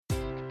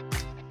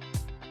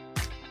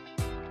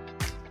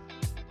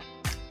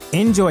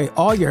Enjoy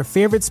all your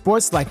favorite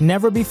sports like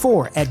never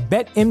before at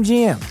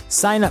BetMGM.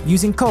 Sign up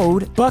using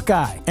code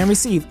Buckeye and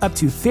receive up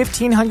to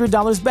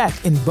 $1,500 back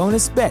in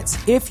bonus bets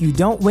if you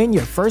don't win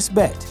your first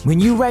bet. When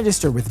you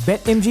register with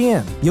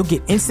BetMGM, you'll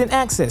get instant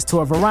access to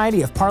a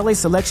variety of parlay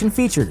selection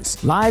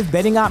features, live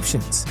betting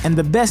options, and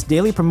the best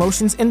daily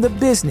promotions in the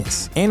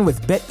business. And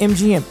with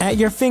BetMGM at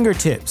your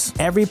fingertips,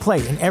 every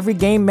play and every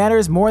game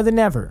matters more than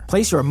ever.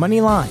 Place your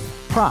money line,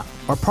 prop,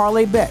 or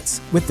parlay bets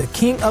with the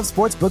king of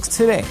sportsbooks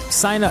today.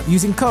 Sign up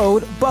using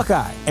code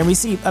Buckeye and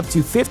receive up to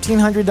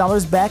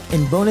 $1,500 back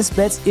in bonus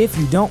bets if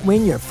you don't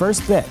win your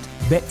first bet.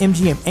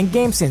 BetMGM and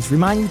GameSense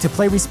remind you to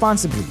play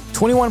responsibly.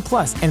 21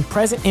 plus and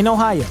present in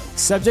Ohio,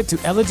 subject to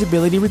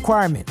eligibility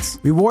requirements.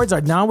 Rewards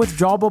are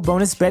non-withdrawable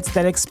bonus bets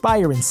that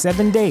expire in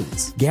 7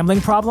 days. Gambling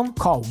problem?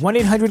 Call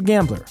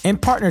 1-800-GAMBLER. In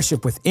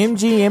partnership with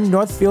MGM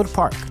Northfield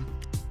Park.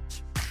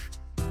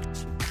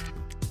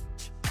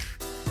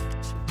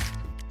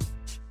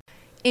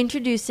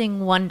 Introducing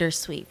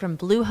Wondersuite from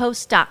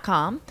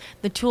Bluehost.com,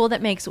 the tool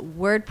that makes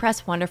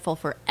WordPress wonderful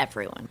for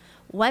everyone.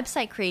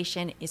 Website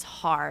creation is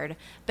hard,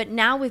 but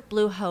now with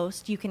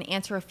Bluehost, you can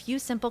answer a few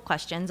simple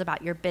questions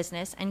about your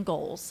business and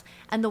goals,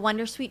 and the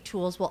Wondersuite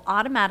tools will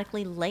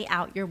automatically lay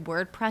out your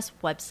WordPress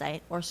website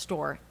or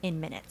store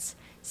in minutes.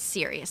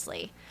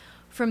 Seriously.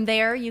 From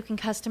there, you can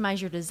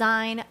customize your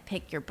design,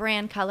 pick your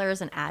brand colors,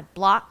 and add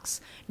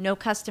blocks. No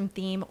custom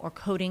theme or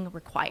coding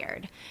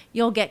required.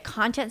 You'll get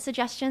content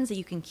suggestions that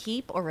you can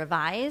keep or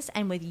revise,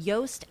 and with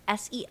Yoast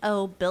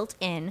SEO built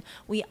in,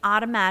 we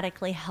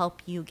automatically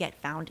help you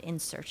get found in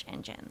search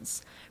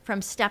engines.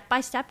 From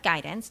step-by-step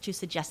guidance to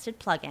suggested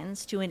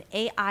plugins to an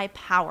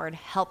AI-powered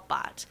help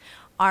bot,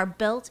 our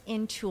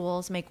built-in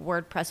tools make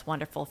WordPress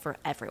wonderful for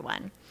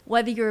everyone.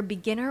 Whether you're a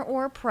beginner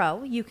or a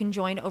pro, you can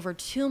join over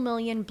 2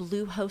 million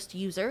Bluehost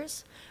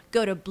users.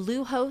 Go to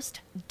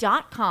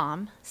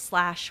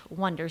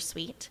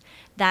bluehost.com/wondersuite.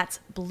 That's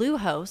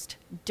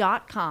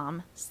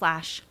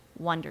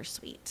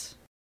bluehost.com/wondersuite.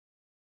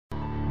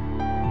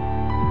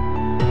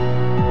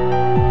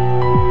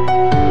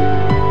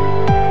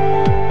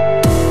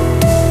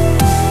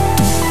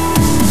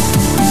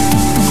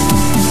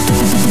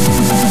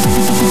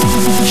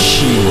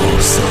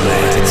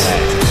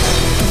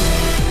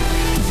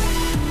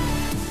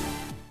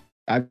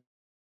 My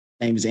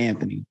name is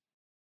Anthony.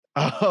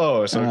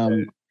 Oh,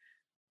 so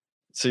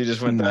you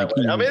just went that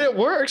way. I mean, it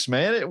works,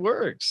 man. It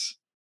works.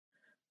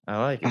 I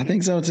like it. I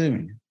think so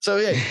too. So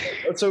yeah.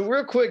 So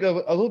real quick, a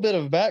little bit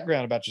of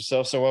background about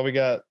yourself. So while we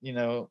got,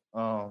 I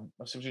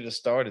see you just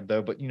started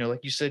though, but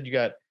like you said, you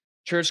got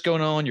church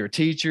going on. You're a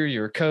teacher.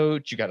 You're a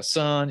coach. You got a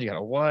son. You got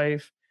a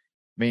wife.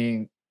 I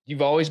mean,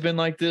 you've always been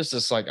like this.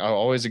 It's like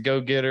always a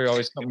go-getter,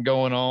 always something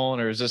going on,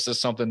 or is this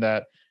just something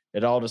that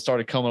it all just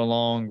started coming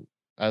along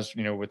as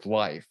with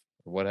life?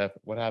 What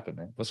happened,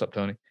 man? What's up,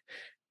 Tony?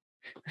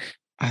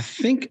 I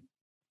think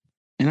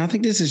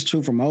this is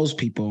true for most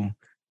people.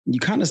 You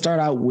kind of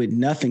start out with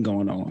nothing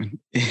going on,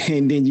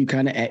 and then you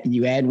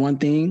add one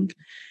thing,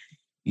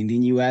 and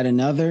then you add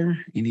another,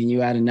 and then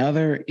you add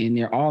another, and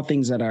they're all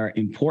things that are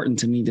important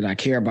to me, that I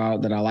care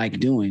about, that I like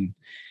doing.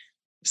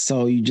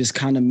 So you just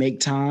kind of make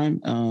time.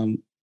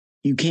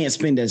 You can't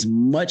spend as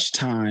much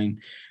time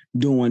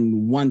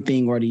doing one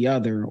thing or the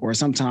other, or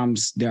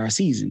sometimes there are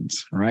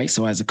seasons, right?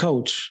 So as a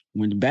coach,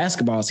 when the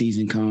basketball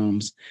season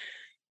comes,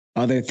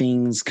 other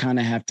things kind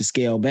of have to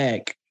scale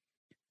back.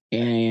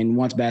 And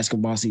once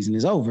basketball season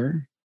is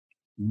over,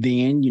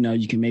 then,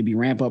 you can maybe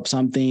ramp up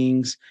some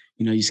things,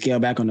 you scale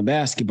back on the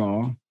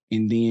basketball,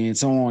 and then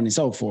so on and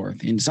so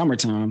forth. In the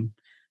summertime,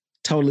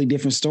 totally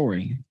different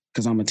story,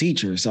 because I'm a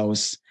teacher. So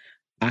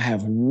I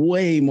have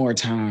way more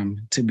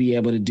time to be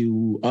able to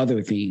do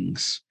other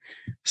things.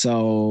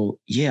 So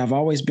yeah, I've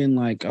always been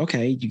like,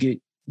 okay, you get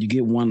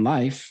one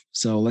life.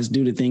 So let's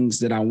do the things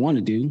that I want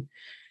to do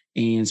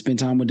and spend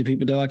time with the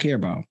people that I care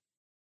about.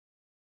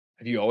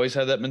 Have you always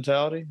had that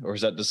mentality, or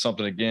is that just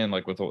something, again,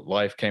 like with what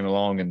life came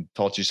along and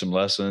taught you some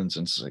lessons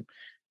and it's like,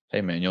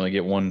 hey man, you only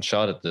get one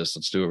shot at this.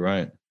 Let's do it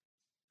right.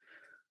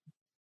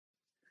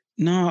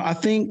 No, I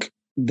think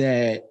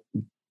that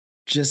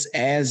just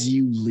as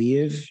you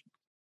live,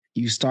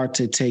 you start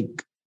to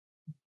take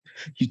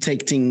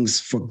things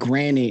for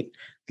granted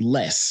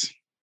less.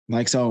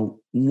 Like,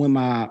 so when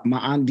my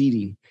Aunt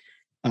Didi,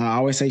 I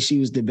always say she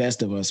was the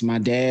best of us. My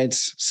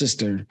dad's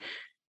sister,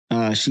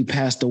 she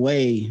passed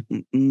away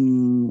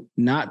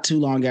not too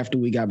long after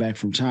we got back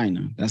from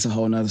China. That's a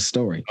whole nother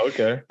story.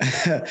 Okay.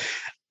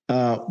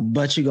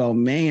 But you go,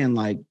 man,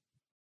 like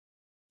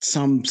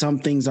some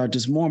things are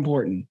just more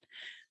important.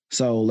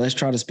 So let's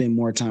try to spend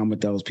more time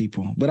with those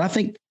people. But I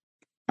think,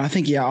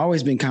 yeah, I've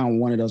always been kind of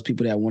one of those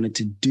people that wanted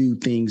to do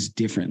things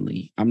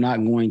differently. I'm not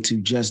going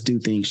to just do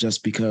things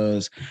just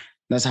because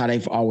that's how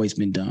they've always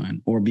been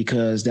done, or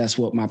because that's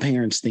what my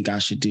parents think I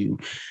should do.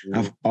 Yeah.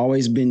 I've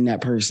always been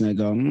that person that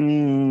go,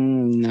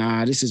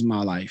 nah, this is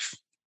my life,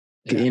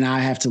 and I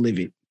have to live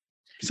it.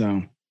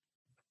 So,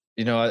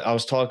 I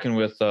was talking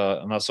with,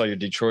 and I saw your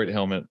Detroit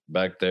helmet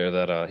back there,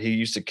 that he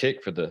used to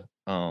kick for the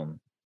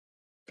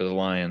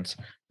Lions.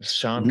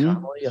 Sean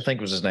Connolly, I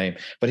think was his name.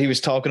 But he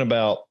was talking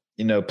about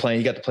playing.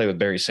 He got to play with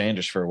Barry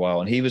Sanders for a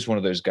while, and he was one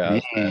of those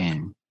guys.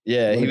 Man,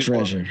 Yeah, he was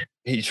treasure.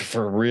 He's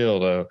for real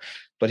though,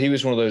 but he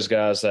was one of those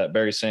guys that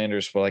Barry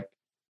Sanders, like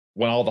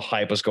when all the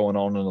hype was going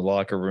on in the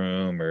locker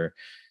room, or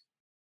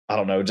I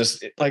don't know,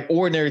 just like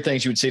ordinary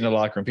things you would see in the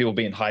locker room, people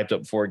being hyped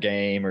up before a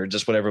game or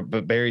just whatever.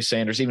 But Barry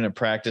Sanders, even in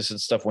practice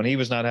and stuff, when he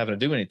was not having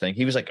to do anything,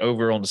 he was like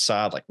over on the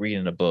side, like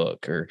reading a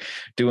book or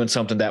doing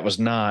something that was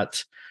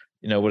not,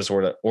 what is the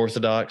word,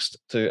 orthodox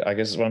to, I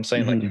guess is what I'm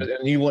saying. Mm-hmm. Like,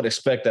 and you wouldn't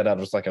expect that out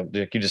of like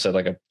you just said,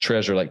 like a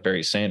treasure like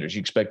Barry Sanders. You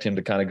expect him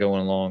to kind of go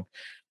along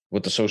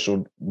with the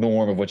social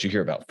norm of what you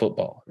hear about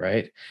football,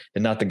 right?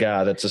 And not the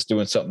guy that's just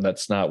doing something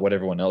that's not what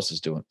everyone else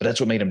is doing. But that's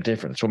what made him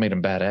different. That's what made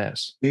him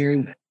badass.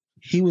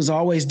 He was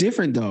always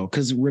different though,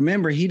 because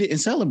remember, he didn't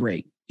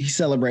celebrate. He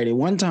celebrated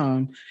one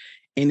time,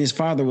 and his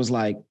father was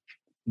like,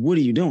 "What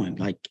are you doing?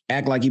 Like,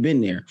 act like you've been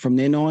there." From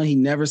then on, he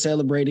never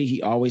celebrated.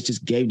 He always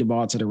just gave the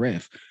ball to the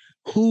ref.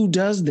 Who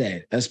does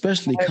that?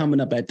 Especially coming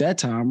up at that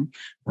time,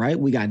 right?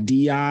 We got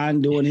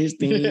Dion doing his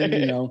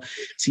thing.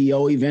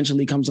 T.O.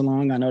 eventually comes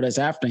along. I know that's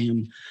after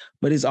him,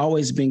 but it's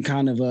always been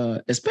kind of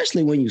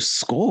especially when you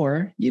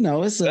score,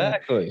 it's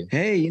exactly.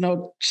 Hey,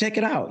 check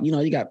it out.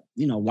 You got,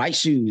 White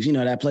Shoes,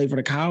 that played for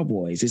the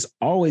Cowboys. It's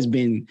always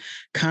been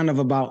kind of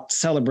about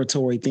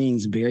celebratory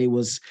things. Barry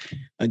was,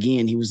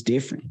 again, he was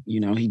different.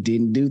 He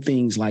didn't do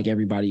things like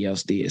everybody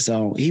else did.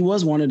 So he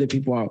was one of the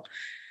people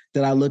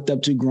that I looked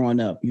up to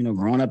growing up,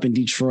 growing up in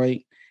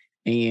Detroit.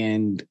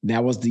 And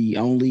that was the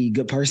only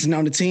good person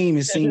on the team,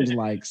 it seems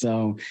like.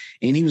 So,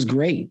 and he was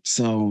great.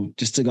 So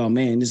just to go,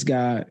 man, this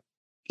guy,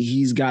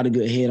 he's got a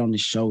good head on his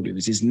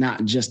shoulders. It's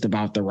not just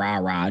about the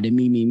rah-rah, the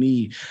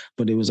me,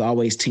 but it was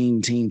always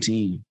team.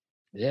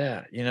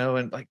 Yeah.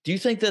 And like, do you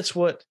think that's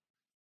what,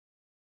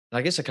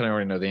 I guess I kind of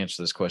already know the answer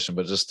to this question,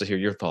 but just to hear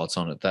your thoughts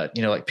on it, that,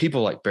 like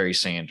people like Barry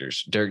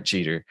Sanders, Derek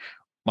Jeter,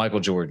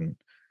 Michael Jordan,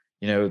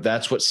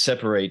 that's what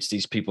separates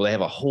these people. They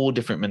have a whole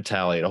different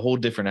mentality, a whole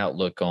different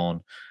outlook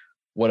on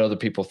what other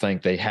people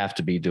think they have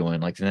to be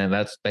doing. Like, and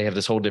then they have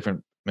this whole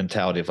different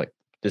mentality of like,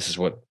 this is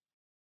what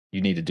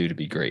you need to do to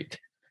be great.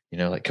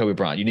 Like Kobe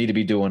Bryant, you need to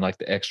be doing like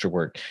the extra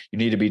work. You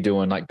need to be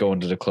doing like going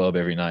to the club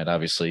every night,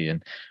 obviously.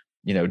 And,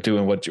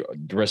 doing what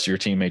the rest of your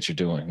teammates are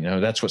doing.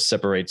 That's what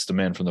separates the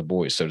men from the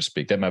boys, so to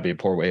speak. That might be a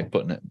poor way of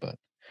putting it, but,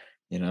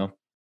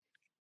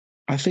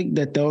 I think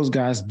that those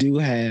guys do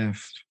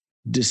have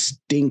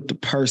distinct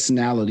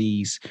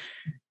personalities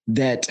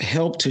that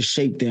help to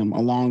shape them,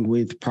 along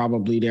with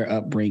probably their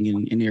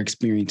upbringing and their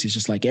experiences,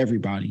 just like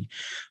everybody.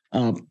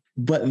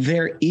 But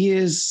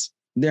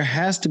there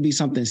has to be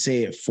something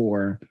said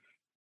for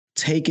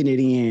taking it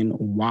in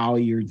while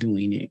you're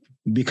doing it,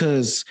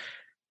 because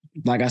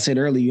like I said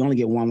earlier, you only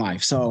get one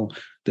life. So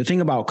the thing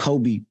about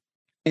Kobe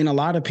and a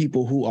lot of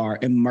people who are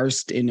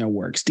immersed in their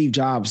work, Steve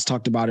Jobs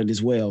talked about it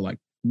as well, like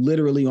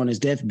literally on his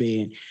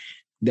deathbed,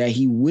 that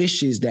he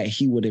wishes that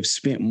he would have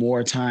spent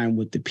more time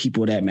with the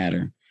people that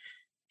matter.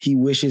 He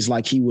wishes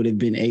like he would have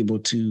been able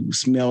to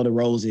smell the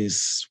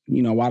roses,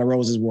 while the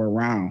roses were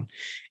around.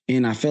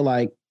 And I feel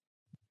like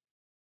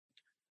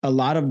a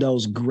lot of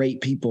those great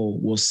people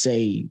will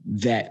say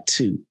that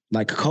too.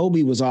 Like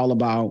Kobe was all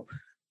about,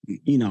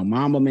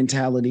 Mamba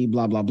mentality,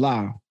 blah, blah,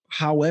 blah.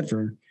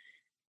 However,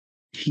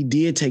 he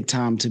did take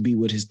time to be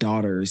with his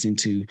daughters and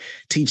to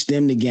teach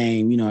them the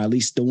game, at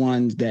least the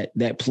ones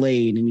that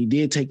played. And he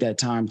did take that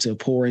time to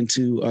pour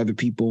into other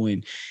people.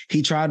 And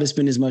he tried to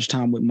spend as much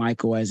time with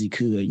Michael as he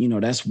could.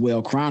 That's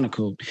well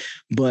chronicled.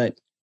 But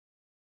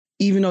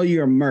even though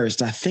you're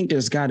immersed, I think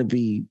there's got to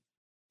be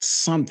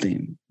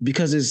something,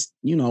 because it's,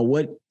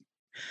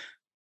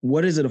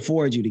 what does it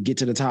afford you to get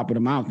to the top of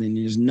the mountain?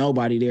 There's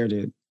nobody there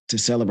to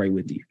celebrate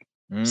with you.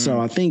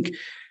 So I think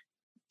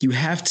you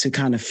have to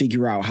kind of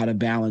figure out how to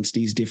balance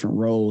these different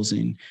roles.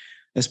 And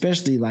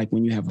especially like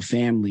when you have a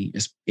family,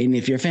 and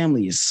if your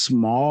family is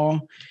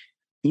small,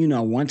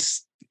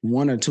 once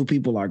one or two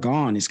people are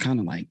gone, it's kind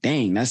of like,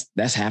 dang,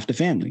 that's half the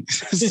family.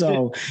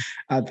 So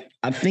I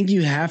think we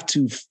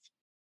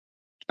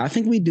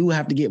do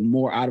have to get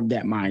more out of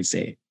that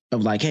mindset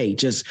of like, hey,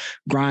 just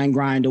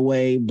grind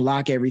away,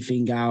 block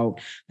everything out.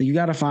 You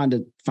got to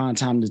find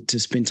time to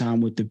spend time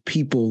with the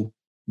people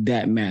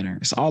that matter.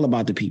 It's all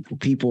about the people.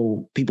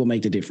 People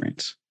make the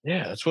difference.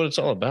 Yeah, that's what it's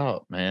all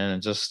about, man.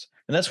 And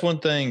that's one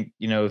thing,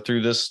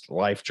 through this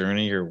life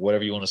journey or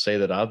whatever you want to say,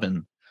 that I've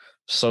been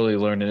slowly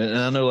learning. And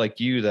I know like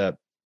you, that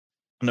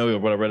I know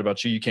what I read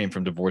about you came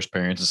from divorced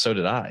parents, and so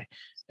did I.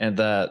 And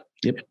that,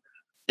 yep.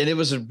 And it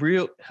was a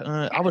real,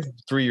 I was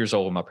 3 years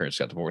old when my parents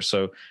got divorced.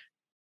 So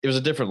it was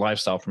a different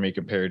lifestyle for me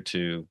compared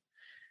to,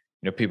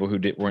 people who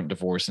weren't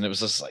divorced. And it was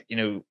just like,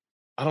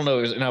 I don't know.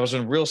 And I was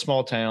in a real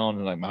small town,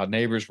 and like my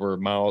neighbors were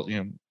miles,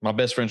 my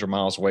best friends were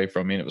miles away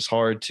from me. And it was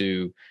hard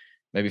to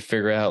maybe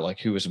figure out like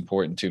who was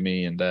important to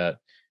me, and that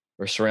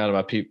we're surrounded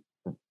by people.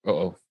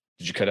 Uh-oh,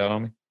 did you cut out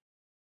on me?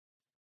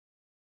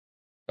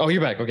 Oh,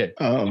 you're back. Okay.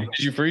 Oh, did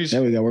you freeze?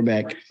 There we go. We're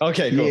back.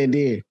 Okay, cool. Yeah, it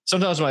did.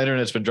 Sometimes my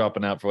internet's been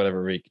dropping out for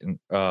whatever reason.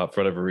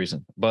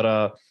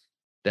 But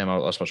damn, I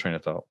lost my train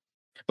of thought.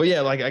 But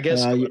yeah, like I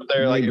guess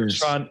they're like it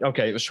was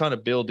neighbors. trying to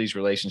build these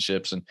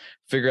relationships and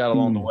figure out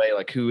along the way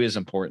like who is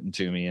important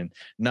to me, and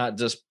not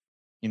just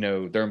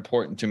they're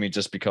important to me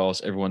just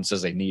because everyone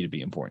says they need to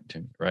be important to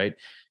me, right?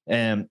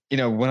 And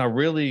when I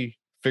really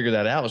figured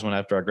that out was when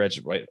after I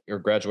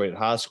graduated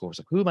high school, I was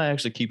like, who am I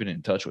actually keeping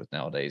in touch with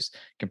nowadays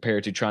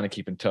compared to trying to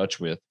keep in touch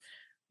with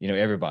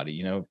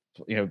everybody.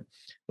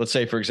 Let's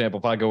say, for example,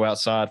 if I go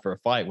outside for a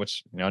fight,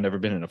 which I've never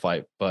been in a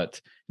fight,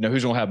 but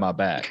who's gonna have my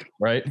back,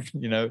 right?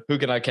 Who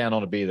can I count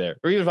on to be there?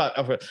 Or even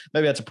if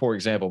maybe that's a poor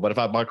example, but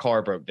if my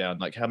car broke down,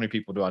 like how many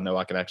people do I know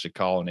I could actually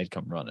call and they'd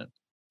come running?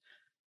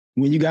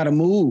 When you got to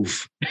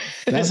move,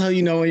 that's how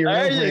you know when you're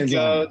there you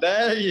go.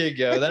 There you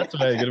go. That's a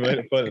very good way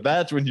to put it.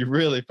 That's when you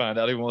really find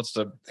out who wants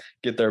to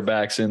get their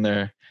backs in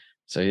there.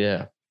 So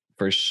yeah,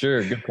 for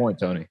sure. Good point,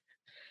 Tony.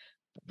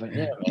 But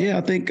yeah,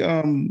 I think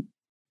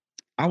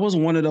I was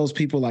one of those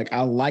people, like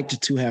I liked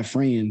to have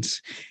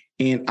friends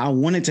and I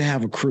wanted to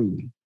have a crew.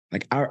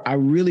 Like I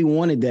really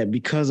wanted that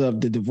because of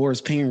the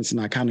divorced parents,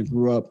 and I kind of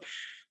grew up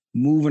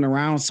moving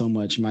around so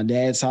much. My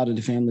dad's side of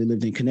the family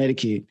lived in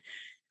Connecticut.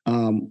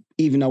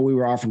 Even though we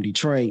were all from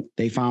Detroit,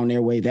 they found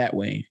their way that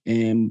way.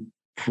 And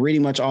pretty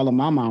much all of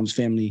my mom's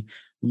family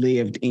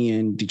lived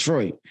in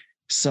Detroit.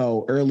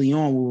 So early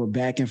on, we were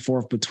back and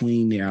forth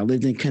between there. I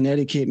lived in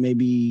Connecticut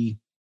maybe,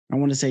 I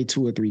want to say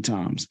 2 or 3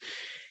 times.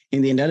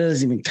 And then that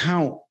doesn't even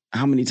count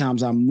how many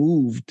times I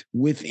moved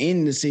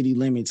within the city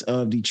limits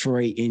of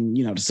Detroit and,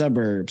 the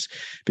suburbs,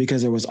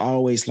 because there was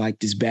always like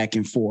this back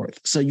and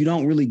forth. So you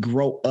don't really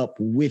grow up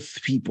with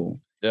people.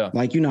 Yeah.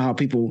 Like, how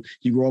people,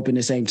 you grow up in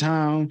the same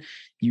town,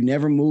 you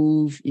never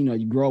move,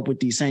 you grow up with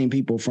these same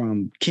people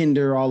from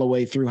kinder all the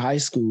way through high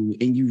school,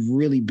 and you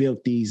really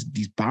built these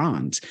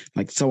bonds.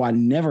 Like, so I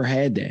never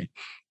had that.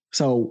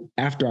 So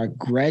after I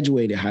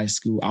graduated high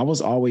school, I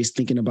was always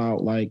thinking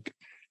about like,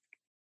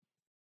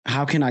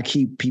 how can I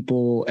keep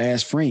people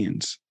as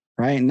friends,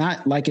 right?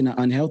 Not like in an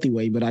unhealthy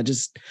way, but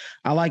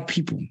I like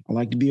people. I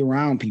like to be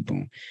around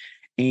people.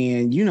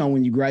 And,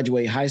 when you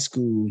graduate high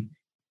school,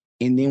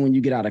 and then when you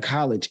get out of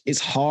college,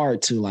 it's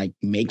hard to like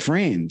make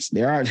friends.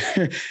 There's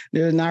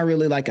not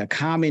really like a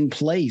common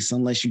place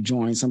unless you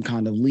join some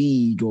kind of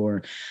league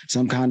or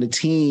some kind of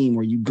team,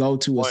 or you go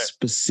to a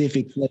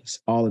specific place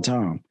all the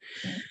time.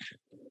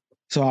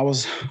 So I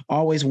was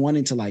always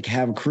wanting to like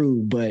have a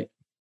crew, but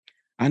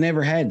I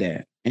never had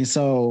that. And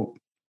so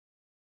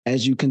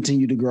as you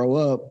continue to grow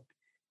up,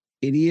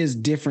 it is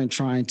different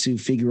trying to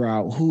figure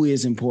out who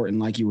is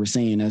important, like you were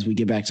saying, as we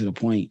get back to the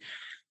point.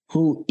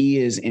 Who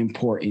is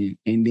important?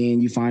 And then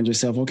you find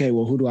yourself, okay,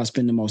 well, who do I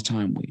spend the most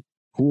time with?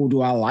 Who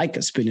do I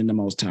like spending the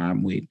most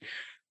time with?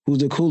 Who's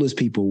the coolest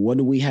people? What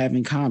do we have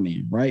in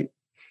common, right?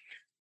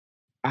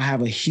 I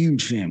have a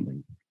huge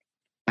family.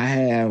 I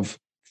have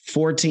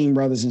 14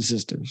 brothers and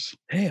sisters.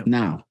 Damn.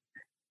 Now,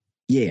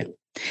 yeah,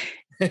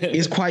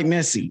 it's quite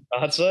messy.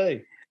 I'd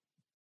say.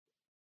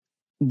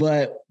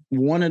 But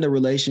one of the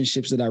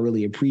relationships that I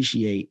really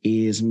appreciate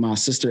is my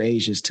sister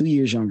Asia is 2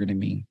 years younger than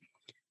me.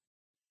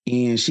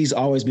 And she's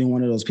always been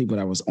one of those people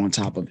that was on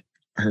top of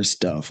her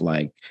stuff.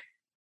 Like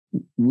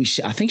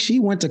I think she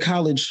went to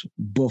college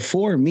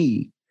before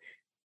me.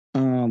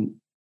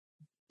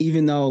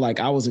 Even though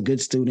like I was a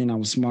good student, I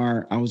was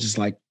smart, I was just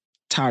like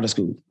tired of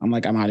school. I'm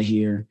like, I'm out of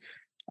here.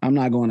 I'm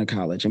not going to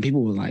college. And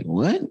people were like,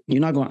 what? You're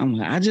not going? I'm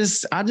like, I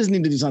just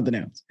need to do something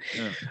else.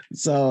 Yeah.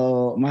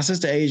 So my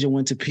sister Asia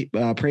went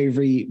to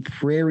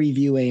Prairie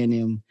View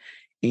A&M.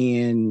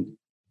 And,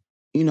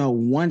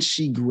 once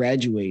she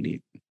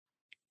graduated,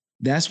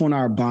 that's when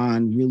our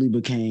bond really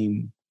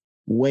became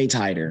way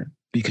tighter,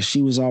 because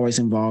she was always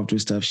involved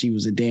with stuff. She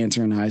was a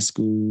dancer in high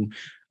school.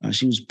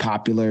 She was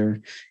popular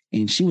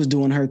and she was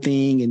doing her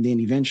thing. And then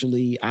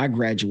eventually I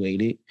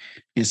graduated.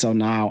 And so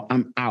now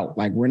I'm out.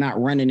 Like, we're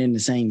not running in the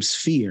same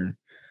sphere.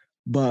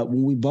 But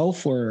when we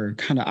both were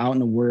kind of out in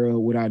the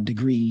world with our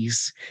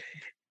degrees,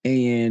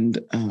 and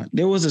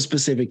there was a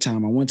specific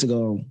time I went to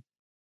go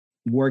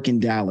work in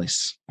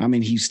Dallas. I'm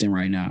in Houston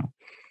right now.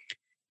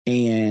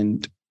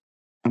 And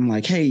I'm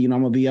like, hey, I'm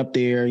going to be up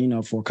there,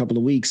 for a couple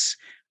of weeks.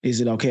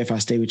 Is it okay if I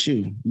stay with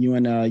you? You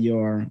and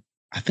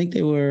I think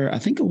it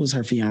was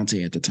her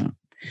fiance at the time,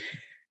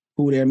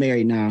 who they're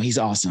married now. He's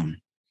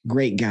awesome.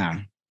 Great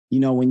guy. I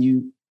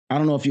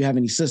don't know if you have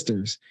any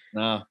sisters,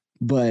 no,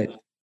 but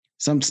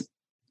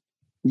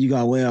you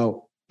go,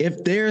 well,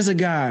 if there's a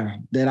guy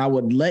that I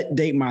would let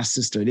date my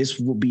sister, this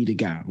would be the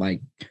guy.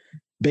 Like,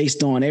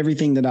 based on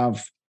everything that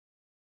I've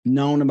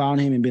known about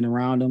him and been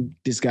around him,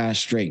 this guy's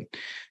straight.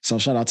 So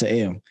shout out to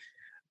L.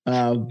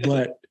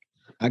 But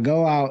I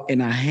go out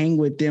and I hang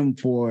with them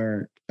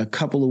for a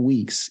couple of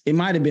weeks. It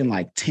might have been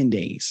like 10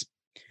 days.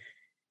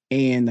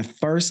 And the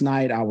first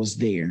night I was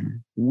there,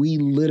 we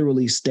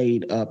literally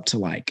stayed up to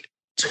like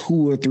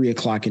 2 or 3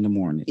 o'clock in the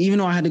morning, even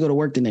though I had to go to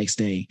work the next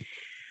day,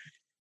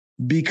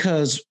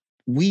 because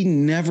we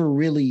never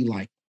really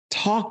like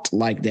talked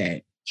like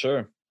that.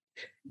 Sure.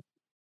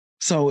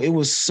 So it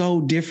was so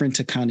different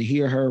to kind of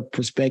hear her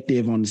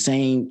perspective on the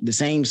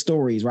same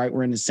stories, right?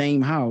 We're in the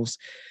same house,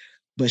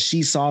 but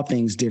she saw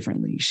things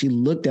differently. She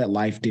looked at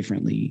life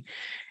differently.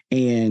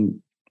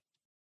 And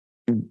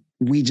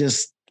we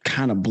just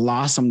kind of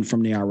blossomed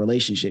from there, our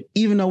relationship.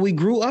 Even though we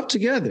grew up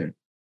together,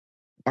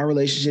 our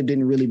relationship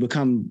didn't really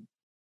become,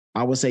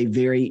 I would say,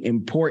 very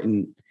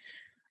important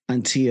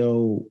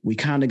until we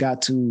kind of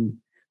got to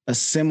a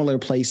similar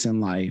place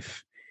in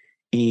life,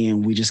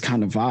 and we just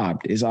kind of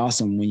vibed. It's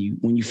awesome when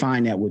you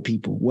find that with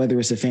people, whether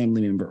it's a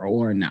family member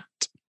or not.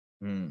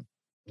 Mm.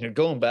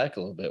 Going back a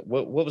little bit,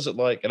 what was it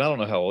like? And I don't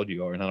know how old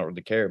you are, and I don't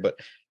really care, but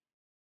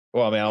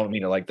well, I mean, I don't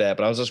mean it like that,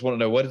 but I was just want to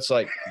know what it's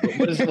like.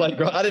 What is it like?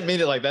 I didn't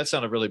mean it like that.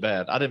 Sounded really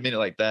bad. I didn't mean it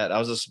like that. I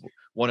was just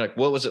wondering,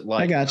 what was it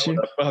like? I got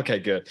you. Okay,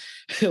 good.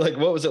 Like,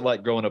 what was it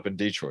like growing up in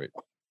Detroit?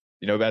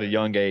 About a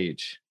young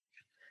age.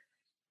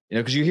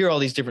 Because you hear all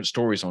these different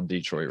stories on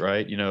Detroit,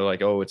 right?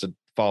 Like, oh, it's a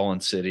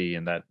fallen city,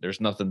 and that there's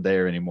nothing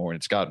there anymore, and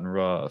it's gotten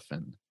rough,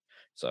 and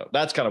so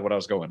that's kind of what I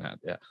was going at.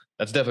 Yeah,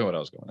 that's definitely what I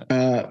was going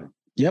at.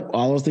 Yep,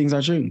 all those things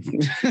are true.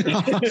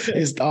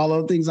 All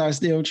those things are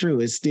still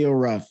true. It's still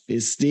rough.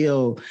 It's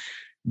still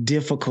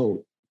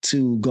difficult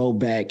to go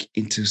back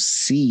and to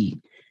see.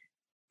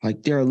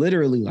 Like, there are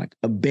literally like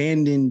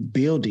abandoned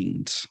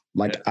buildings,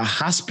 like a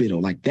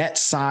hospital, like that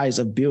size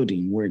of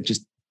building where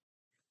just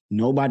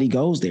nobody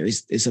goes there.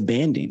 It's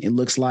abandoned. It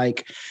looks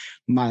like,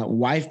 my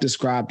wife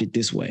described it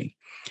this way.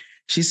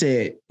 She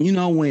said,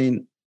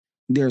 when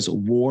there's a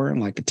war,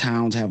 like the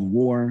towns have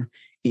war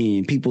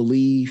and people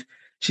leave,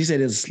 she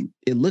said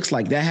it looks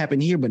like that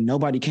happened here, but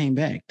nobody came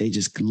back. They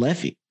just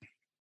left it.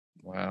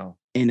 Wow.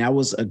 And that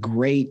was a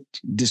great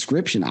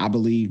description, I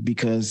believe,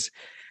 because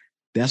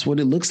that's what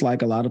it looks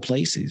like a lot of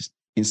places.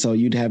 And so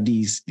you'd have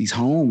these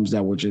homes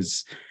that were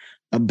just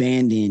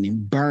abandoned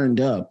and burned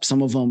up.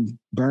 Some of them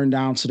burned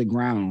down to the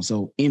ground.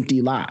 So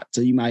empty lot. So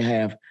you might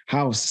have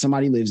house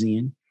somebody lives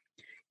in.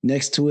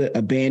 Next to it,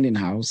 abandoned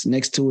house.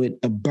 Next to it,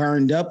 a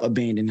burned up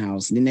abandoned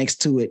house. And then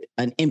next to it,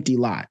 an empty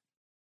lot.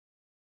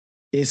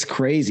 It's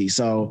crazy.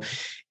 So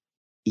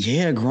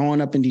yeah, growing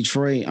up in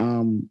Detroit,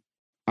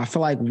 I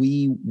feel like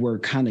we were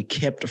kind of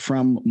kept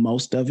from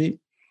most of it.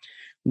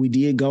 We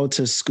did go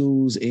to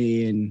schools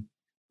in,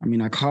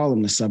 I call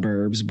them the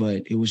suburbs,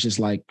 but it was just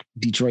like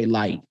Detroit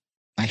light.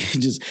 Like,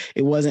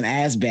 it wasn't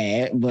as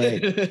bad, but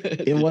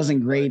it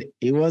wasn't great.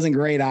 It wasn't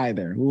great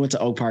either. We went to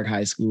Oak Park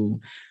High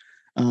School.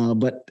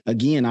 But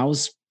again, I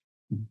was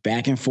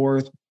back and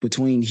forth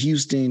between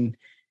Houston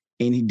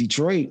and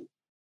Detroit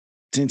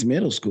since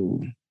middle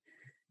school.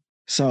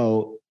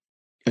 So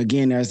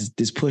again, there's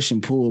this push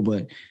and pull,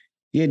 but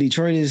yeah,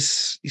 Detroit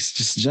it's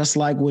just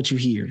like what you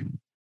hear.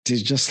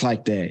 It's just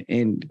like that.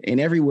 And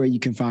everywhere you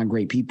can find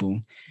great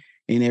people,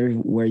 and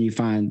everywhere you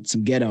find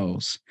some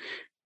ghettos.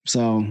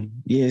 So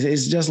yeah,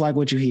 it's just like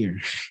what you hear.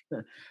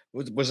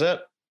 Was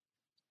that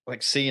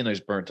like seeing those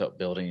burnt up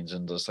buildings,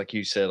 and just like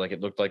you said, like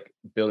it looked like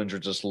buildings were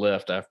just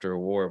left after a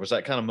war? Was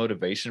that kind of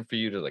motivation for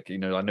you to, like, I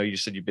know you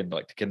said you've been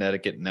like to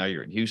Connecticut and now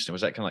you're in Houston.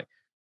 Was that kind of like,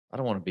 I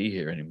don't want to be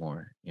here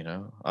anymore.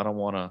 I don't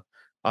want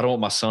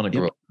my son to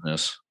grow up in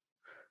this.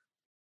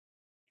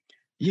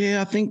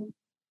 Yeah, I think,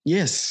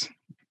 yes,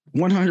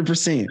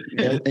 100%.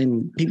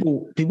 And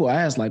people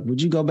ask, like,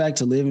 would you go back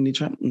to live in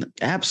Detroit?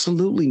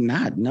 Absolutely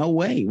not. No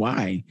way.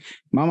 Why?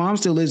 My mom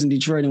still lives in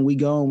Detroit, and we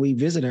go and we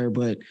visit her,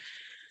 but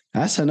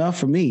that's enough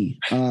for me.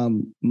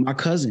 My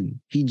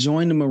cousin, he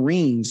joined the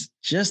Marines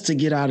just to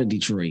get out of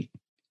Detroit.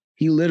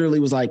 He literally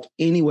was like,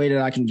 any way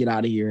that I can get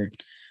out of here,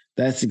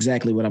 that's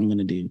exactly what I'm going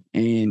to do.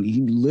 And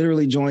he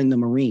literally joined the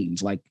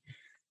Marines, like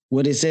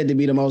what is said to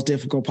be the most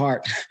difficult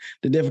part,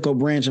 the difficult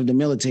branch of the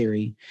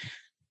military.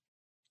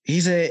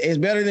 He said, it's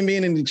better than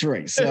being in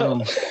Detroit.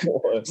 So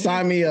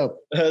sign me up.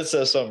 That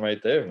says something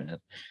right there, man.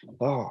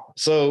 Oh,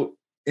 so,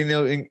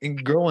 in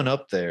growing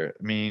up there,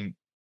 I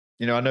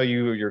know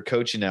you're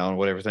coaching now and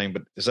whatever thing,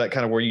 but is that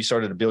kind of where you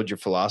started to build your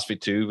philosophy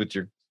too with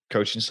your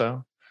coaching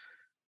style?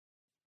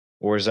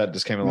 Or is that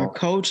just came along? My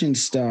coaching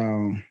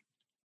style,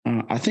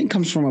 I think,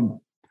 comes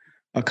from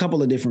a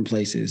couple of different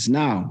places.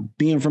 Now,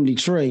 being from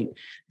Detroit,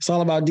 it's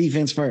all about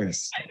defense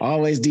first.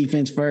 Always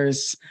defense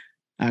first.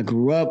 I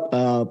grew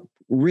up,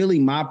 really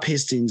my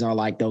Pistons are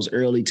like those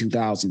early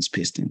 2000s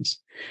Pistons.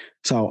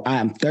 So I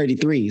am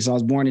 33. So I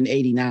was born in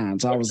 89.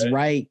 So I was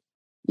right.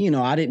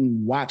 I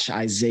didn't watch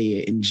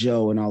Isaiah and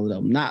Joe and all of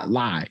them, not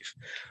live.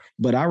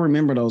 But I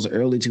remember those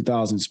early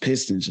 2000s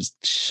Pistons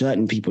just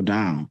shutting people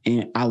down.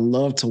 And I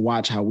love to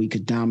watch how we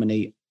could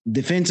dominate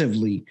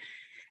defensively,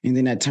 and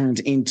then that turns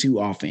into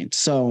offense.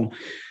 So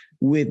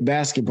with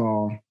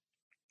basketball,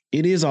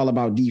 it is all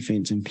about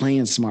defense and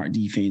playing smart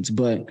defense.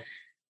 But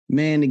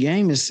man, the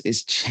game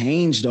is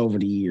changed over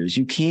the years.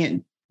 You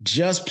can't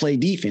just play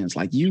defense.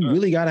 Like, you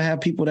really got to have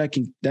people that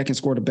can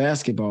score the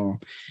basketball.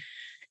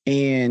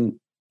 And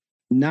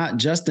not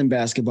just in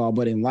basketball,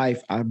 but in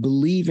life, I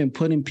believe in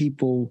putting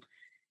people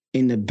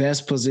in the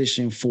best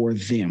position for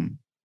them.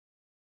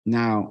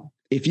 Now,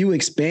 if you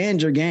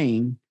expand your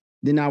game,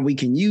 then now we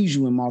can use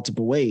you in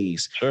multiple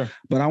ways. Sure.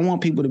 But I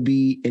want people to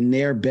be in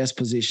their best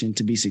position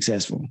to be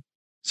successful.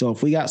 So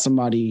if we got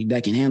somebody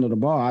that can handle the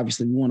ball,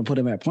 obviously we want to put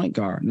them at point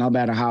guard, no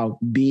matter how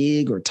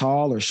big or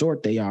tall or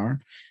short they are.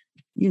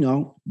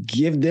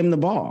 give them the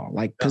ball.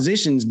 Like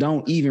positions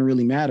don't even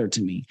really matter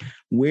to me.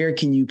 Where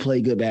can you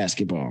play good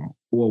basketball?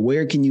 Or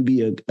where can you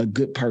be a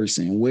good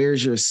person?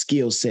 Where's your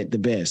skill set the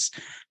best?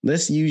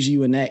 Let's use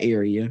you in that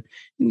area.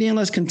 And then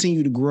let's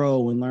continue to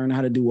grow and learn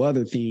how to do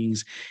other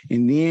things.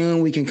 And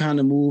then we can kind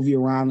of move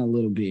you around a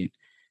little bit.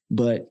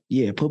 But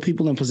yeah, put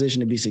people in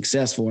position to be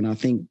successful. And I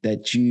think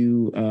that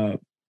you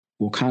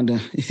will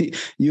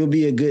you'll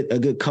be a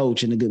good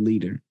coach and a good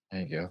leader.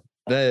 There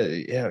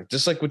you go.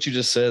 Just like what you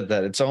just said,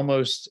 that it's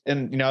almost,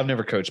 and I've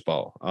never coached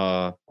ball.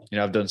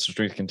 I've done some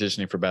strength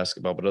conditioning for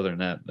basketball, but other than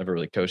that, never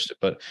really coached it.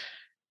 But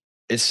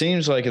it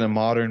seems like in a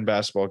modern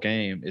basketball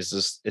game it's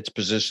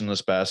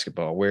positionless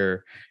basketball,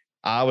 where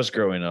I was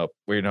growing up,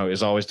 where,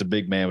 it's always the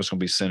big man was going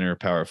to be center,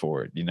 power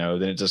forward,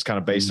 then it's just kind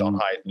of based on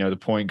height. The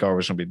point guard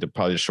was going to be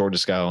probably the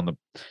shortest guy on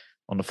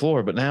the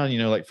floor. But now,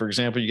 like, for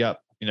example, you got,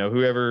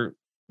 whoever,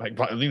 like,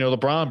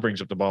 LeBron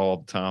brings up the ball all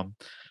the time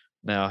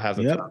now,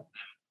 time.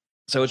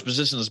 So it's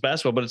positionless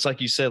basketball, but it's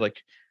like you said,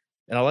 like,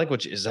 and I like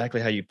exactly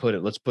how you put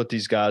it. Let's put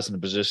these guys in the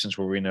positions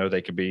where we know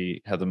they could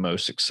have the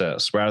most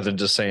success, rather than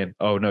just saying,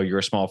 "Oh no, you're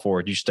a small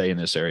forward, you stay in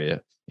this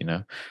area."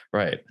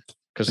 Right?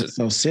 Because it's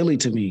so silly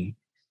to me.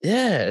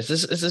 Yeah, it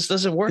just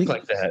doesn't work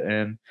like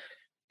that.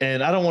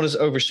 And I don't want to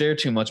overshare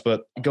too much,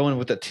 but going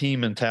with a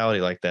team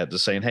mentality like that,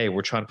 just saying, "Hey,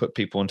 we're trying to put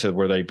people into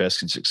where they best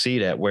can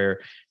succeed at." Where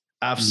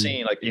I've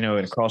seen, like, in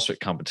CrossFit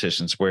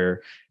competitions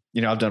where,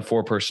 I've done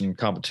 4-person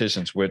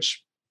competitions,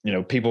 which,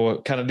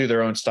 people kind of do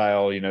their own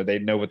style. They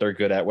know what they're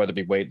good at, whether it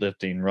be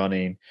weightlifting,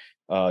 running,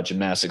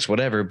 gymnastics,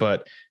 whatever.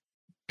 But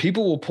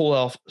people will pull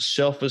off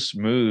selfish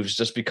moves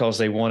just because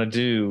they want to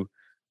do,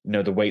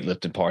 the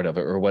weightlifting part of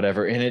it or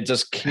whatever. And it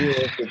just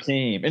kills the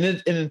team. And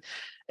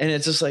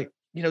it's just like,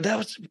 that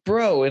was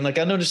bro. And like,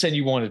 I understand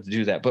you wanted to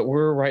do that, but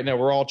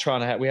we're all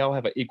trying to we all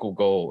have an equal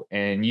goal.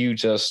 And you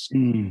just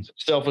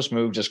selfish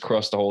move, just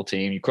crushed the whole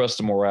team. You crushed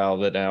the morale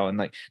of it now. And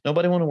like,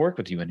 nobody want to work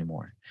with you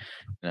anymore.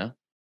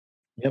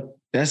 Yep.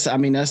 That's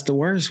the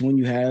worst, when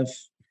you have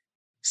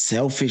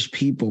selfish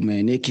people,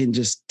 man. It can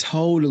just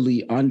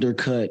totally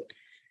undercut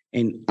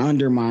and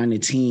undermine the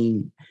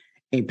team.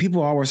 And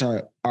people always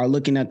are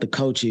looking at the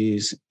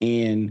coaches,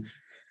 and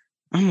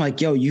I'm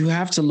like, yo, you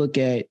have to look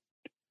at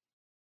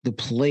the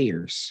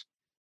players,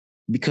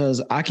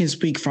 because I can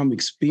speak from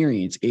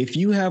experience. If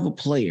you have a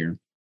player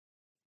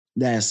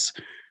that's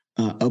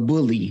a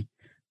bully,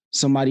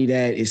 somebody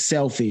that is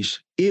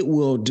selfish, it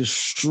will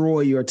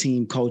destroy your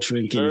team culture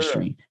and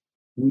chemistry.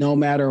 No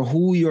matter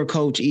who your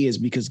coach is,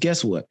 because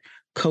guess what?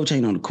 Coach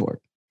ain't on the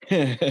court.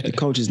 The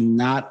coach is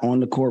not on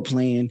the court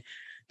playing.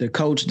 The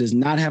coach does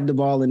not have the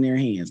ball in their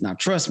hands. Now,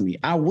 trust me,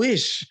 I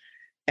wish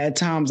at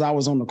times I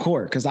was on the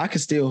court, because I could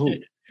still hoop.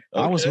 Okay.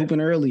 I was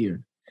hooping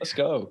earlier. Let's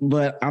go.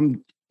 But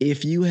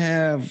if you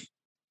have,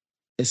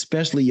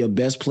 especially your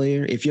best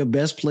player, if your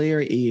best player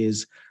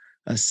is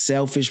a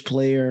selfish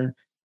player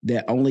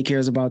that only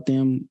cares about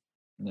them,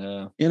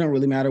 no, it don't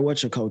really matter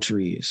what your culture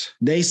is.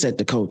 They set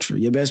the culture.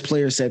 Your best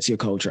player sets your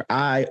culture.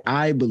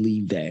 I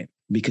believe that,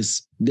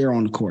 because they're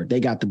on the court. They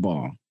got the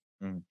ball.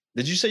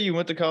 Did you say you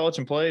went to college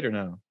and played, or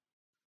no?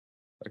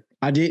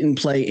 I didn't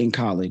play in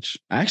college.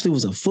 I actually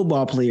was a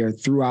football player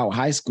throughout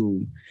high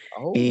school.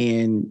 Oh.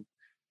 And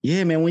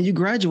yeah, man, when you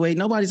graduate,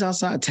 nobody's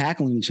outside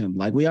tackling each other.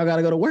 Like, we all got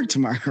to go to work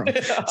tomorrow.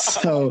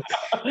 So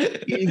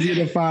easy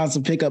to find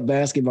some pickup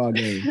basketball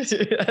games.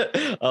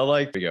 I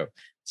like to go.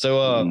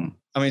 So,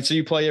 so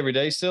you play every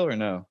day still, or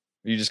no? Or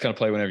you just kind of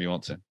play whenever you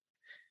want to?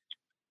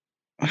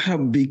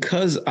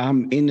 Because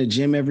I'm in the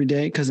gym every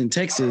day, because in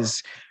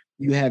Texas,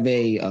 you have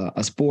a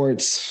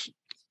sports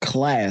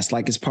class,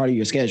 like it's part of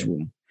your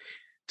schedule.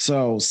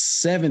 So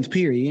 7th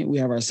period, we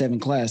have our 7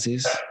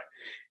 classes.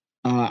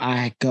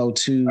 I go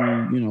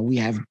to, we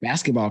have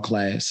basketball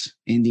class.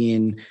 And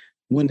then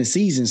when the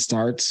season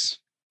starts,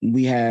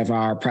 we have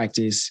our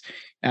practice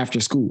after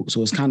school.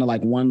 So it's kind of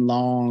like one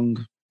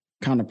long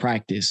kind of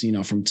practice,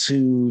 from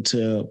 2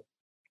 to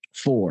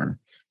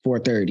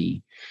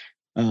 4:30.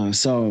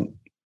 So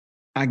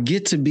I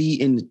get to be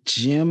in the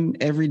gym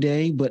every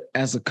day, but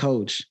as a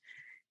coach,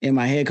 and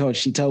my head coach,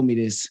 she told me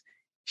this.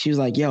 She was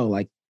like, yo,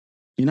 like,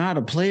 you're not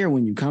a player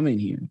when you come in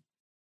here.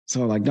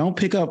 So, like, don't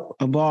pick up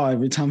a ball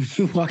every time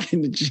you walk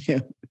in the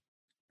gym.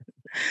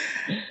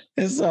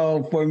 And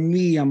so for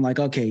me, I'm like,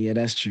 okay, yeah,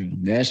 that's true.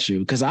 That's true.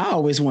 Because I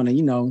always want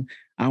to,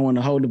 I want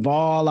to hold the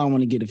ball. I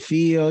want to get a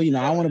feel.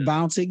 I want to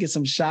bounce it, get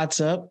some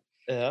shots up.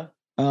 Yeah.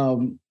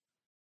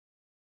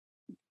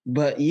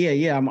 But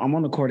yeah, I'm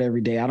on the court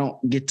every day. I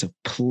don't get to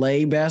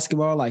play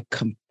basketball like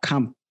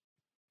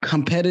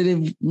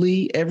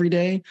competitively every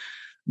day,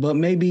 but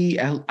maybe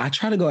I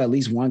try to go at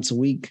least once a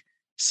week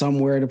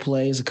somewhere to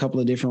play. There's a couple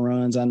of different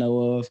runs I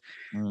know of.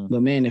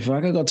 But man, if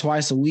I could go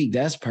twice a week,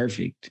 that's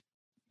perfect.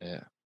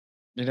 Yeah.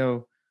 I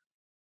know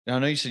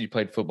you said you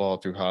played football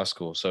through high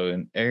school. So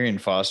in Arian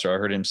Foster, I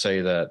heard him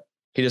say that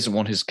he doesn't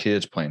want his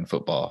kids playing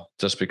football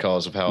just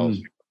because of how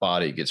his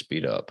body gets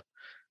beat up.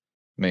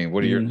 I mean,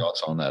 what are your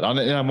thoughts on that?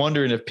 I'm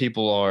wondering if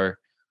people are,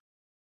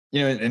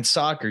 in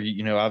soccer,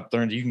 I've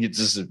learned you can get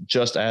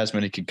just as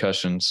many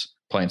concussions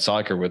playing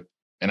soccer with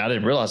And I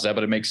didn't realize that,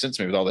 but it makes sense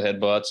to me with all the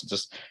headbutts and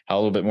just how a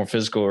little bit more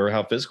physical or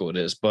how physical it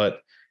is. But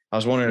I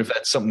was wondering if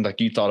that's something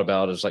like you thought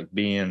about as like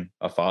being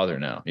a father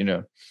now,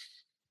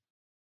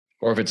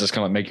 or if it's just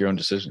kind of like make your own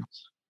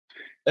decisions.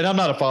 And I'm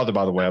not a father,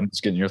 by the way. I'm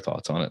just getting your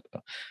thoughts on it.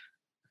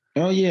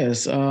 Oh,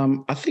 yes.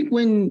 I think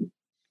when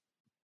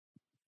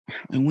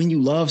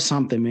you love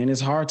something, man,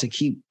 it's hard to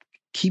keep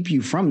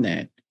you from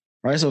that,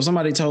 right? So if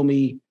somebody told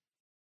me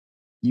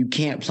you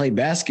can't play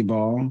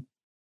basketball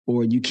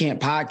or you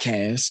can't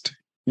podcast,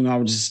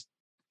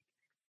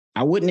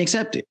 I wouldn't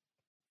accept it.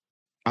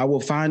 I will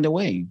find a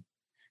way.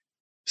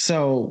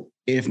 So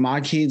if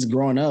my kid's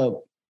growing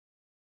up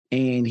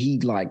and he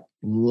like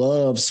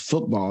loves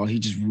football, he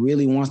just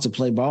really wants to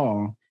play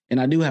ball, and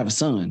I do have a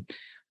son.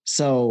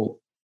 So,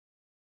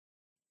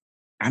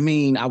 I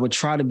mean, I would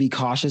try to be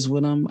cautious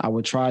with him. I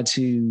would try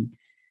to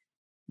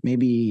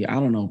maybe, I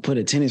don't know, put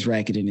a tennis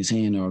racket in his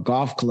hand or a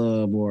golf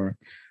club or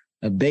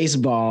a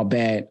baseball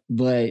bat.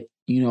 But,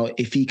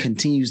 if he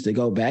continues to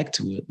go back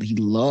to it, he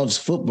loves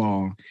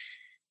football.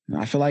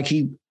 I feel like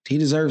he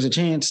deserves a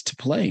chance to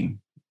play.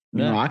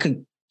 Yeah.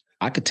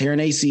 I could tear an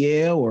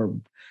ACL or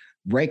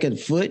break a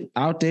foot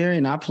out there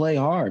and I play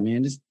hard,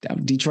 man. It's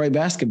Detroit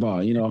basketball,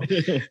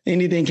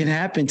 anything can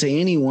happen to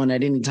anyone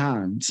at any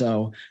time.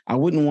 So I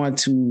wouldn't want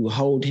to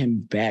hold him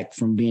back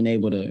from being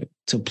able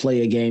to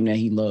play a game that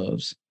he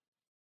loves.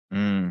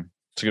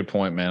 That's a good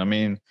point, man. I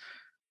mean,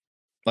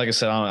 like I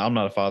said, I'm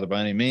not a father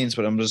by any means,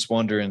 but I'm just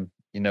wondering,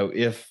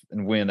 if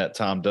and when that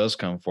time does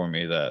come for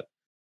me, that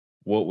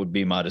what would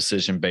be my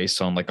decision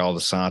based on like all the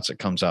science that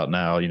comes out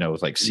now,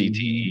 with like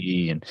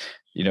CTE and,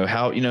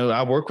 how,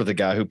 I work with a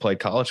guy who played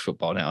college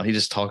football now. He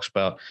just talks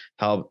about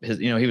how his,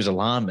 he was a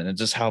lineman and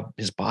just how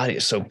his body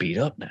is so beat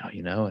up now,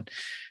 and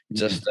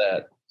just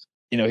that,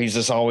 he's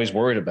just always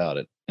worried about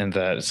it. And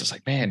that it's just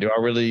like, man, do I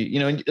really,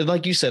 and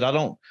like you said, I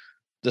don't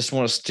just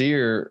want to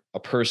steer a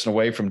person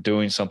away from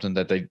doing something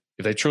that if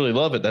they truly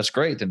love it, that's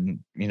great.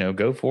 Then,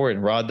 go for it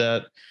and ride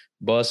that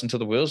bus until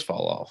the wheels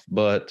fall off.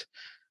 But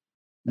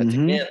at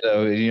the end,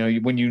 though,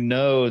 when you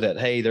know that,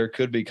 hey, there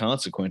could be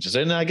consequences,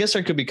 and I guess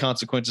there could be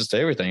consequences to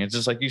everything. It's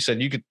just like you said,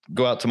 you could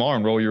go out tomorrow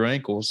and roll your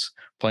ankles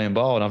playing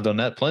ball, and I've done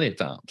that plenty of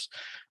times.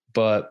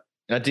 But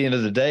at the end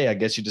of the day, I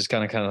guess you just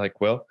kind of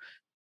like, well,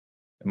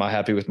 am I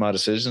happy with my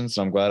decisions?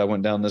 I'm glad I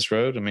went down this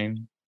road. I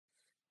mean,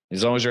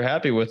 as long as you're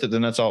happy with it,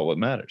 then that's all what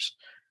matters,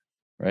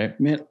 right?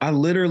 Man, I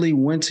literally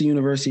went to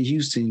University of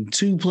Houston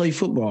to play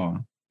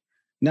football.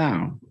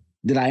 Now,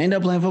 did I end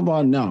up playing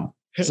football? No.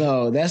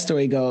 So that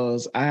story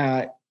goes,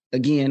 I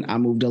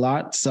moved a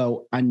lot.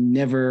 So I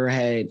never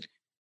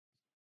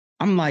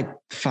I'm like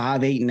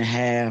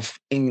 5'8.5".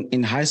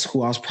 In high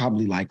school, I was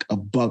probably like a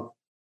 $135,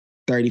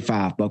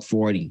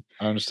 $140.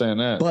 I understand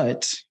that.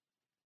 But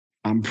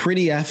I'm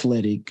pretty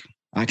athletic.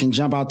 I can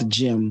jump out the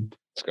gym.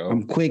 Let's go.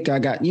 I'm quick. I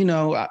got,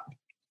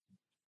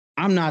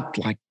 I'm not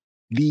like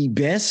the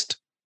best.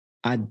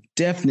 I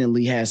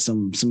definitely had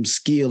some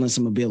skill and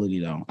some ability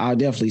though. I'll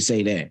definitely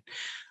say that.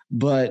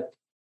 But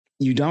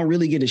you don't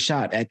really get a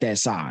shot at that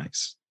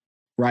size,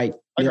 right?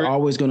 They're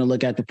always going to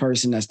look at the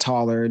person that's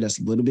taller, that's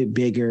a little bit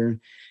bigger.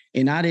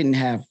 And I didn't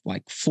have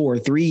like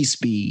 4.3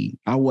 speed.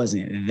 I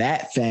wasn't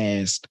that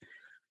fast.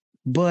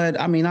 But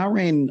I mean, I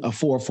ran a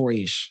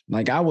 4.4-ish.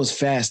 Like I was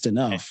fast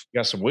enough. You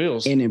got some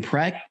wheels. And in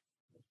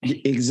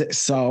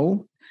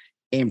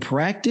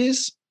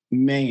practice,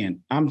 man,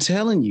 I'm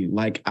telling you,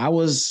 like I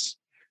was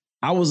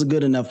a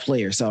good enough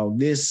player. So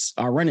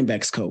our running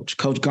backs coach,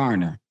 Coach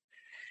Garner,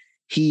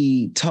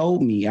 he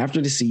told me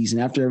after the season,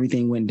 after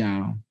everything went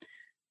down,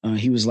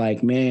 he was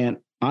like, man,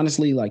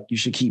 honestly, like you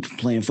should keep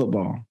playing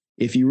football.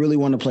 If you really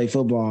want to play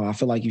football, I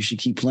feel like you should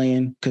keep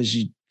playing because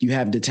you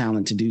have the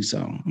talent to do so.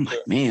 I'm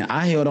like, man,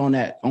 I held on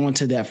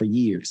to that for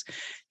years.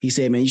 He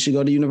said, man, you should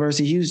go to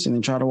University of Houston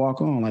and try to walk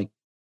on. Like,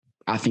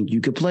 I think you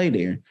could play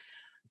there.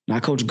 Now,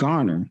 Coach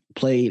Garner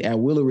played at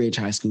Willow Ridge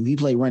High School. He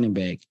played running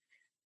back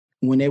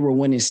when they were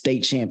winning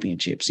state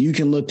championships. You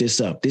can look this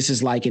up. This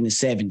is like in the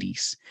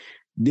 70s.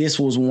 This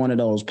was one of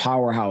those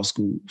powerhouse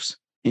schools.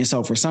 And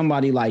so for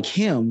somebody like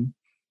him,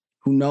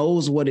 who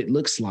knows what it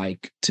looks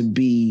like to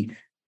be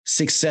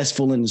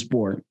successful in the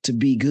sport, to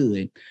be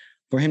good,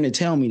 for him to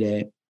tell me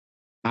that,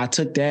 I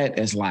took that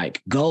as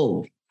like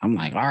gold. I'm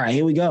like, all right,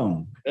 here we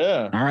go.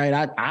 Yeah. All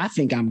right, I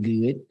think I'm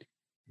good.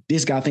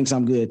 This guy thinks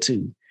I'm good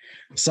too.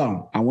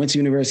 So I went to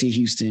University of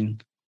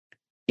Houston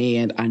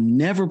and I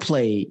never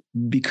played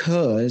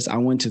because I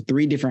went to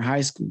 3 different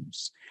high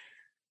schools.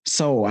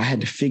 So I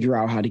had to figure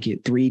out how to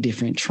get 3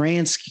 different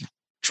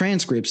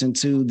transcripts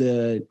into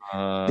the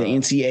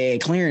NCAA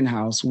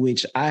clearinghouse,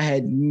 which I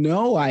had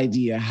no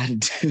idea how to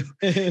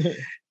do.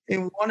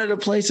 And one of the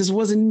places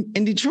was in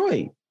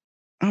Detroit.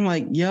 I'm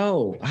like,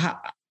 yo,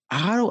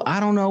 I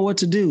don't know what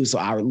to do. So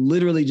I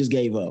literally just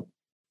gave up.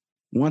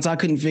 Once I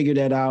couldn't figure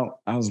that out,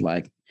 I was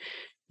like,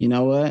 you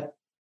know what?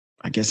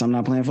 I guess I'm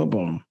not playing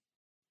football.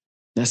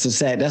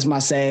 That's my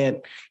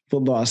sad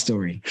football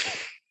story.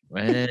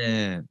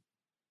 Man.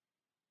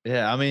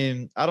 Yeah, I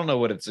mean, I don't know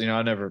what it's,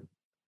 I never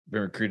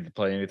been recruited to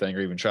play anything or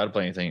even try to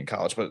play anything in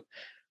college, but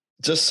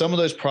just some of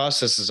those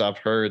processes I've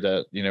heard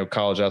that,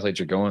 college athletes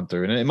are going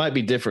through, and it might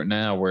be different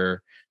now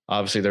where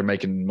obviously they're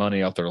making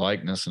money off their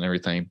likeness and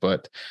everything,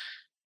 but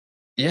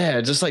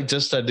yeah, just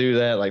to do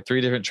that, like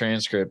 3 different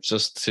transcripts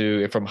just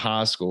to from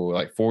high school,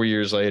 like 4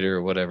 years later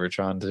or whatever,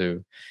 trying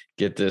to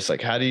get this.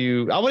 Like, I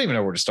wouldn't even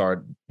know where to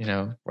start,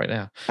 right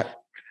now.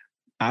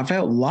 I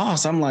felt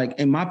lost. I'm like,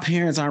 and my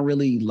parents aren't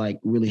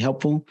really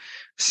helpful.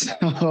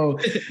 So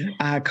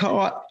I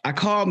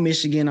called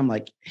Michigan. I'm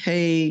like,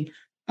 hey,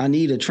 I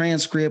need a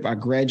transcript. I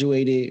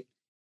graduated.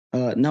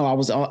 No, I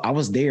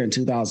was there in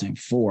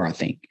 2004, I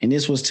think. And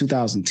this was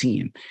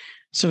 2010.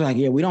 So like,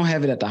 yeah, we don't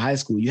have it at the high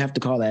school. You have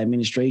to call the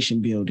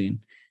administration building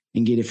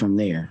and get it from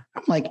there.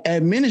 I'm like,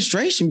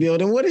 administration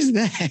building? What is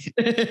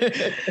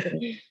that?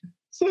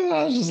 So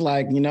I was just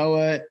like, you know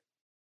what,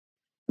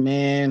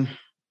 man,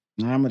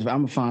 I'm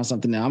gonna find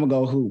something now. I'm gonna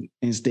go hoop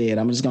instead.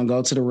 I'm just gonna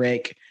go to the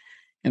rec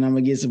and I'm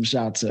gonna get some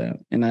shots up.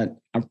 And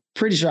I'm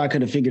pretty sure I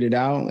could have figured it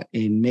out,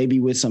 and maybe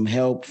with some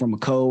help from a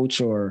coach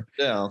or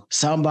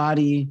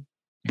somebody.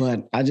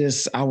 But I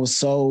was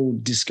so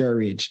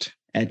discouraged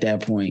at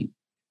that point.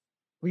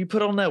 Well, you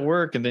put on that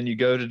work and then you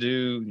go to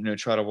do,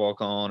 try to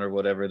walk on or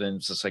whatever. Then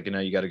it's just like,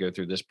 you got to go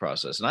through this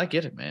process. And I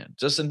get it, man.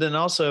 And then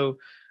also,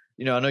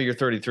 I know you're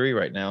 33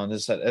 right now.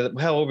 And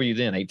how old were you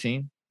then?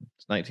 18?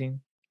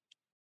 19?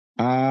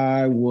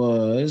 I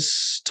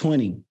was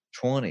 20.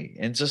 20.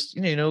 And just,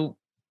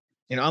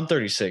 I'm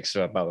 36,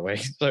 by the way.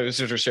 So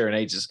we're sharing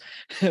ages.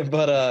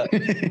 But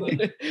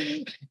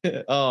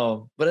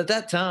but at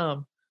that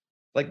time,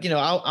 like,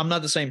 I'm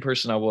not the same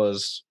person I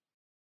was,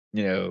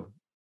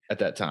 at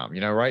that time,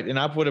 right? And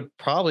I would have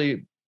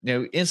probably,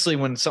 instantly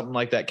when something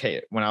like that came,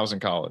 when I was in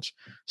college,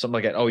 something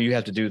like that, oh, you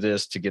have to do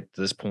this to get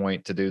to this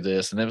point to do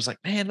this. And it was like,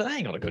 man, but I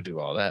ain't going to go do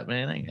all that,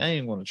 man. I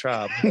ain't going to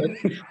try. But,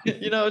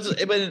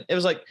 it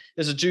was like,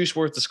 there's a juice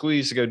worth the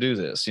squeeze to go do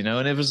this, and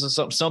if it was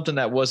something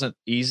that wasn't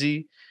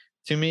easy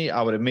to me,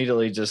 I would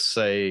immediately just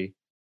say,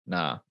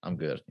 nah, I'm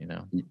good,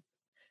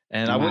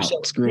 And I wish,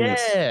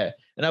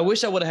 and I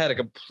wish I would have had a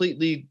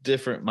completely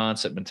different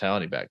mindset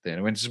mentality back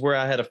then. Which is where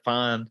I had to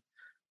find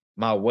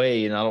my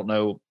way. And I don't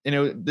know,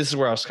 this is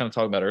where I was kind of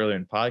talking about earlier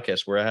in the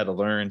podcast, where I had to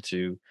learn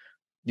to,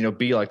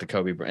 be like the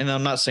Kobe Bryant. And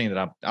I'm not saying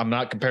that I'm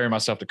not comparing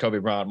myself to Kobe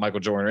Bryant,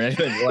 Michael Jordan, or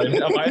anything like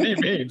that by any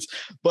means.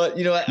 But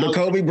the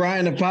Kobe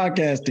Bryant of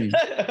podcasting.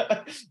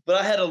 But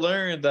I had to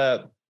learn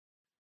that,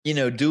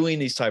 doing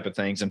these type of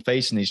things and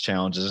facing these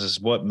challenges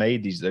is what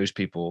made those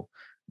people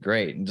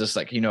great. And just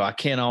like, I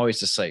can't always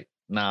just say,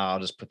 nah, I'll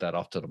just put that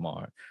off till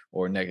tomorrow,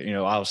 or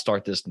I'll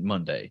start this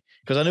Monday,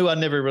 because I knew I'd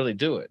never really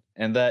do it.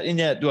 And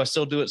yet, do I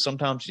still do it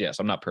sometimes? Yes,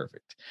 I'm not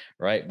perfect,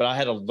 right? But I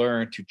had to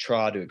learn to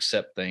try to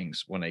accept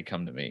things when they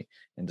come to me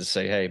and to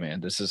say, hey, man,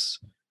 this is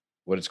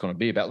what it's going to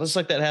be about. Let's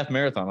like that half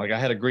marathon. Like I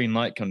had a green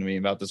light come to me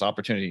about this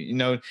opportunity,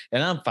 and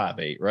I'm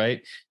 5'8",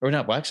 right? Or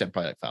not, well, actually I'm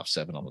probably like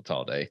 5'7" on the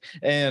tall day.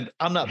 And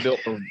I'm not built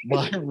for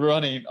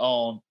running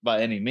on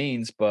by any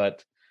means,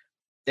 but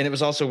and it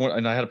was also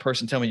and I had a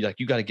person tell me, like,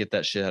 you got to get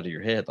that shit out of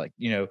your head. Like,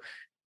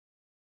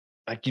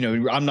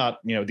 I'm not,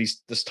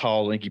 this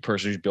tall, lanky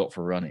person who's built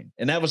for running.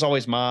 And that was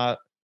always my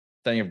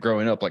thing of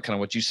growing up, like kind of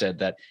what you said,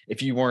 that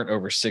if you weren't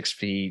over 6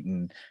 feet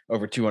and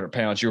over 200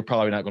 pounds, you were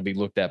probably not going to be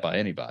looked at by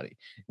anybody,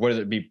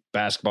 whether it be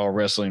basketball,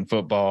 wrestling,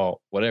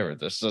 football, whatever.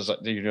 This is,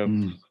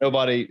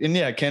 nobody. And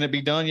yeah, can it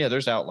be done? Yeah,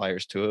 there's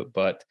outliers to it.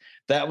 But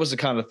that was the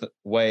kind of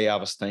way I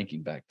was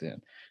thinking back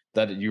then,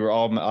 that you were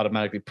all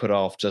automatically put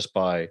off just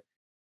by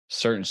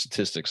certain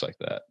statistics like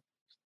that.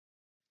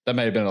 That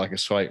may have been like a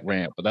slight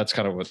rant, but that's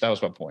kind of that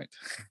was my point.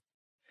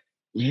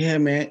 Yeah,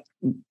 man.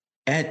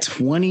 At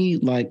 20,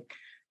 like,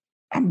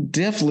 I'm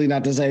definitely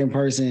not the same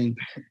person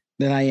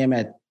that I am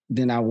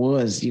than I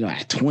was,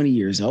 at 20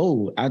 years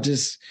old. I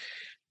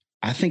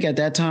think at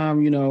that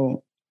time,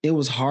 it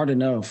was hard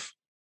enough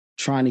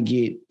trying to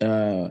get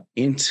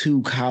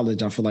into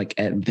college. I feel like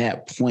at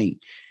that point,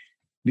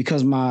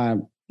 because my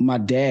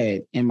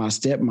dad and my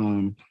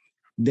stepmom,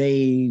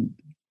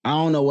 I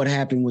don't know what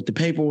happened with the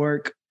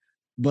paperwork,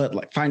 but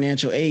like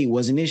financial aid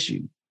was an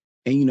issue.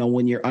 And,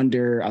 when you're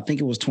under, I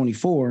think it was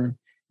 24,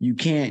 you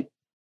can't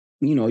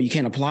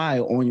apply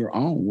on your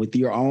own with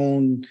your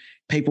own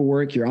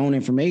paperwork, your own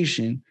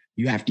information.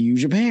 You have to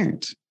use your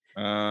parents.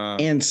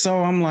 And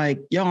so I'm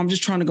like, I'm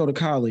just trying to go to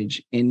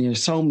college. And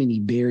there's so many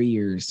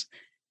barriers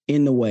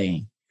in the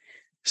way.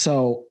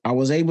 So I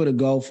was able to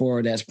go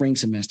for that spring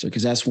semester,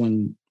 because that's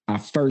when I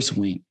first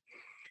went.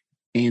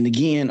 And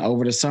again,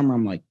 over the summer,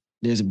 I'm like,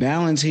 there's a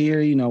balance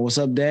here. What's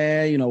up,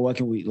 Dad? What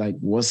can we what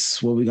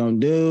we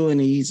going to do? And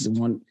he's the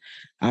one,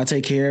 I'll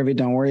take care of it.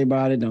 Don't worry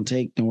about it. Don't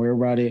worry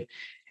about it.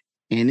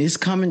 And it's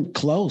coming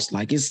close.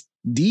 Like, it's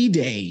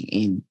D-Day,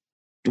 and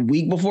the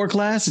week before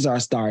classes are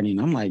starting.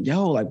 I'm like,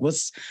 like,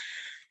 what's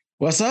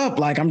up?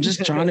 Like, I'm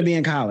just trying to be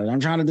in college. I'm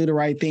trying to do the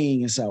right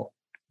thing. And so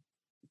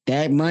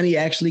that money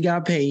actually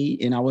got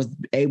paid, and I was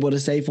able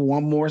to stay for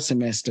one more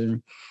semester.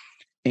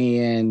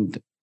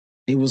 And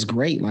it was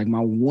great. Like, my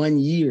 1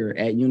 year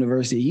at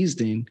University of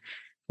Houston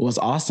was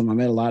awesome. I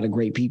met a lot of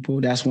great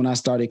people. That's when I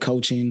started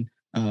coaching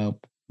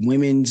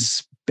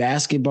women's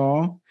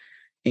basketball.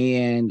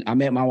 And I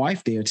met my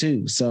wife there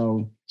too.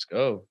 So Let's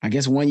go. I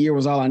guess 1 year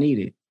was all I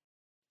needed.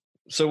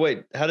 So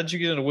wait, how did you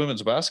get into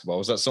women's basketball?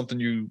 Was that something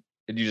you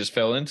just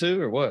fell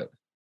into, or what?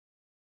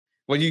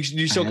 Well,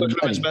 you still coach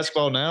women's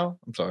basketball now?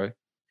 I'm sorry.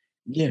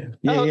 Yeah.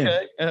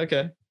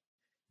 Okay.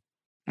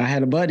 I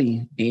had a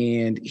buddy,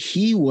 and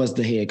he was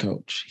the head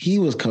coach. He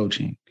was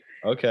coaching.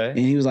 Okay. And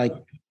he was like,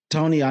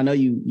 Tony, I know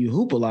you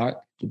hoop a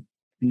lot.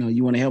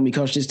 You want to help me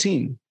coach this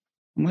team?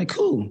 I'm like,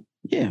 cool.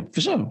 Yeah,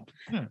 for sure.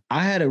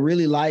 I had a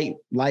really light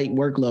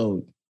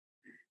workload.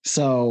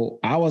 So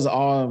I was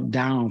all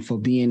down for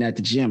being at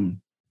the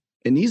gym.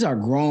 And these are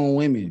grown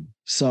women.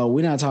 So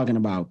we're not talking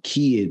about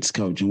kids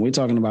coaching. We're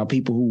talking about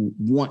people who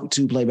want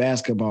to play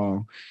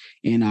basketball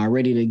and are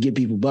ready to give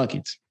people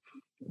buckets.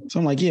 So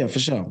I'm like, yeah, for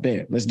sure.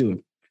 Bet, let's do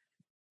it.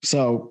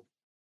 So,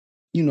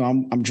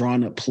 I'm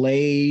drawing up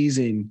plays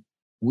and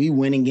we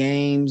winning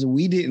games.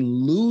 We didn't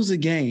lose a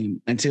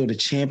game until the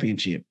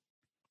championship.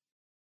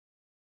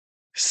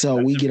 So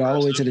we get all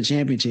the way to the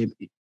championship,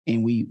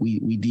 and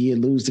we did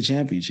lose the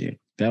championship.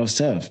 That was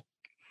tough.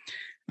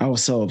 I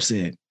was so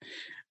upset.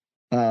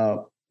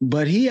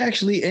 But he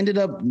actually ended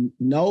up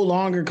no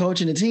longer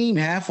coaching the team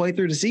halfway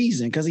through the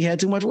season because he had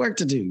too much work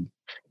to do.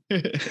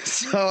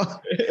 So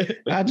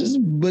I just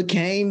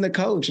became the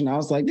coach, and I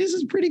was like, this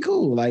is pretty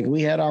cool. Like,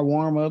 we had our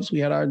warm-ups, we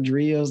had our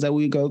drills that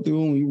we go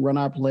through, and we run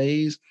our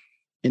plays.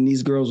 And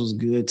these girls was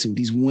good too.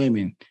 These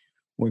women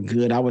were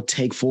good. I would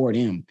take for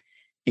them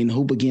and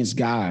hoop against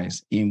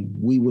guys, and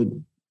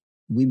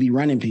we'd be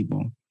running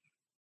people.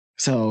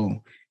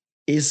 So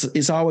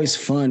it's always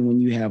fun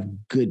when you have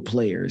good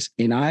players.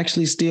 And I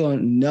actually still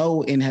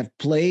know and have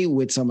played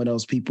with some of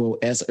those people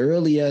as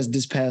early as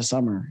this past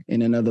summer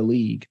in another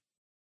league.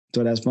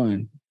 So that's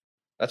fun.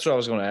 That's what I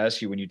was going to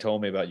ask you when you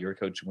told me about your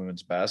coaching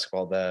women's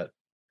basketball, that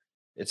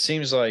it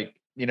seems like,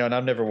 and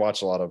I've never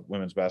watched a lot of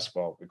women's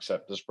basketball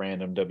except just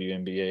random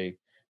WNBA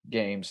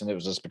games. And it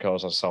was just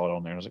because I saw it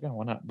on there. I was like, oh,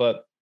 why not?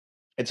 But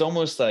it's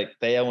almost like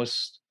I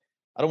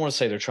don't want to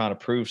say they're trying to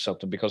prove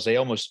something, because they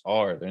almost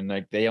are. And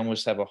like, they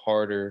almost have a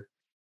harder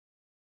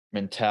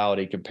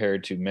mentality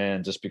compared to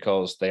men, just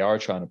because they are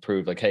trying to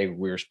prove, like, hey,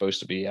 we're supposed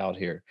to be out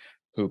here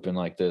hooping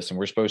like this, and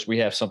we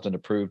have something to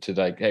prove to,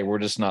 like, hey, we're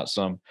just not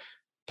some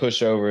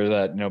pushover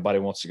that nobody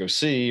wants to go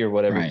see or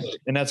whatever. Right.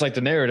 And that's like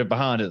the narrative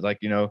behind it. Like,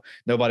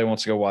 nobody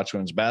wants to go watch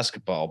women's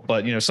basketball,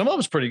 but some of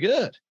them's pretty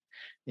good,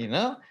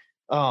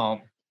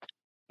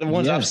 the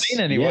ones I've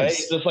seen anyway.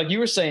 Yes. Just like you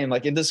were saying,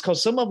 like, in this,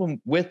 cause some of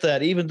them with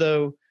that, even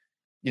though,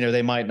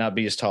 they might not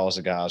be as tall as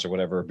the guys or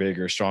whatever,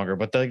 bigger, stronger,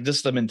 but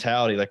just the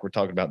mentality, like we're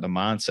talking about, the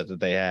mindset that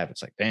they have.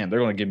 It's like, damn, they're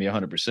going to give me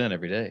 100%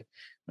 every day,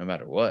 no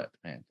matter what,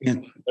 man. Yeah.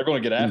 They're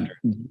going to get after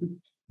it.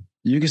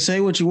 You can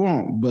say what you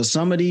want, but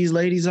some of these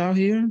ladies out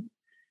here,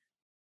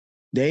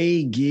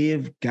 they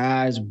give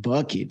guys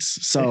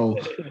buckets. So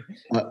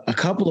a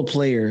couple of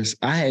players,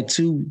 I had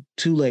two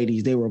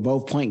ladies, they were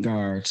both point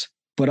guards,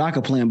 but I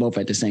could play them both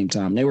at the same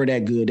time. They were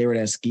that good. They were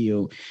that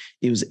skilled.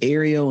 It was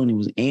Ariel and it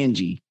was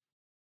Angie.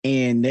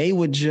 And they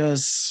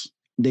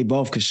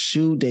both could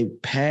shoot, they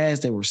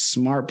passed, they were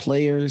smart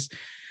players.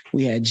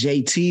 We had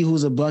JT,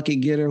 who's a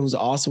bucket getter, who's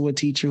also a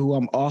teacher, who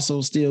I'm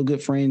also still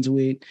good friends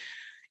with.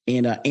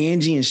 And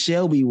Angie and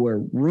Shelby were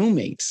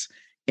roommates.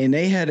 And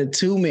they had a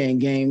two-man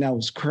game that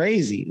was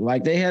crazy.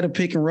 Like, they had a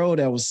pick and roll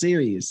that was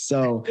serious.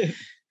 So,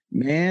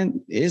 man,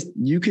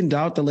 you can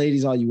doubt the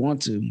ladies all you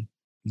want to,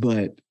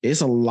 but it's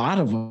a lot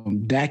of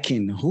them that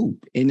can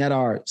hoop and that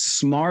are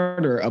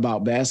smarter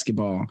about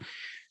basketball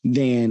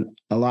than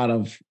a lot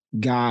of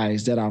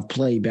guys that I've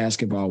played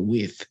basketball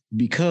with,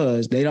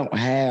 because they don't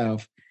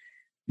have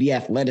the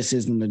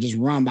athleticism to just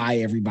run by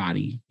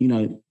everybody,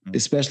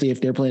 especially if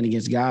they're playing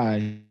against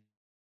guys.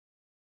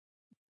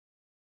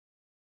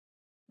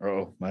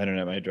 Oh, my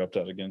internet might have dropped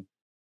out again.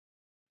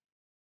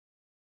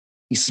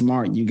 Be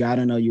smart. You got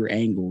to know your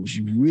angles.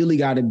 You really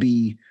got to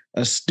be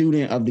a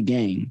student of the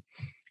game.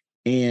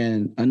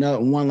 And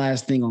one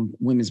last thing on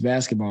women's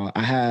basketball.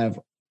 I have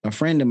a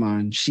friend of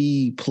mine.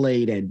 She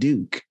played at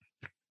Duke.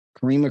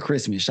 Karima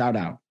Christmas, shout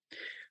out.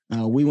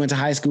 We went to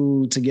high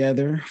school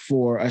together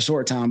for a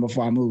short time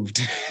before I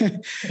moved.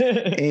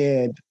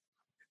 And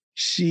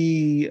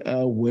she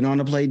went on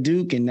to play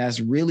Duke, and that's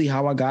really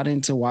how I got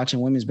into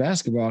watching women's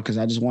basketball, because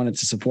I just wanted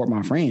to support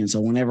my friends. So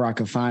whenever I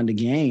could find a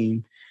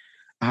game,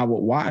 I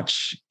would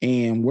watch.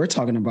 And we're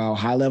talking about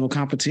high-level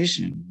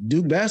competition.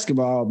 Duke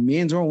basketball,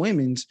 men's or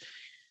women's,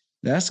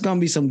 that's going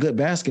to be some good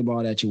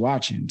basketball that you're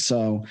watching.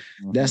 So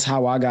that's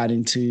how I got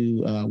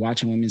into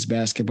watching women's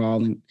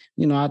basketball. And,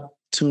 I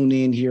tune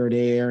in here or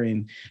there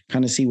and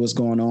kind of see what's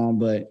going on.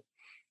 But,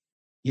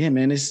 yeah,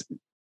 man, it's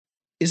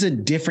a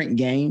different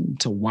game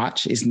to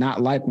watch. It's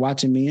not like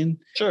watching men.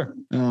 Sure.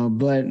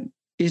 But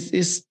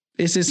it's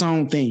its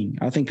own thing.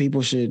 I think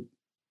people should,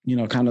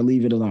 kind of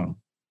leave it alone.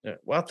 Yeah.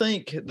 Well, I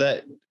think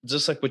that,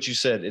 just like what you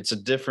said, it's a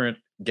different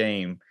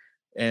game,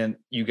 and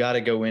you got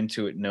to go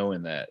into it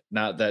knowing that.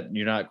 Not that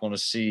you're not going to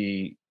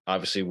see,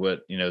 obviously,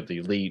 what, the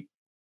elite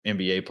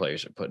NBA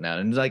players are putting out.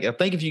 And like, I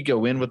think if you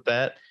go in with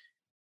that,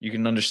 you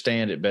can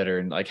understand it better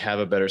and like have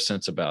a better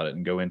sense about it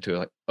and go into it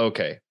like,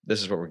 okay,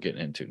 this is what we're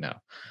getting into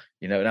now.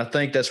 And I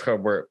think that's kind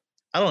of where,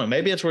 I don't know,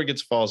 maybe that's where it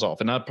gets falls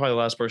off. And I'm probably the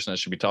last person that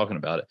should be talking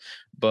about it.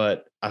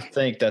 But I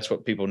think that's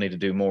what people need to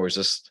do more is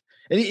just,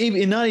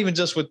 and not even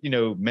just with,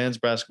 men's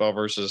basketball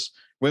versus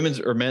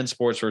women's or men's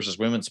sports versus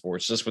women's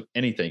sports, just with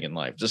anything in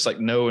life, just like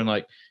knowing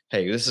like,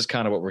 hey, this is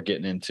kind of what we're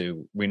getting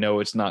into. We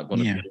know it's not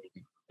going to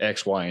be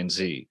X, Y, and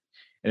Z.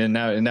 And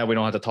now we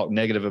don't have to talk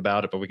negative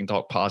about it, but we can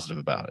talk positive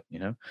about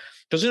it,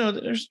 because,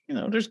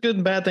 there's good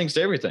and bad things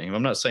to everything.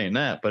 I'm not saying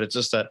that, but it's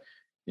just that,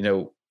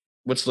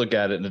 let's look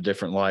at it in a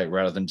different light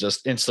rather than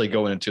just instantly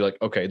going into like,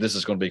 okay, this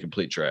is going to be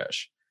complete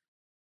trash.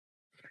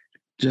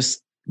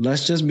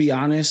 Let's just be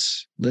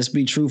honest. Let's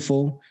be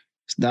truthful.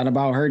 It's not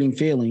about hurting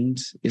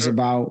feelings. It's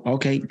about,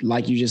 okay,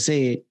 like you just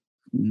said,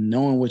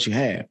 knowing what you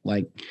have.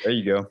 Like, there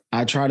you go.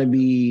 I try to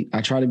be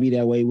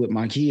that way with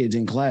my kids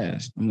in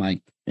class. I'm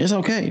like, it's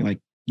okay. Like,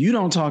 you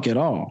don't talk at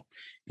all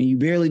and you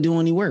barely do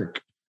any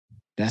work.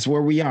 That's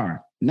where we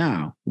are.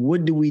 Now,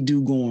 what do we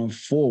do going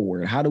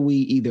forward? How do we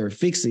either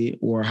fix it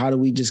or how do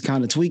we just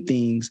kind of tweak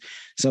things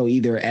so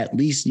either at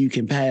least you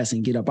can pass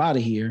and get up out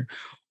of here,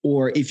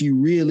 or if you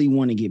really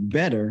want to get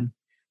better,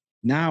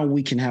 now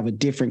we can have a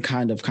different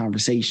kind of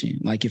conversation.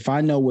 Like if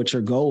I know what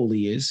your goal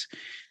is,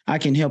 I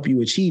can help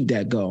you achieve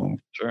that goal.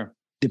 Sure.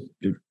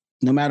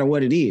 No matter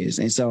what it is.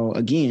 And so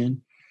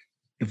again,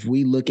 if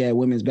we look at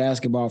women's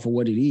basketball for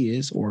what it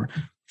is, or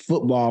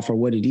football for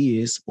what it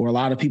is, or a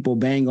lot of people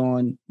bang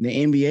on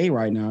the NBA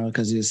right now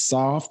because it's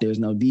soft, there's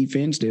no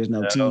defense, there's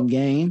no team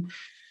game.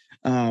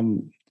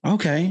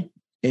 Okay,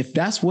 if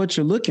that's what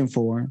you're looking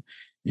for,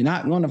 you're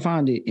not going to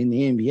find it in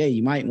the NBA.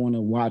 You might want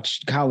to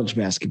watch college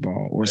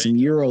basketball or some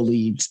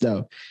EuroLeague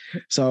stuff.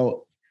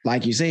 So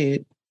like you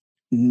said,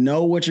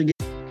 know what you're getting.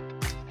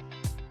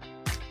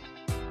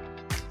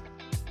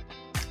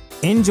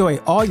 Enjoy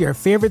all your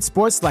favorite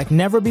sports like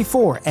never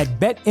before at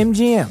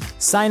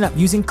BetMGM. Sign up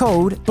using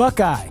code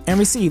Buckeye and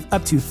receive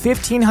up to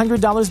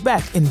 $1,500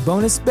 back in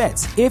bonus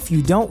bets if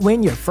you don't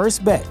win your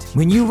first bet.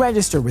 When you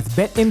register with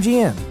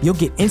BetMGM, you'll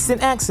get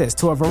instant access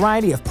to a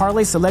variety of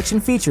parlay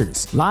selection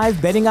features,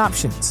 live betting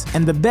options,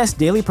 and the best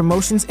daily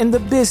promotions in the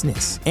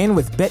business. And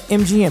with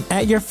BetMGM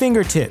at your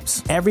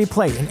fingertips, every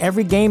play and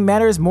every game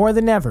matters more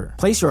than ever.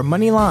 Place your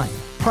money line,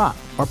 prop,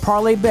 or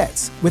parlay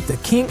bets with the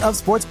king of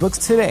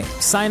sportsbooks today.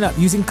 Sign up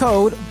using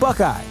code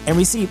Buckeye and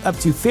receive up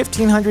to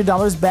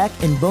 $1,500 back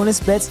in bonus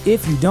bets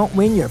if you don't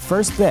win your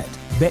first bet.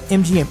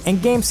 BetMGM and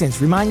GameSense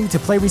remind you to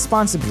play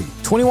responsibly.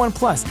 21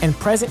 plus and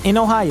present in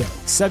Ohio,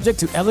 subject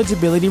to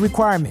eligibility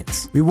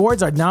requirements.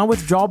 Rewards are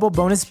non-withdrawable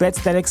bonus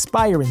bets that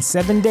expire in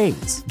 7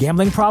 days.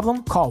 Gambling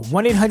problem? Call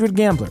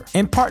 1-800-GAMBLER.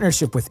 In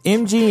partnership with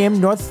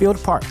MGM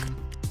Northfield Park.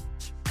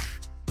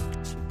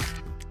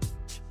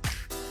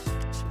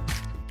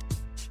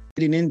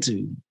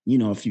 Into,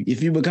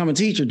 if you become a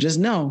teacher, just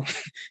know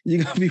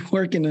you're going to be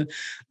working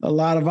a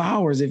lot of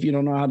hours if you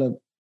don't know how to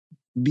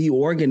be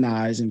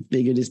organized and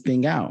figure this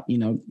thing out.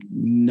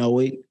 Know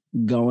it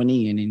going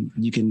in and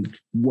you can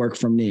work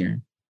from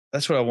there.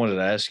 That's what I wanted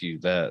to ask you,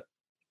 that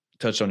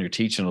touch on your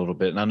teaching a little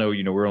bit. And I know,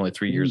 we're only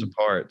 3 years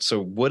apart.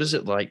 So what is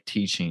it like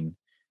teaching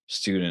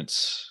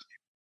students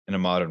in a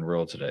modern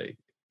world today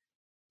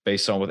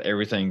based on with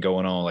everything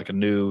going on, like a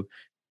new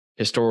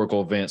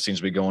historical event seems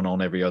to be going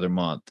on every other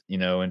month,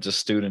 and just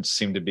students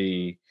seem to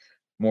be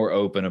more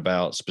open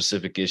about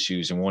specific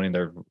issues and wanting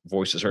their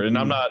voices heard. And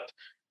I'm not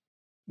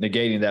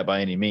negating that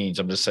by any means.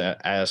 I'm just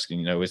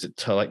asking, is it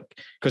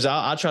because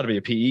I try to be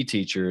a PE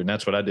teacher, and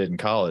that's what I did in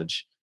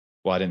college.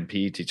 Well, I didn't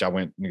PE teach. I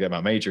went and got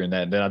my major in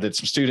that. And then I did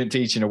some student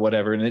teaching or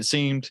whatever. And it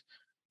seemed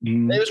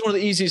it was one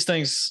of the easiest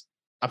things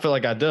I feel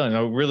like I'd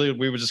done. Really,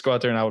 we would just go out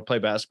there and I would play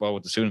basketball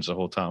with the students the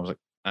whole time. I was like,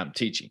 I'm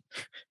teaching.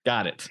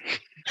 Got it.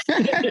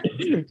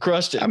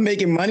 Crushed it. I'm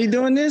making money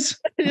doing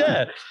this.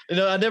 Yeah.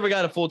 I never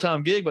got a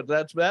full-time gig, but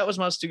that was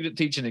my student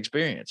teaching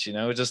experience.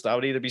 Just I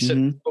would either be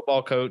sitting with a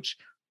football coach,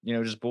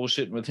 just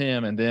bullshitting with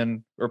him, and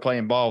then we're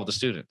playing ball with the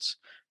students.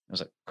 I was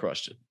like,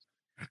 crushed it.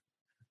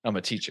 I'm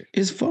a teacher.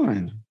 It's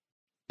fun.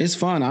 It's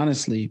fun,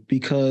 honestly,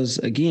 because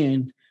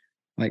again,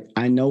 like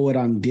I know what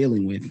I'm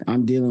dealing with.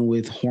 I'm dealing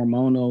with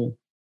hormonal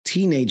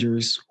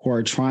teenagers who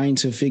are trying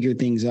to figure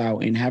things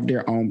out and have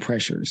their own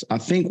pressures. I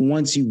think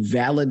once you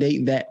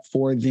validate that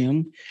for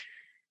them,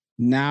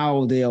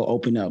 now they'll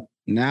open up.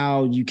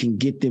 Now you can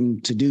get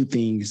them to do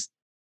things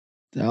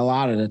a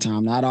lot of the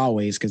time, not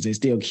always, because they're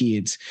still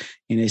kids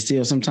and they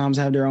still sometimes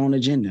have their own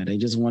agenda. They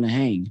just want to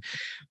hang.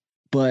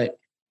 But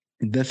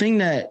the thing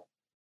that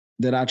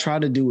I try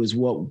to do is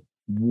what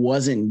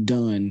wasn't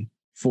done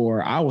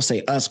for, I will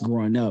say, us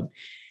growing up,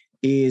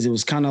 is it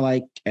was kind of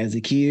like as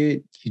a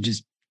kid, you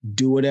just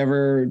do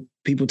whatever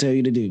people tell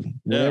you to do.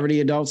 Whatever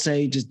the adults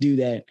say, just do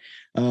that.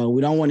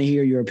 We don't want to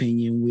hear your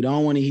opinion. We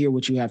don't want to hear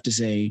what you have to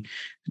say.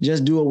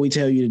 Just do what we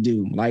tell you to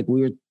do. Like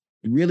we were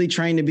really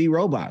trained to be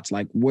robots.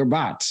 Like we're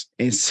bots.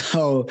 And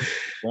so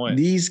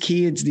these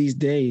kids these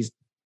days,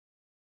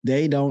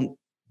 they don't,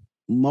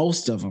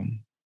 most of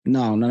them,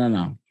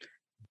 no.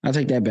 I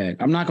take that back.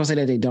 I'm not going to say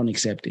that they don't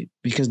accept it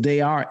because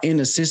they are in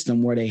a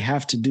system where they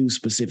have to do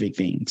specific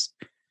things.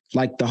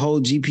 Like the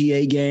whole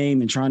GPA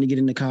game and trying to get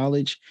into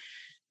college.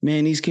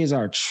 Man, these kids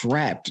are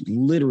trapped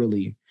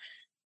literally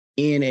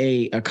in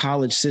a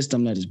college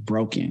system that is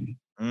broken.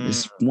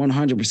 It's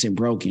 100%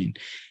 broken.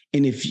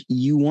 And if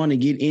you want to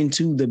get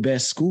into the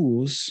best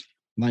schools,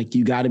 like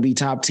you got to be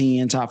top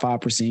 10, top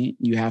 5%.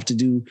 You have to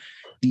do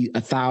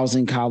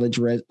 1,000 college,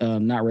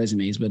 not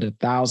resumes, but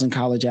 1,000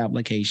 college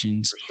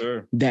applications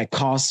that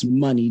cost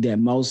money that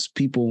most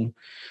people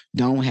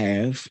don't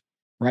have,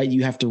 right?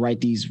 You have to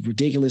write these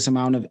ridiculous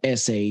amount of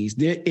essays.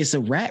 It's a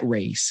rat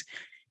race.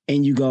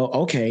 And you go,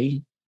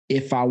 okay,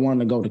 if I want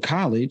to go to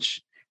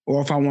college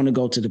or if I want to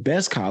go to the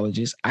best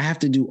colleges, I have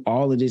to do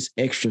all of this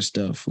extra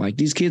stuff. Like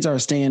these kids are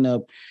staying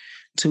up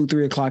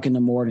 2-3 o'clock in the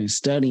morning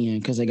studying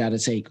because they got to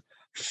take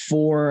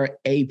 4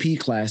 AP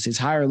classes,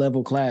 higher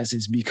level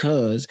classes,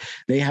 because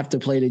they have to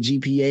play the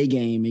GPA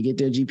game and get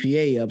their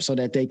GPA up so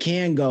that they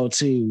can go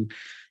to,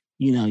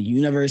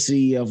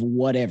 university of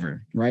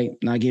whatever, right?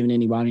 Not giving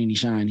anybody any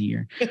shine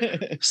here.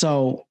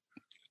 So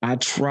I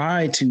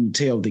try to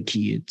tell the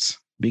kids,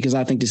 because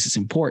I think this is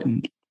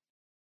important,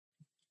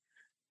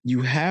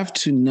 you have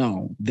to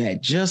know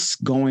that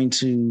just going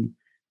to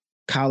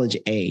college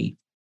A,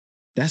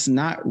 that's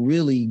not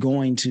really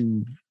going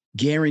to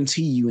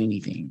guarantee you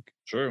anything.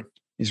 Sure.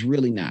 It's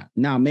really not.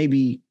 Now,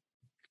 maybe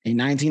in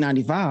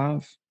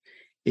 1995,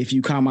 if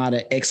you come out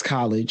of X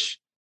college,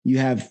 you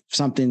have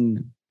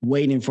something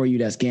waiting for you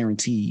that's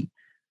guaranteed.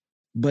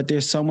 But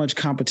there's so much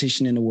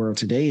competition in the world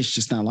today. It's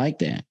just not like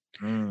that.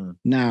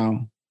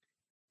 Now,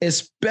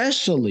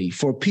 especially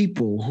for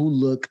people who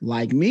look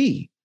like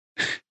me,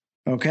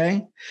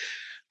 okay?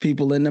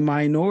 People in the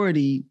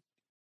minority,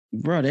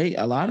 bro,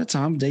 a lot of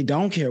times they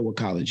don't care what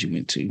college you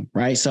went to,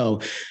 right?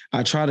 So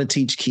I try to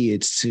teach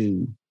kids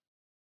to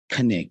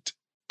connect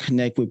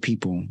with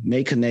people,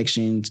 make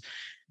connections,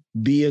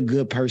 be a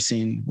good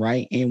person,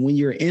 right? And when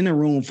you're in a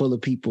room full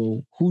of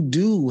people who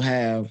do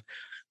have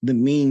the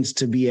means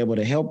to be able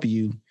to help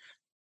you,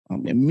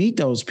 meet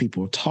those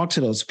people, talk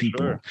to those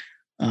people,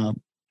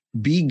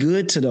 be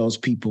good to those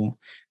people,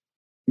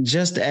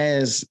 just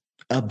as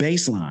a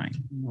baseline,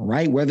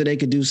 right? Whether they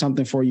could do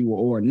something for you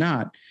or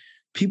not,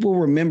 people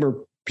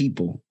remember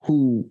people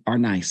who are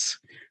nice,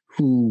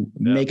 who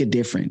make a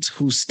difference,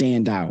 who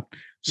stand out.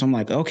 So I'm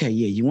like, okay,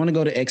 yeah, you want to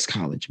go to X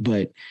college,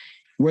 but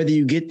whether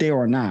you get there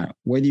or not,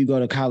 whether you go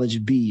to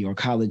college B or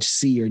college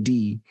C or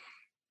D,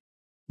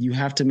 you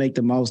have to make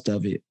the most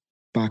of it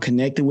by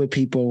connecting with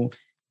people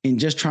and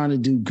just trying to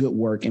do good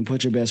work and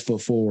put your best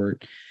foot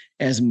forward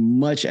as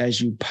much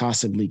as you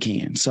possibly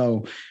can.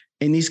 So,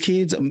 and these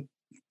kids,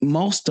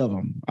 most of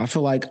them, I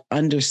feel like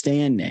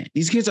understand that.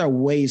 These kids are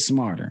way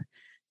smarter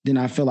than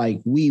I feel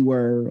like we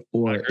were,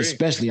 or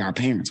especially our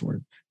parents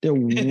were. They're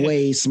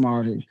way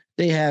smarter.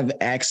 They have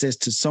access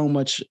to so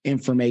much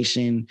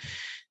information.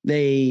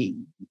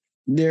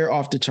 They're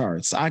off the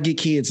charts. I get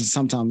kids and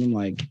sometimes I'm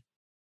like,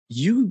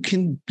 you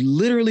can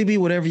literally be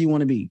whatever you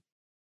want to be.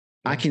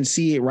 I can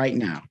see it right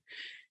now.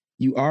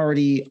 You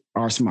already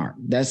are smart.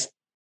 That's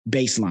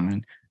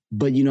baseline.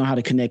 But you know how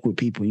to connect with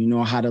people. You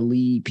know how to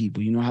lead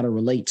people. You know how to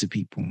relate to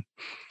people.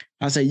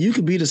 I say you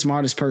could be the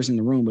smartest person in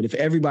the room, but if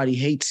everybody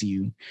hates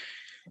you,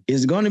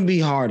 it's going to be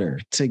harder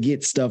to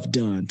get stuff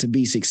done, to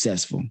be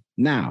successful.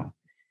 Now,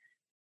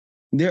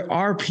 there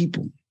are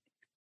people,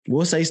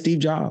 we'll say Steve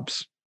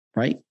Jobs,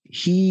 right?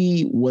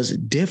 He was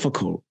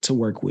difficult to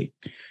work with,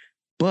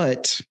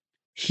 but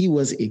he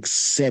was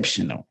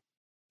exceptional.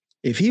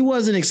 If he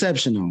wasn't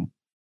exceptional,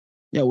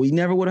 we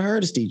never would have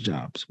heard of Steve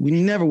Jobs. We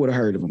never would have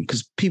heard of him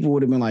because people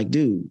would have been like,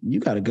 dude, you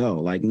got to go.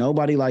 Like,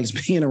 nobody likes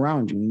being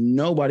around you.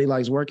 Nobody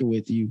likes working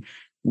with you.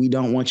 We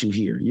don't want you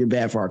here. You're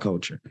bad for our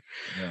culture.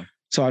 Yeah.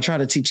 So I try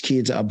to teach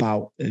kids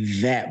about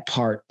that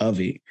part of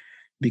it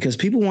because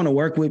people want to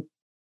work with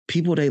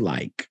people they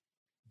like.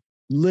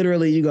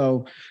 Literally, you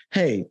go,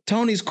 hey,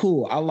 Tony's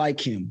cool. I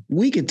like him.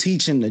 We could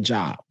teach him the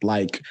job.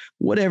 Like,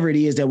 whatever it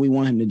is that we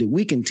want him to do,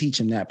 we can teach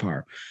him that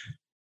part.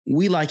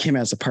 We like him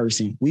as a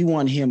person. We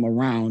want him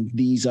around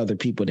these other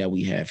people that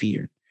we have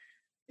here.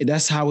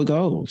 That's how it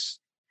goes.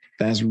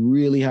 That's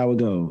really how it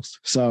goes.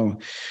 So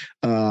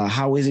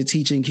how is it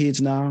teaching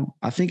kids now?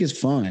 I think it's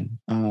fun.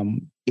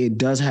 It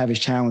does have its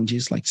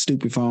challenges, like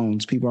stupid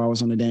phones. People are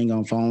always on the dang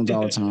on phones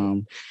all the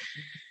time.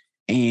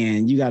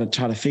 And you got to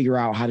try to figure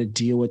out how to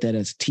deal with that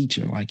as a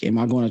teacher. Like, am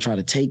I going to try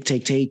to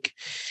take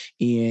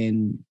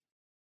and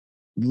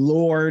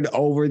lord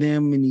over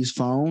them in these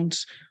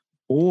phones?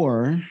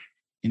 Or,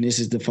 and this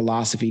is the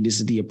philosophy, this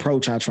is the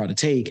approach I try to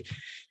take,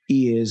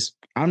 is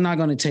I'm not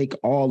going to take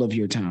all of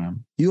your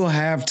time. You'll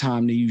have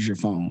time to use your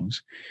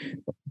phones.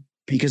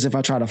 Because if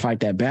I try to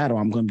fight that battle,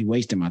 I'm going to be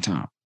wasting my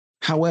time.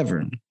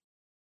 However,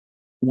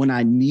 when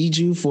I need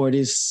you for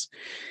this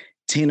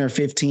 10 or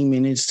 15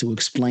 minutes to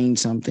explain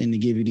something, to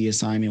give you the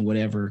assignment,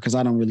 whatever, because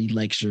I don't really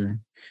lecture.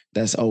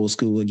 That's old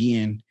school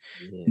again.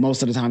 Yeah.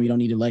 Most of the time you don't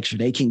need to lecture.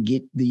 They can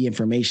get the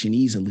information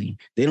easily.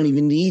 They don't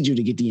even need you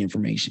to get the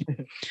information.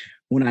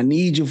 when I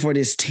need you for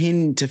this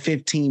 10 to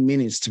 15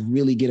 minutes to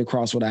really get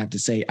across what I have to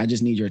say, I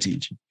just need your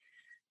attention.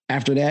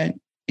 After that,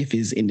 if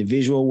it's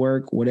individual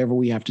work, whatever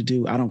we have to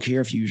do, I don't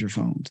care if you use your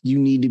phones. You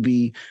need to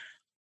be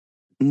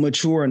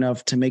mature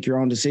enough to make your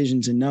own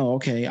decisions and know,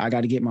 okay, I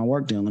got to get my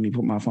work done. Let me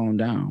put my phone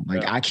down.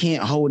 Like, I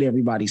can't hold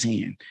everybody's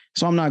hand.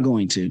 So I'm not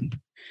going to.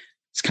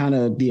 It's kind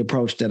of the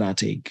approach that I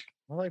take.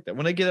 I like that.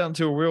 When they get out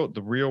into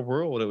the real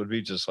world, it would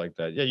be just like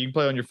that. Yeah, you can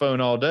play on your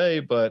phone all day,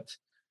 but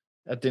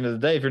at the end of the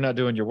day, if you're not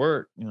doing your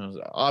work,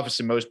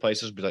 obviously most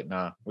places would be like,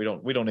 nah, we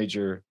don't need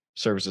your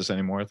services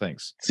anymore.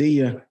 Thanks. See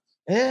ya.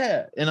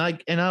 Yeah. And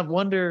I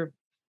wonder,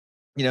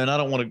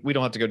 and we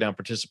don't have to go down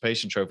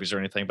participation trophies or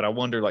anything, but I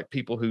wonder, like,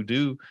 people who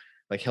do,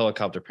 like,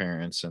 helicopter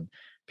parents and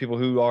people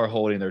who are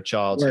holding their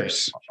child's hand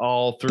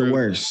all through. The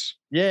worst.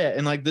 Yeah.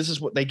 And like, this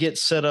is what they get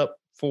set up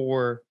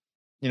for.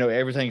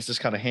 Everything's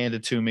just kind of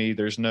handed to me.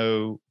 There's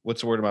no,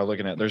 what's the word am I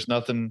looking at? There's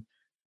nothing.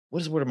 What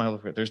is the word am I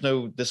looking at? There's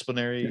no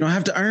disciplinary. You don't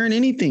have to earn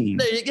anything. You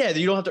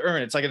don't have to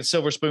earn it. It's like a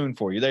silver spoon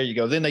for you. There you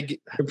go. Then they get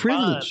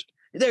privileged.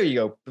 There you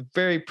go.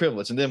 Very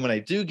privileged. And then when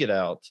they do get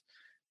out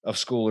of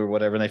school or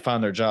whatever, and they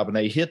find their job and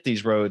they hit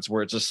these roads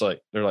where it's just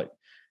like, they're like,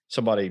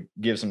 somebody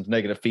gives them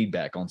negative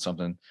feedback on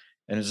something.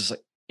 And it's just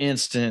like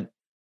instant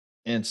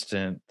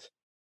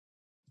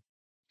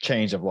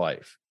change of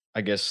life.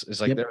 I guess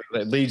it's like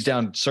that leads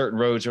down certain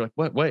roads. You're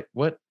like,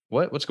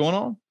 what's going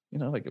on?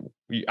 Like,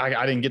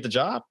 I didn't get the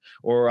job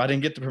or I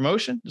didn't get the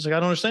promotion. It's like, I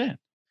don't understand.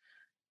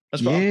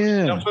 That's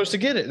probably I'm supposed to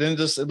get it. Then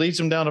it leads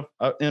them down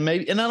to, and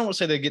I don't want to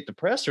say they get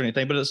depressed or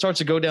anything, but it starts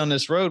to go down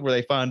this road where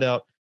they find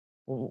out,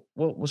 well,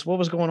 what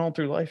was going on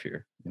through life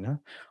here?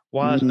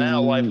 Why is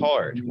now life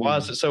hard? Why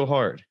is it so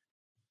hard?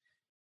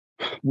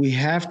 We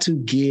have to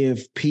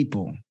give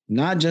people,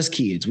 not just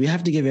kids, we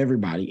have to give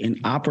everybody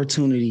an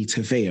opportunity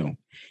to fail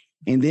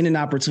and then an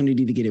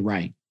opportunity to get it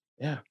right.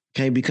 Yeah.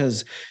 Okay.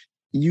 Because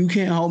you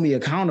can't hold me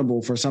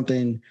accountable for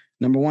something,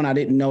 number one, I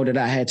didn't know that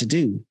I had to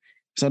do.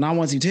 So now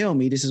once you tell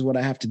me this is what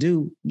I have to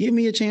do, give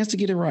me a chance to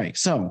get it right.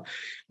 So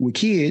with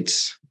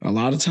kids, a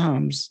lot of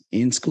times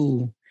in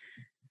school,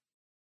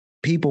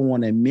 people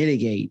want to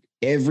mitigate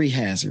every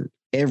hazard,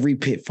 every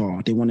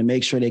pitfall. They want to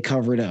make sure they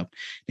cover it up.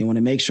 They want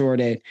to make sure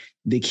that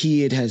the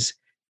kid has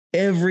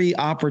every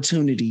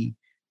opportunity,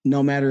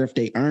 no matter if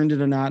they earned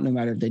it or not, no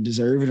matter if they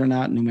deserve it or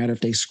not, no matter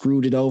if they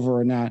screwed it over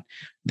or not.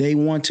 They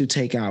want to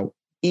take out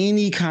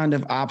any kind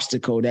of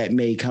obstacle that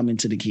may come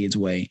into the kid's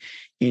way.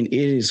 And it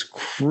is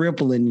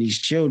crippling these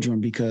children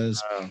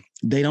because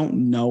they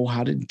don't know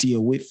how to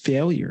deal with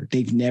failure.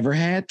 They've never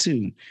had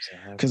to,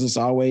 because it's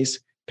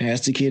always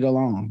pass the kid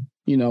along.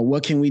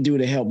 What can we do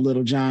to help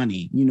little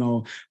Johnny?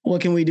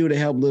 What can we do to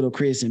help little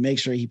Chris and make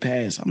sure he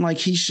passed? I'm like,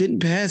 he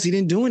shouldn't pass. He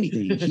didn't do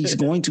anything. He's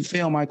going to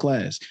fail my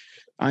class.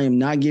 I am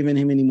not giving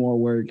him any more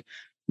work.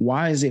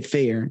 Why is it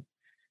fair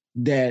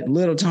that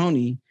little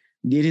Tony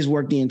did his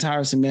work the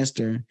entire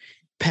semester,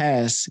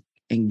 passed,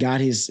 and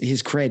got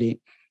his credit,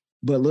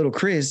 but little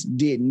Chris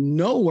did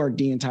no work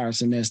the entire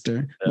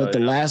semester, but the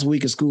last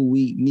week of school,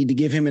 we need to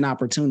give him an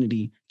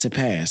opportunity to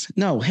pass?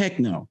 No, heck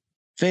no.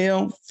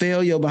 Fail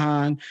your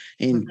behind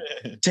and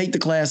take the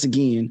class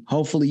again.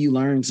 Hopefully you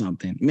learn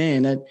something.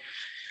 Man,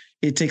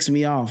 it ticks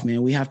me off,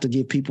 man. We have to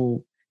give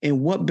people,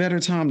 and what better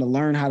time to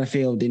learn how to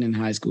fail than in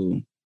high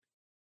school?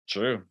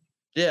 True.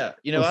 Yeah.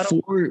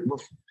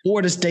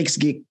 Before the stakes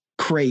get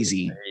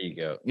crazy. There you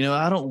go.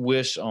 I don't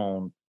wish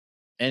on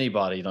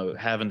anybody,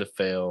 having to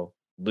fail,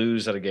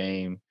 lose at a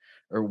game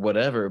or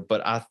whatever.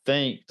 But I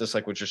think just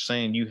like what you're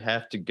saying, you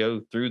have to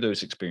go through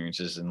those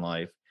experiences in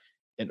life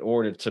in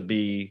order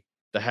to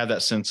have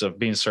that sense of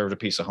being served a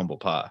piece of humble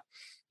pie.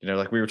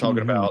 Like we were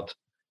talking about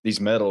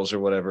these medals or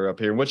whatever up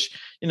here, which,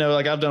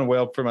 like I've done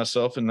well for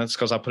myself and that's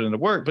because I put in the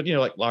work. But,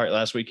 like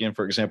last weekend,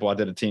 for example, I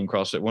did a team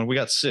CrossFit one. We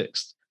got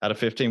 6th out of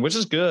 15, which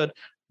is good.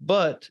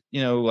 But,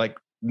 like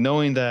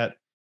knowing that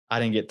I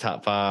didn't get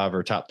top 5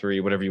 or top 3,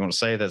 whatever you want to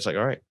say, that's like,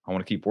 all right, I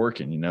want to keep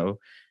working,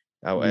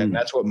 and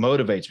that's what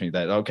motivates me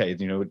that, okay,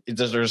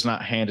 there's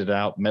not handed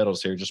out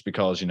medals here just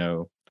because,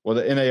 the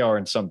NAR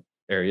in some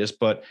areas,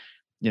 but,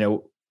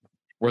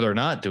 where they're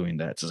not doing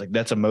that. It's like,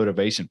 that's a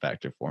motivation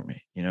factor for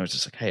me. It's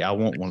just like, hey, I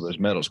want one of those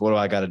medals. What do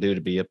I got to do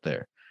to be up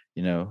there?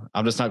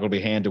 I'm just not going to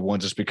be handed one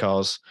just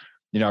because,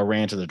 I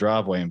ran to the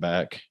driveway and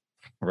back.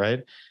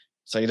 Right.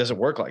 So it doesn't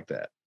work like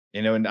that,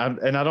 and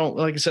I don't,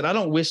 like I said, I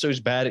don't wish those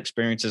bad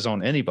experiences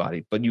on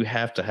anybody, but you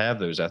have to have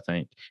those, I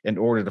think, in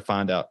order to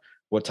find out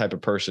what type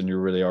of person you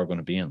really are going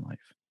to be in life.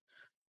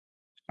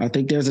 I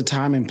think there's a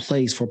time and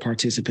place for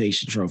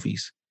participation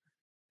trophies.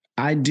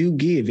 I do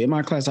give in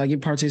my class, I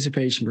give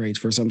participation grades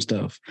for some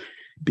stuff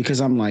because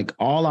I'm like,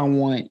 all I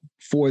want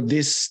for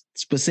this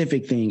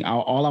specific thing,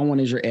 all I want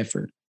is your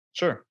effort.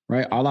 Sure.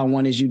 Right. All I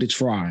want is you to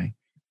try.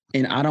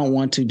 And I don't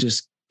want to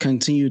just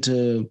continue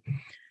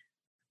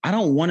I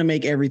don't want to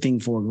make everything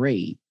for a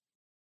grade.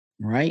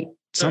 Right. Sure.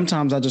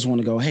 Sometimes I just want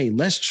to go, hey,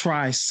 let's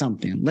try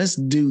something. Let's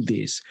do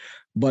this.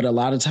 But a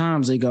lot of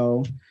times they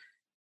go,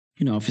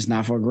 if it's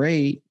not for a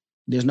grade,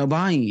 there's no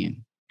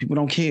buy-in. People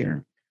don't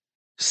care.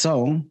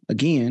 So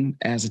again,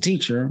 as a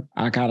teacher,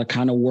 I got to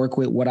kind of work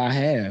with what I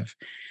have.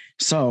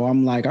 So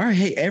I'm like, all right,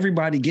 hey,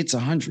 everybody gets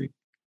 100.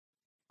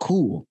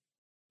 Cool.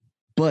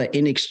 But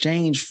in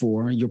exchange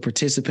for your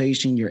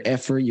participation, your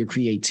effort, your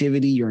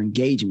creativity, your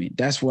engagement,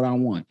 that's what I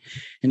want.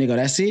 And they go,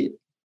 that's it?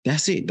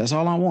 That's it. That's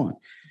all I want.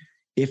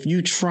 If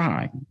you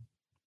try,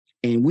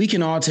 and we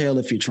can all tell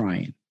if you're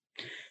trying,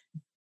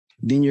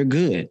 then you're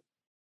good.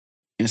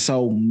 And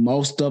so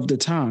most of the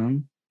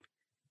time,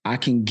 I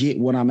can get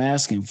what I'm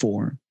asking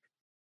for.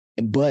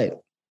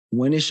 But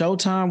when it's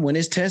showtime, when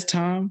it's test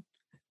time,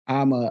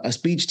 I'm a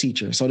speech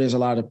teacher. So there's a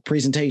lot of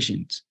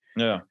presentations.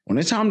 Yeah. When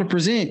it's time to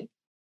present,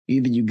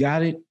 either you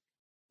got it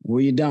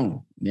or you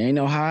don't. There ain't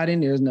no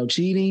hiding. There's no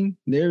cheating.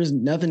 There's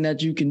nothing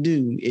that you can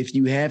do if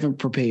you haven't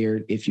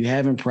prepared, if you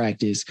haven't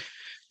practiced.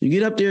 You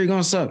get up there, you're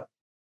going to suck.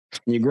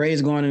 Your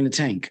grade's going in the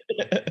tank.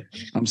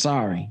 I'm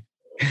sorry.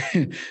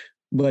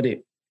 But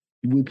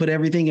we put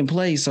everything in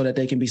place so that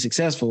they can be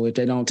successful. If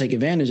they don't take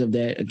advantage of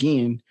that,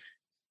 again,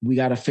 we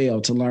got to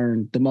fail to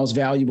learn the most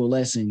valuable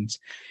lessons.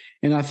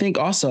 And I think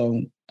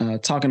also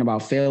talking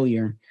about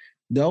failure,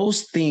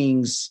 those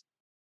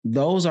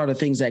are the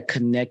things that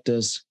connect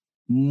us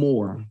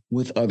more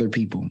with other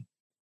people.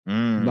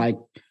 Like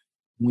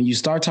when you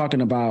start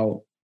talking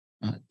about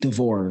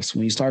divorce,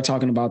 when you start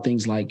talking about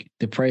things like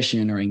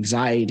depression or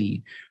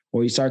anxiety,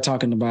 or you start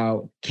talking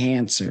about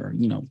cancer,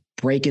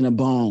 breaking a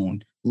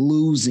bone,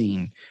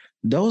 losing,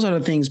 those are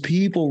the things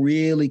people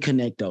really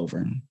connect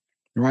over,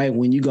 right?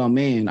 When you go,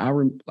 man,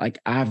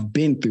 I've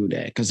been through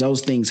that, because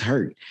those things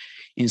hurt.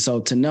 And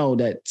so to know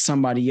that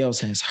somebody else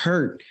has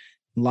hurt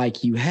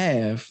like you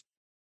have,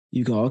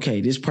 you go, okay,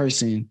 this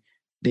person,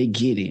 they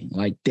get it.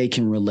 Like they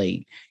can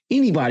relate.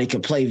 Anybody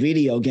could play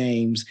video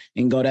games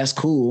and go, that's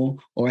cool.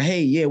 Or,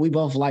 hey, yeah, we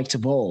both like to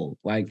bowl.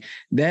 Like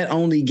that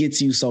only gets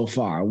you so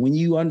far. When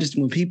you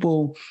understand,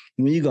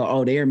 when you go,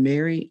 oh, they're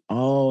married.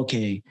 Oh,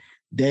 okay.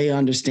 They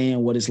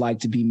understand what it's like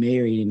to be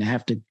married and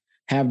have to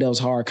have those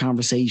hard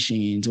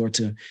conversations, or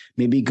to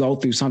maybe go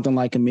through something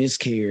like a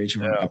miscarriage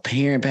or a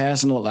parent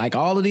passing, like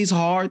all of these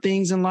hard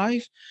things in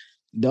life.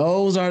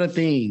 Those are the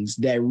things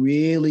that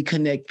really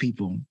connect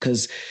people,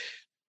 because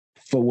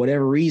for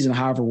whatever reason,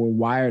 however we're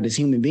wired as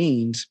human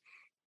beings,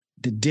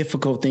 the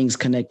difficult things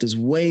connect us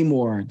way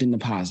more than the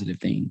positive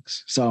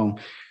things. So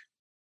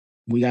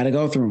we got to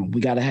go through them.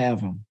 We got to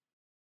have them.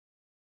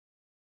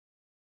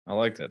 I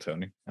like that,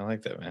 Tony. I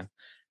like that, man.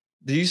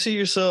 Do you see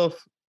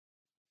yourself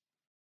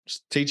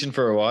teaching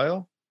for a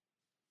while?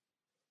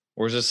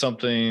 Or is this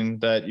something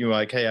that you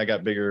like, hey, I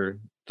got bigger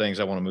things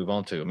I want to move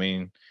on to? I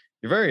mean,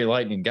 you're a very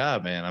enlightening guy,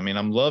 man. I mean,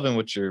 I'm loving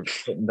what you're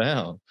putting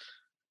down.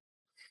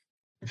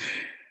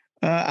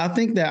 I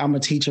think that I'm a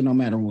teacher no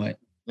matter what.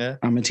 Yeah.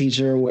 I'm a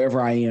teacher wherever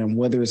I am,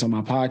 whether it's on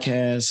my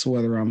podcast,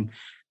 whether I'm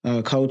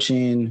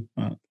coaching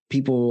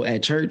people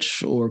at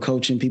church, or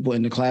coaching people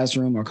in the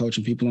classroom, or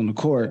coaching people on the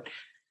court.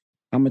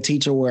 I'm a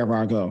teacher wherever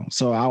I go.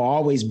 So I'll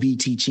always be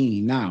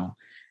teaching. Now,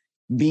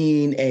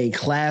 being a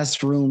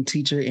classroom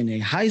teacher in a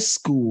high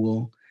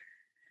school,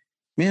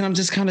 man, I'm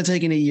just kind of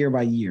taking it year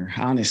by year,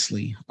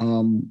 honestly.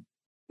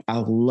 I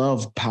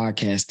love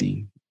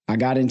podcasting. I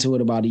got into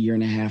it about a year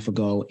and a half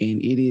ago,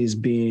 and it has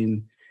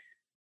been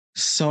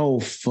so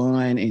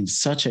fun and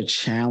such a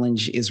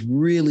challenge. It's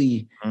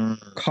really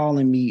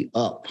calling me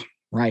up,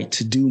 right?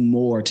 To do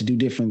more, to do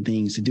different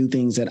things, to do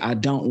things that I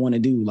don't want to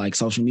do, like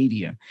social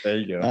media. There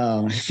you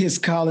go. It's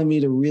calling me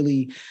to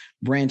really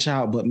branch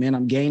out. But man,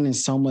 I'm gaining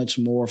so much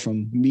more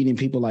from meeting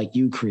people like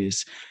you,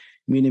 Chris,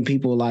 meeting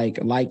people like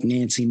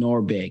Nancy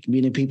Norbeck,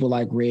 meeting people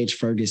like Reg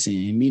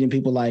Ferguson, meeting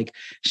people like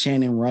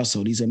Shannon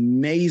Russell, these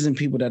amazing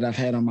people that I've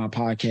had on my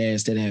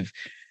podcast that have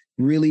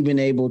really been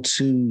able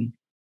to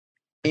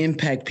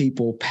impact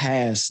people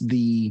past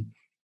the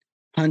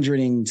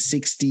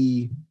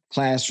 160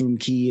 classroom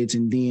kids,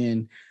 and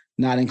then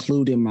not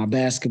including my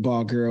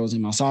basketball girls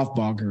and my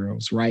softball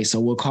girls, right?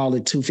 So we'll call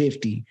it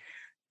 250,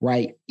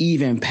 right?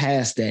 Even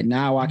past that,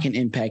 now I can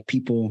impact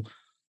people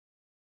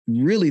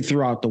really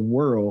throughout the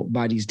world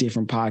by these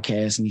different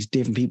podcasts and these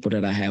different people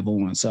that I have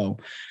on. So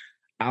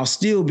I'll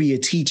still be a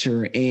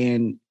teacher.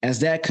 And as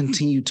that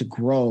continues to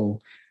grow,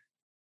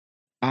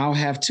 I'll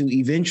have to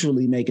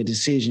eventually make a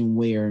decision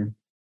where,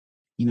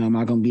 am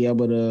I going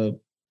to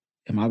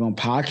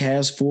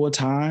podcast full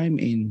time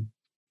and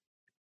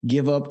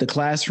give up the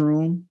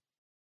classroom?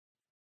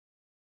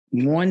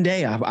 One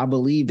day, I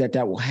believe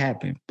that will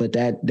happen, but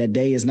that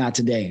day is not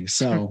today.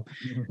 So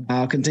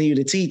I'll continue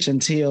to teach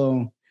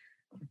until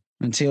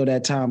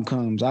that time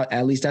comes.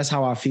 At least that's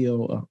how I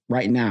feel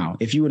right now.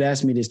 If you would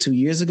ask me this 2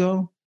 years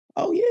ago,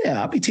 oh yeah,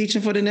 I'll be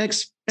teaching for the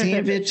next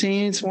 10,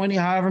 15, 20,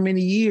 however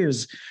many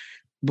years.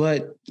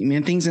 But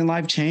man, things in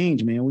life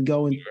change, man. We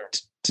go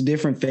into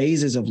different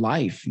phases of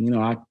life.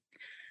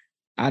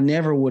 I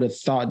never would have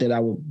thought that I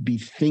would be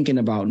thinking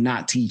about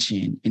not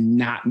teaching and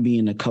not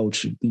being a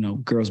coach of,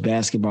 girls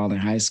basketball in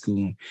high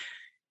school.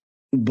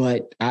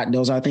 But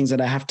those are things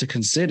that I have to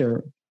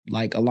consider.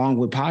 Like along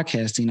with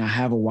podcasting, I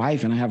have a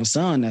wife and I have a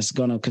son that's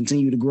going to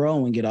continue to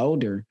grow and get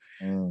older.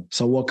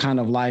 So what kind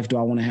of life do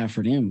I want to have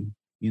for them?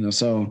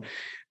 So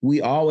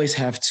we always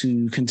have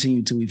to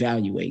continue to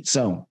evaluate.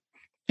 So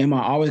Am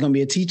I always going to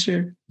be a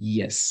teacher?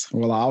 Yes.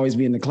 Will I always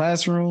be in the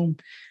classroom?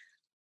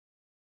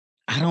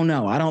 I don't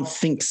know. I don't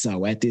think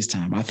so at this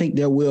time. I think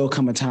there will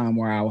come a time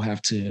where I will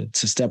have to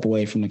step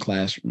away from the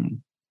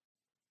classroom.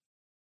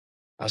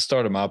 I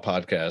started my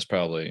podcast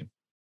probably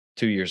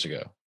 2 years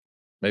ago,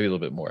 maybe a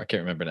little bit more. I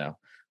can't remember now.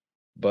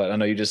 But I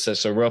know you just said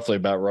so roughly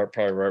about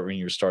probably right when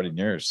you were starting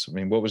yours. I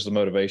mean, what was the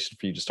motivation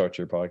for you to start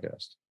your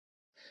podcast?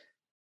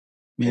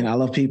 Man, I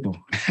love people.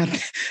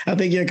 I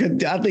think you're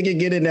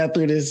getting that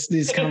through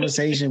this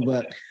conversation,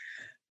 but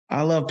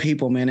I love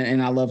people, man,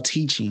 and I love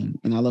teaching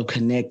and I love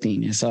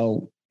connecting. And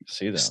so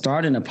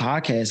starting a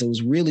podcast, it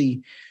was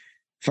really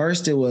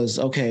first it was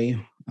okay.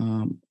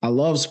 I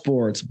love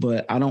sports,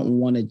 but I don't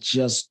want to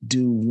just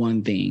do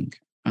one thing.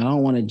 I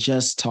don't want to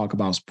just talk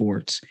about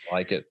sports.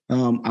 Like it.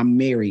 I'm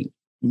married.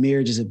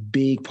 Marriage is a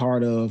big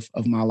part of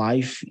my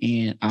life,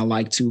 and I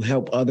like to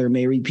help other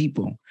married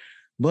people.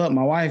 But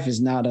my wife is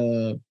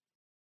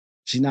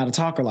she's not a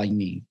talker like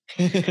me.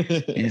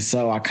 And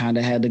so I kind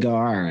of had to go,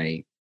 all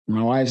right,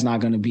 my wife's not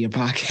going to be a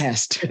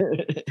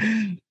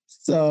podcaster.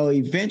 So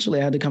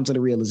eventually I had to come to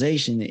the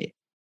realization that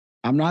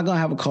I'm not going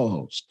to have a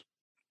co-host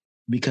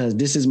because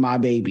this is my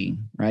baby,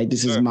 right?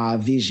 This is my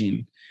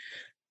vision.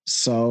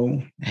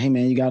 So, hey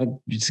man, you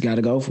just got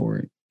to go for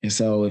it. And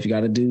so if you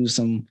got to do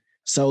some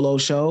solo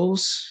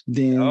shows,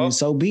 then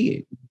so be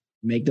it.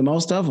 Make the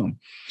most of them,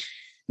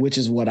 which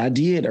is what I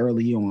did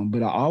early on.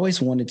 But I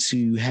always wanted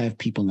to have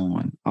people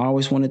on. I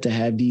always wanted to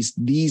have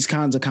these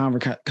kinds of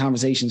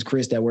conversations,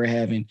 Chris, that we're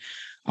having.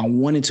 I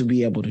wanted to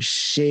be able to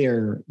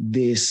share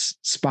this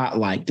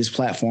spotlight, this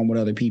platform with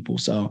other people.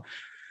 So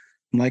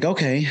I'm like,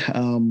 okay,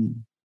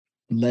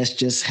 let's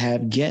just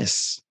have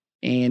guests.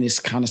 And it's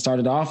kind of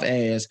started off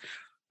as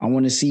I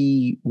want to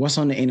see what's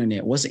on the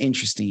internet, what's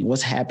interesting,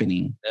 what's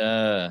happening.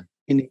 And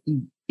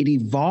it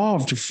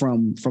evolved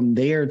from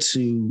there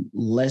to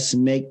let's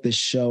make the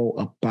show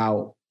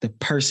about the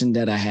person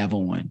that I have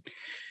on.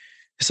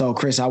 So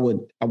Chris, I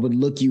would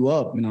look you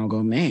up and I'll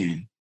go,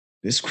 man,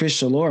 this Chris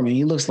Shallor, man,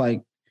 he looks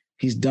like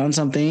he's done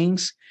some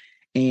things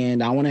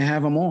and I want to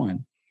have him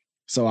on.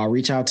 So I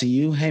reach out to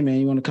you. Hey man,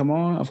 you want to come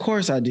on? Of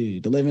course I do.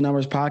 The Living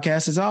Numbers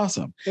podcast is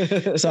awesome.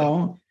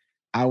 So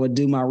I would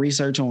do my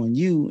research on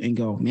you and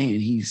go, man,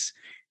 he's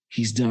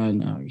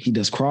done, he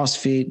does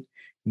CrossFit,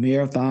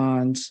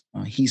 marathons.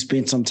 He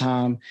spent some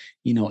time,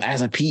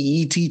 as a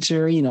PE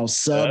teacher,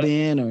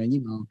 subbing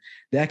or,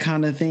 that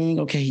kind of thing.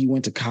 Okay. He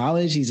went to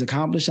college. He's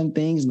accomplished some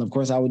things. And of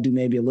course I would do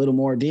maybe a little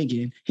more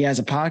digging. He has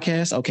a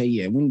podcast. Okay.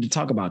 Yeah. We need to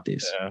talk about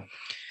this. Yeah.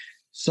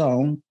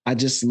 So I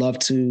just love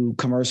to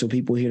converse with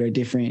people, hear their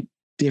different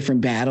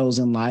battles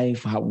in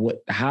life.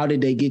 How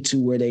did they get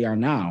to where they are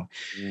now?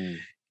 Mm.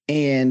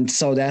 And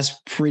so that's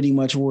pretty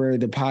much where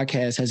the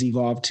podcast has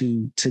evolved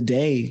to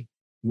today,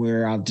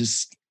 where I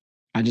just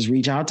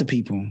reach out to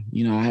people.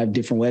 I have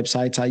different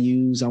websites I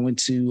use. I went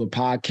to a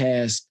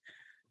podcast,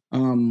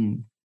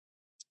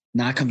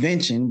 not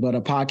convention, but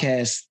a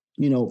podcast,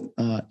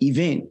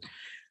 event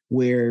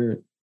where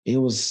it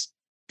was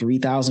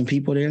 3,000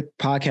 people there,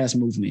 podcast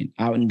movement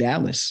out in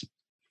Dallas.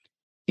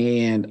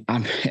 And I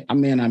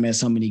met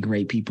so many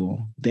great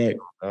people that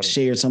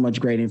shared so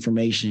much great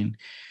information.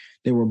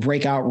 There were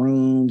breakout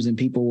rooms and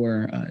people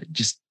were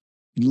just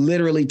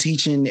literally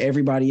teaching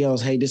everybody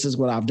else, hey, this is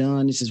what I've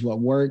done. This is what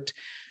worked.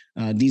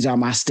 These are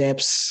my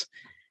steps.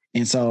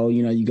 And so,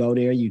 you go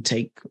there, you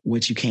take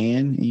what you can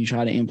and you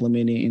try to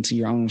implement it into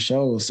your own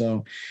show.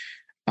 So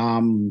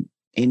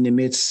in the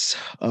midst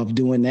of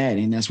doing that,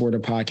 and that's where the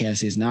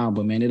podcast is now.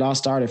 But man, it all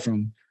started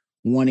from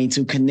wanting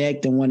to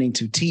connect and wanting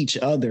to teach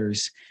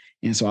others.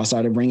 And so I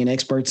started bringing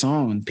experts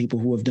on, people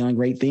who have done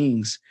great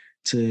things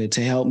to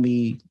help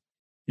me,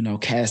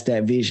 cast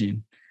that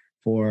vision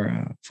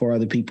for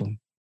other people.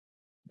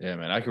 Yeah,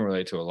 man, I can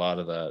relate to a lot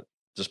of that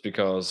just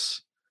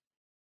because,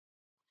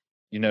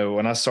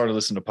 when I started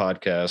listening to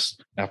podcasts,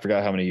 I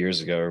forgot how many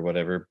years ago or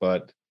whatever,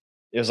 but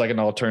it was like an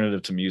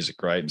alternative to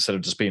music, right? Instead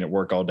of just being at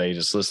work all day,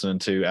 just listening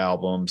to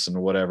albums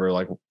and whatever,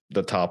 like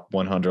the top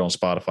 100 on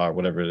Spotify or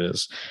whatever it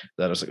is,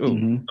 that I was like, let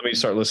me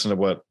start listening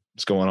to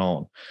what's going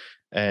on.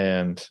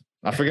 And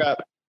I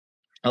forgot,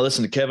 I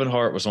listened to Kevin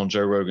Hart was on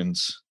Joe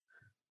Rogan's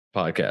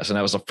podcast, and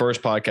that was the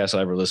first podcast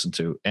I ever listened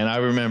to. And I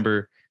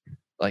remember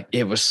like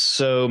it was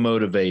so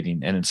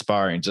motivating and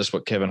inspiring, just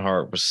what Kevin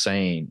Hart was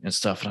saying and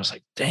stuff. And I was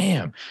like,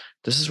 damn,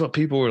 this is what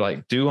people were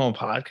like do on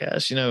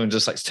podcasts, and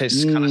just like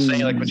kind of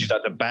saying like what you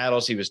thought, the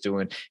battles he was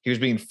doing. He was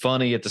being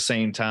funny at the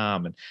same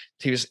time. And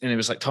it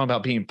was like talking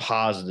about being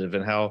positive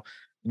and how,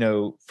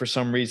 for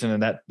some reason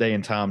in that day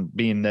and time,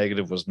 being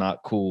negative was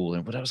not cool.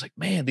 And but I was like,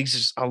 man,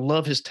 I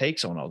love his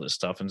takes on all this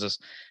stuff. And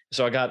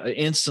so I got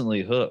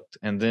instantly hooked.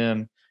 And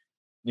then,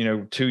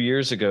 2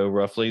 years ago,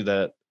 roughly,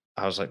 that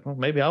I was like, well,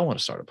 maybe I want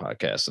to start a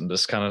podcast and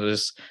just kind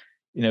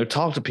of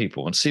talk to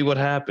people and see what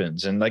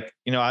happens. And like,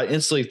 I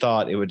instantly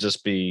thought it would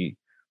just be,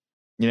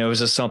 it was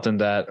just something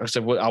that I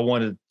said what I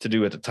wanted to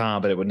do at the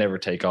time, but it would never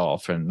take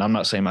off. And I'm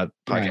not saying my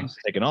podcast is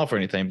taking off or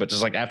anything, but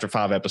just like after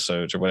 5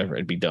 episodes or whatever,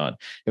 it'd be done.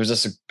 It was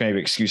just a maybe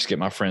excuse to get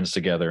my friends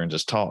together and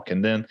just talk.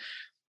 And then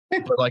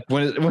But like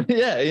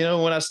yeah,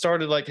 when I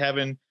started like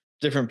having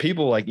different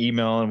people like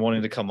email and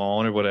wanting to come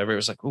on or whatever, it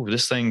was like, oh,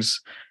 this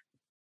thing's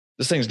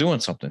doing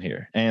something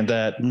here. And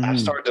that I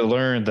started to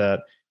learn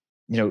that,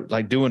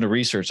 like doing the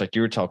research, like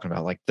you were talking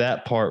about, like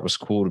that part was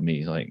cool to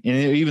me. Like, and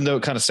even though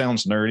it kind of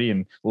sounds nerdy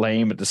and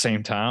lame at the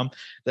same time,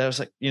 that was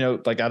like,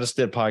 like I just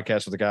did a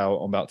podcast with a guy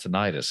about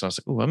tinnitus. So I was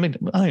like, oh,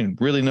 I didn't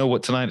really know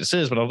what tinnitus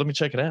is, but let me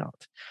check it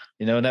out.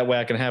 And that way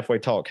I can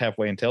talk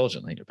halfway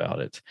intelligently about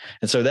it.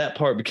 And so that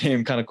part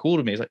became kind of cool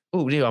to me. It's like,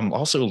 oh, I'm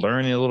also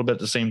learning a little bit at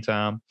the same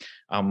time.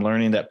 I'm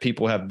learning that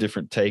people have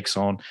different takes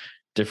on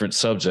different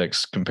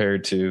subjects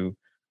compared to,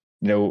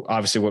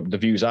 obviously what the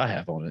views I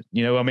have on it,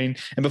 and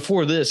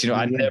before this,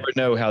 I never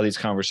know how these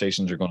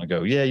conversations are going to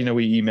go. Yeah.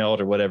 We emailed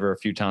or whatever a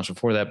few times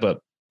before that,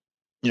 but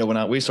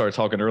when we started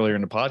talking earlier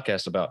in the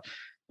podcast about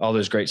all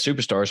those great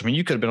superstars,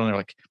 you could have been on there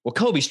like, well,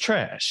 Kobe's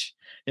trash,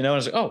 and I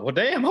was like, oh, well,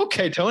 damn.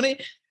 Okay, Tony.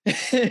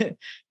 And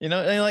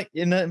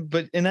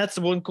that's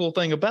the one cool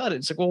thing about it.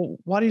 It's like, well,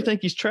 why do you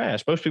think he's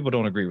trash? Most people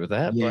don't agree with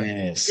that.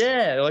 Yes. But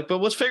yeah, but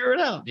let's figure it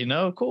out.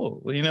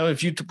 Cool. Well,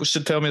 if you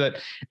should tell me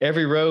that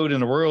every road in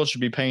the world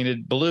should be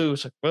painted blue,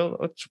 it's like, well,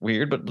 that's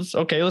weird, but let's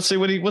see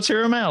let's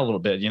hear him out a little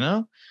bit.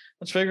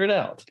 Let's figure it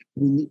out.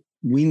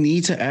 We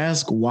need to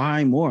ask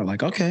why more.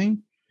 Like, okay,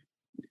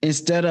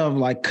 instead of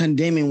like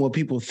condemning what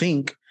people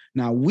think.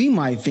 Now we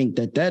might think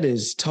that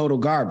is total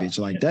garbage.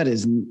 Like that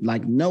is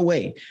like no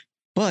way.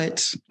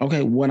 But,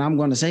 okay, what I'm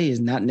going to say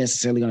is not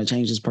necessarily going to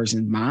change this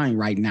person's mind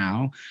right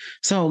now.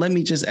 So let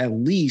me just at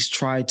least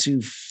try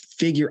to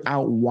figure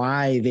out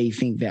why they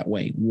think that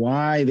way,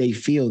 why they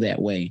feel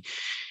that way.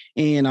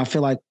 And I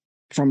feel like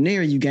from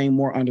there, you gain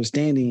more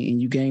understanding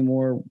and you gain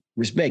more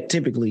respect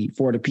typically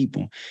for the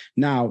people.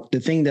 Now, the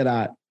thing that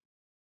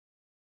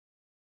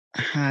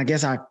I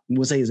guess I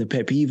would say is a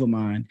pet peeve of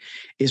mine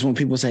is when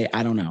people say,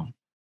 I don't know.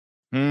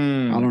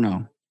 I don't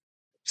know.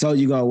 So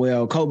you go,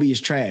 well, Kobe is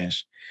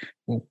trash.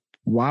 Well,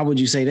 why would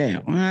you say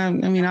that? Well, I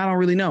don't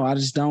really know. I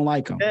just don't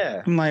like him.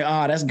 Yeah. I'm like,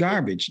 oh, that's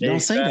garbage. Don't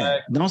say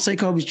that. Don't say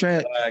Kobe's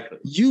trash. Exactly.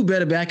 You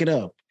better back it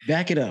up.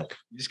 Back it up.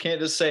 You just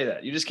can't just say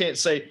that. You just can't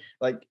say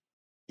like,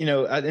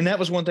 and that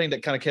was one thing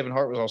that kind of Kevin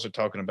Hart was also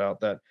talking about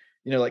that,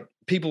 like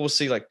people will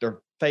see like their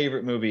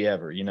favorite movie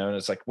ever, and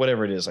it's like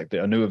whatever it is, like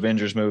a new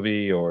Avengers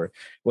movie or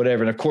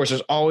whatever. And of course,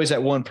 there's always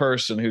that one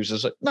person who's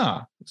just like,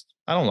 nah,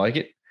 I don't like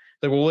it.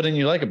 Like, well, what didn't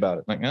you like about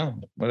it? Like, no,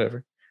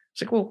 whatever.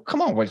 It's like, well,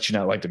 come on. What, did you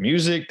not like the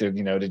music? Did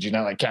you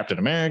not like Captain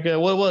America?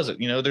 What was it?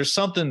 There's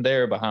something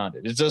there behind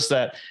it. It's just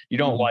that you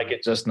don't like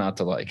it, just not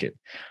to like it,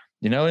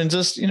 and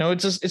just,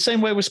 it's the same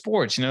way with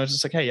sports, it's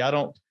just like, hey, I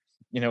don't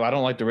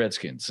like the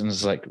Redskins. And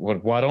it's like,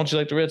 why don't you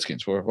like the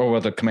Redskins? Or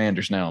the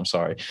Commanders now, I'm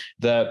sorry.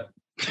 Well,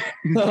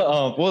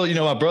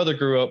 my brother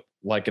grew up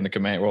liking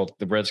the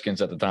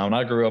Redskins at the time. And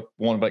I grew up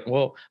wanting like,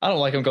 well, I don't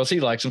like them because he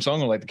likes them. So I'm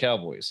going to like the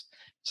Cowboys.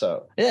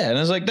 So, yeah. And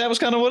it's like, that was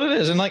kind of what it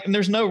is. And like, and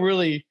there's no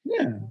really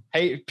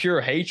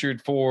pure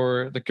hatred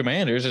for the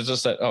Commanders. It's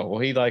just that, oh, well,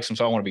 he likes them,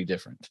 so I want to be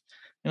different,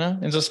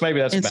 and just maybe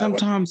that's, and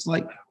sometimes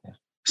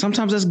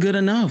sometimes that's good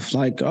enough.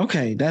 Like,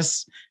 okay,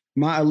 that's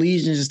my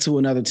allegiance to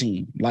another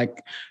team. Like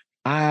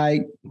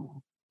I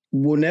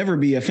will never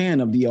be a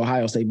fan of the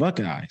Ohio State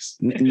Buckeyes.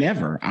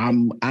 Never.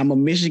 I'm a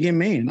Michigan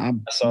man.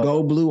 I'm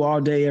go blue all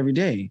day, every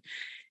day.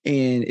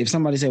 And if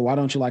somebody say, why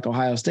don't you like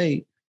Ohio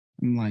State?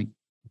 I'm like,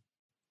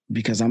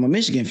 because I'm a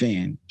Michigan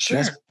fan.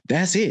 Sure.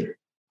 That's it.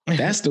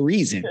 That's the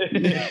reason.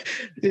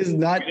 It's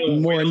not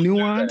more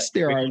nuanced.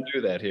 There are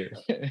do that here.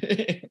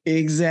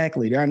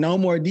 Exactly. There are no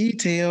more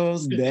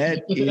details.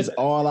 That is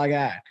all I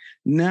got.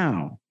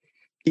 Now,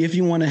 if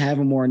you want to have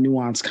a more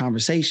nuanced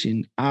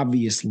conversation,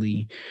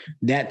 obviously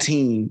that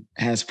team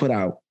has put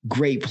out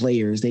great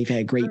players. They've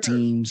had great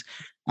teams.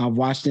 I've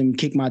watched them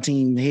kick my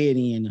team head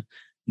in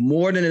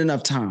more than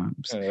enough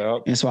times.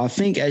 Yep. And so I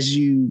think as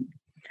you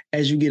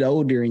get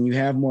older and you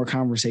have more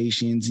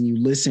conversations and you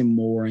listen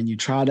more and you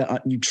try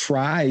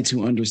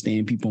to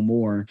understand people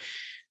more,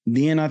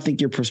 then I think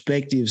your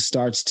perspective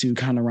starts to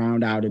kind of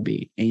round out a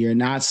bit and you're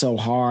not so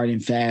hard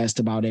and fast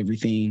about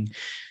everything,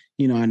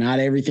 and not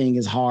everything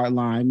is hard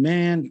line.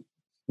 Man,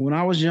 when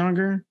I was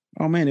younger,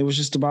 oh man, it was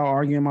just about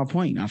arguing my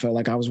point. I felt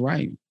like I was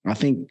right. I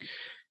think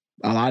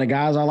a lot of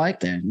guys are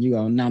like that. You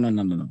go,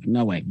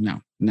 no way,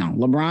 no.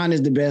 LeBron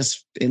is the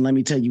best, and let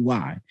me tell you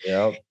why.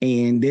 Yep.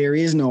 And there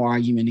is no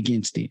argument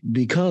against it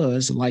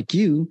because, like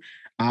you,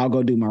 I'll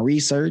go do my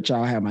research.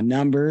 I'll have my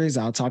numbers.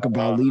 I'll talk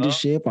about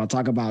leadership. I'll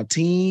talk about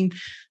team.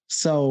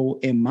 So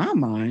in my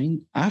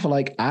mind, I feel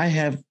like I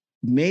have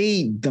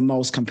made the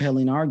most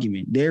compelling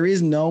argument. There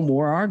is no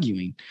more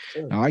arguing.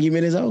 Sure. The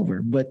argument is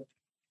over. But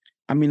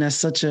I mean, that's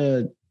such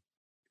a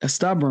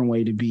stubborn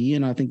way to be,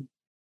 and I think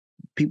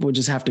people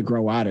just have to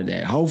grow out of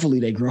that. Hopefully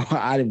they grow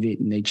out of it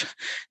and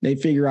they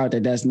figure out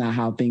that that's not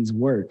how things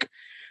work.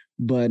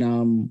 But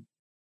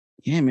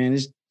yeah, man,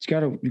 you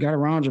gotta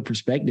round your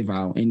perspective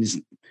out. And it's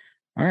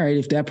all right,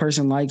 if that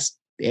person likes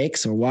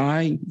X or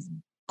Y,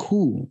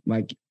 cool.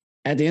 Like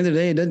at the end of the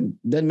day, it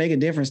doesn't make a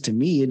difference to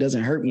me. It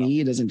doesn't hurt me.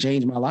 It doesn't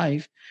change my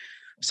life.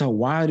 So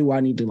why do I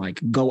need to like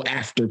go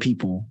after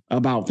people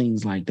about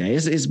things like that?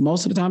 It's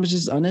most of the time it's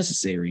just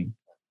unnecessary.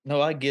 No,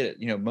 I get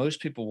it. Most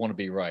people want to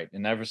be right,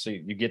 and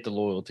obviously you get the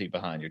loyalty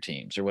behind your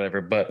teams or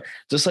whatever. But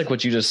just like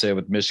what you just said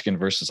with Michigan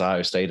versus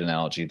Ohio State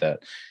analogy,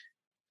 that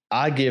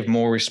I give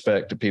more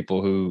respect to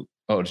people who.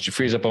 Oh, did you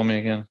freeze up on me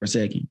again For a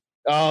second?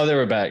 Oh, they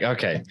were back.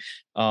 Okay.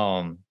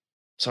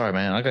 Sorry,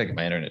 man. I gotta get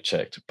my internet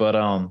checked. But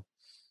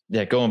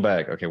yeah, going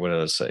back. Okay, what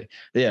did I say?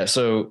 Yeah,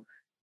 so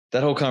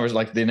that whole conversation,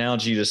 like the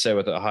analogy you just said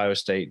with Ohio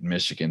State and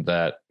Michigan,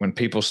 that when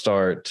people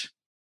start,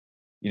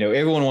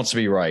 everyone wants to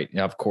be right,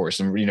 of course,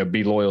 and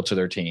be loyal to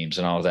their teams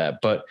and all of that.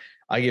 But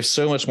I give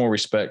so much more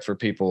respect for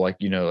people like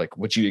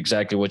what you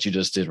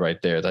just did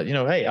right there. That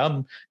hey,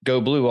 I'm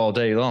go blue all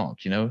day long.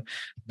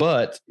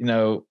 But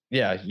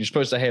yeah, you're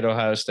supposed to hate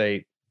Ohio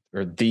State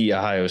or the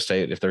Ohio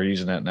State if they're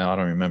using that now. I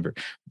don't remember,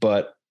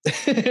 but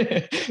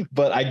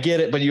but I get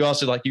it. But you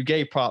also you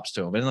gave props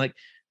to them and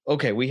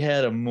okay, we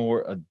had a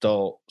more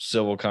adult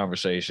civil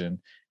conversation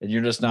and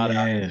you're just not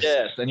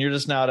and you're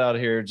just not out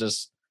here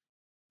just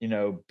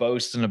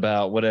boasting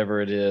about whatever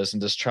it is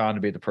and just trying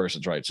to be the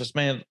person's right. It's just,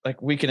 man,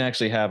 we can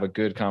actually have a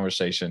good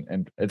conversation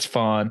and it's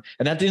fun.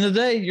 And at the end of the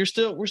day,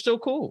 we're still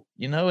cool,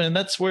 and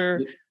that's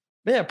where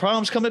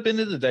problems come up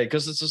into the day.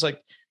 Cause it's just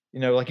like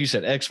you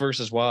said, X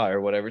versus Y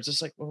or whatever. It's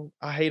just like, well,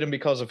 I hate him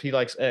because if he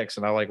likes X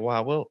and I like Y.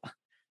 Well,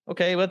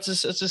 okay, well, it's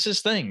just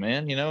his thing,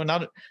 man.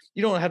 Not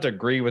you don't have to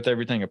agree with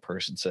everything a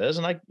person says.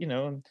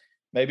 And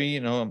maybe,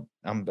 I'm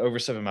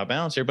overstepping my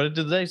bounds here, but at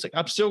the end of the day, it's like,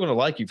 I'm still going to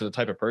like you for the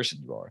type of person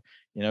you are,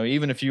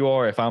 even if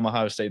I'm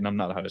Ohio State and I'm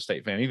not a Ohio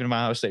State fan, even if I'm an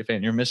Ohio State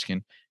fan, you're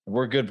Michigan and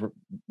we're good,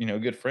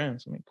 good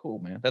friends. I mean, cool,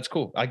 man. That's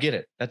cool. I get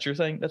it. That's your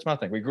thing. That's my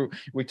thing.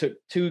 We took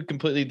two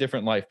completely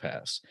different life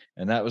paths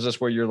and that was just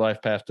where your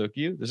life path took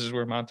you. This is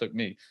where mine took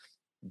me.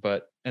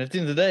 And at the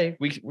end of the day,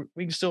 we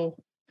can still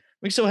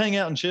hang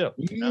out and chill,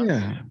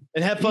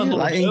 and have fun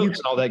little jokes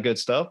and all that good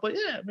stuff. But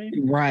yeah, I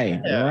mean,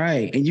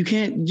 right. And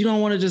you don't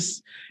want to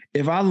just,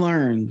 if I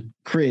learned,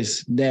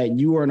 Chris, that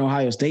you are an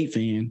Ohio State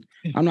fan,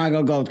 I'm not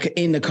going to go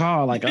in the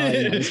car like,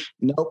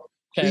 nope,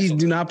 please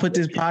do not put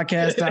this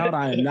podcast out.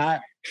 I am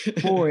not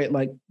for it.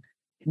 Like,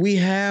 we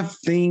have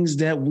things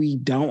that we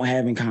don't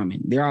have in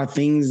common. There are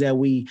things that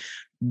we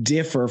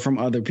differ from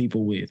other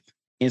people with.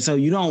 And so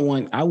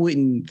I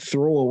wouldn't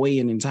throw away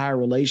an entire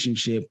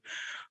relationship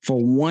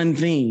for one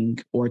thing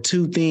or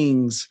two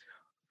things,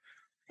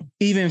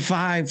 even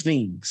five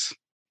things,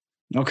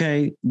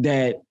 okay,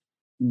 that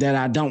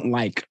I don't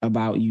like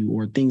about you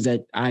or things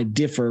that I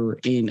differ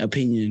in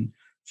opinion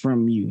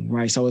from you,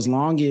 right? So as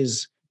long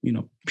as,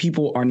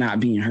 people are not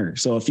being hurt.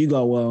 So if you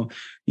go, well,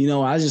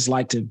 I just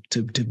like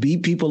to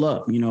beat people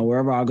up,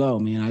 wherever I go,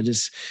 man,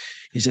 it's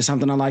just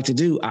something I like to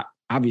do.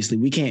 Obviously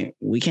we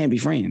can't be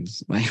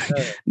friends. Like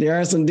there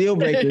are some deal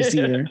breakers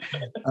here,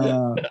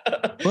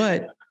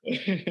 but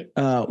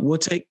we'll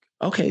take,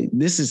 okay,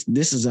 this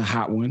is a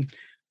hot one.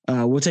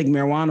 We'll take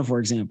marijuana, for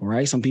example,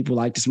 right? Some people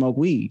like to smoke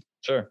weed.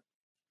 Sure.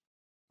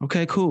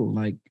 Okay, cool.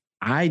 Like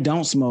I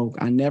don't smoke.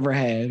 I never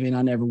have, and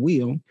I never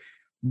will.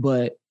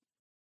 But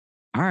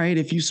all right,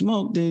 if you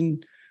smoke,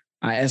 then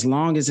as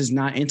long as it's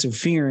not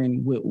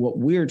interfering with what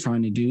we're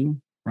trying to do,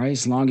 right?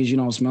 As long as you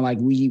don't smell like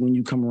weed when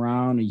you come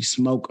around or you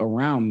smoke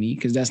around me,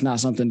 because that's not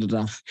something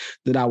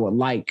that I would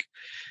like.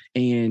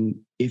 And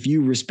if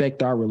you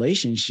respect our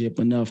relationship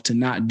enough to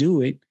not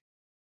do it,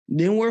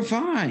 then we're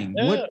fine.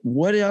 Yeah.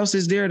 What else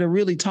is there to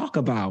really talk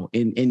about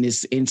in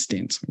this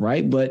instance,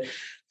 right? But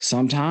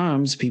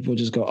sometimes people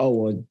just go, oh,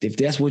 well, if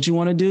that's what you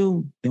want to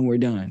do, then we're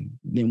done.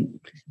 Then,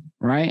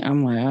 right?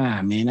 I'm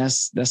like, man,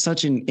 that's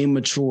such an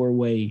immature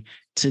way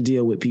to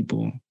deal with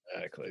people.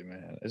 Exactly,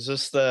 man. It's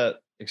just that,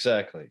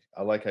 exactly.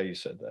 I like how you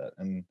said that.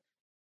 And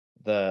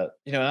that,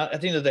 at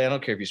the end of the day, I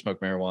don't care if you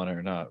smoke marijuana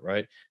or not,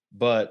 right?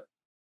 But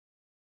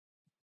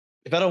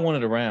if I don't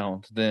want it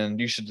around, then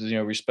you should,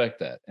 respect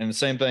that. And the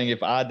same thing,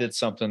 if I did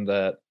something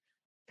that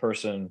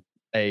person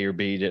A or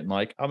B didn't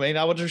like, I mean,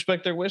 I would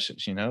respect their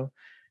wishes, And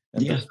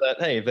just that,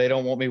 hey, if they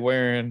don't want me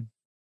wearing,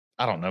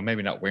 I don't know,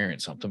 maybe not wearing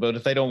something, but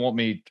if they don't want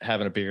me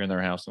having a beer in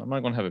their house, I'm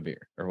not going to have a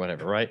beer or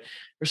whatever, right?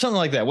 Or something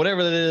like that.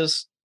 Whatever that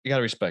is, you got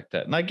to respect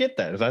that. And I get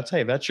that. If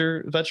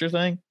that's your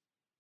thing,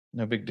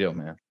 no big deal,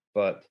 man.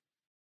 But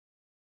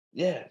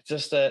yeah,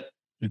 just that.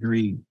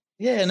 Agreed.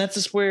 Yeah, and that's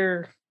just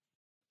where,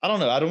 I don't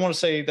know. I don't want to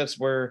say that's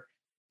where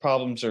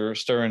problems are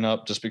stirring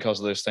up just because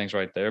of those things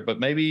right there. But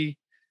maybe,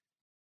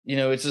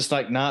 it's just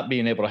like not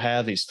being able to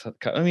have these.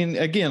 I mean,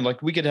 again,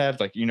 like we could have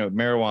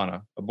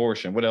marijuana,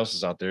 abortion. What else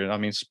is out there? I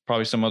mean, it's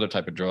probably some other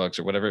type of drugs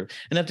or whatever.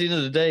 And at the end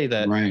of the day,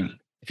 that right.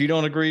 If you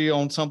don't agree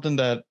on something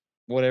that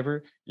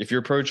whatever, if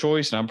you're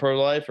pro-choice and I'm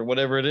pro-life or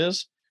whatever it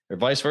is, or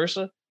vice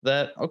versa,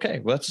 that,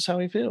 okay, well, that's just how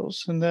he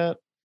feels. And that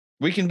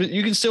you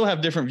can still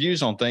have different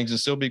views on things and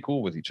still be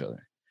cool with each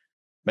other.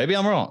 Maybe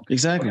I'm wrong.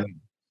 Exactly.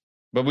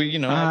 But we,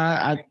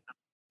 when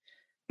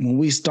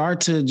we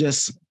start to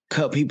just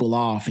cut people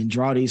off and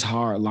draw these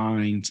hard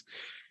lines,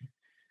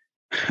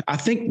 I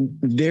think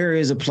there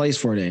is a place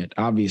for that,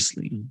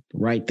 obviously,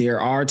 right? There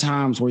are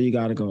times where you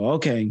got to go,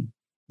 okay,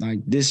 like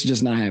this is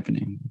just not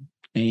happening.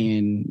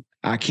 And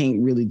I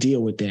can't really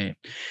deal with that.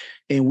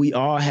 And we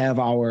all have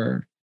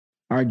our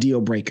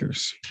deal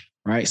breakers,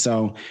 right?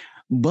 So,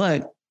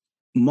 but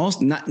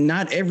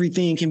not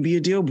everything can be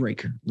a deal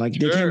breaker. Like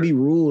there can be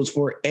rules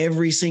for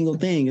every single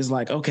thing. It's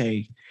like,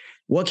 okay,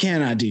 what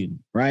can I do?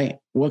 Right?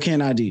 What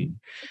can I do?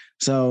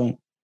 So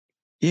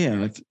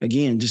yeah,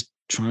 again, just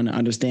trying to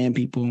understand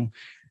people,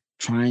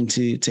 trying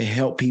to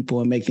help people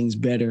and make things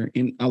better.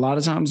 And a lot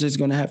of times there's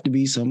going to have to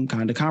be some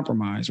kind of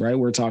compromise, right?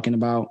 We're talking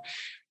about,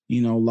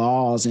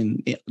 laws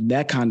and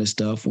that kind of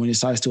stuff. When it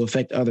starts to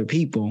affect other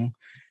people,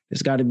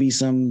 there's got to be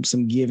some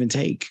give and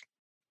take.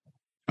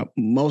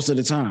 Most of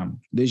the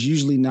time, there's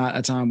usually not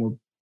a time where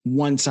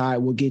one side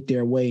will get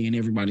their way and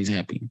everybody's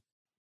happy.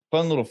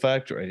 Fun little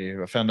fact right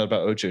here. I found out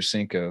about Ocho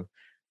Cinco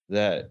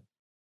that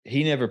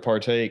he never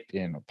why'd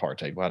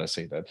I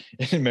say that,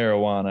 in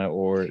marijuana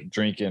or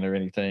drinking or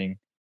anything.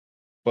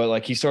 But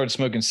like he started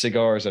smoking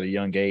cigars at a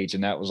young age,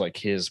 and that was like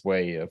his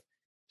way of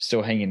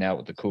still hanging out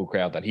with the cool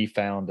crowd, that he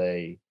found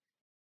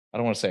I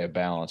don't want to say a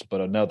balance,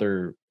 but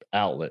another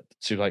outlet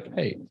to like,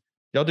 hey,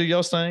 y'all do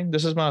y'all's thing.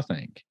 This is my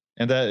thing.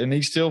 And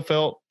he still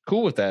felt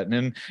cool with that. And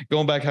then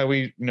going back how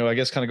we, I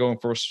guess kind of going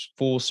for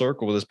full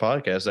circle with this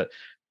podcast, that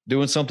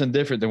doing something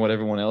different than what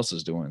everyone else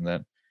is doing,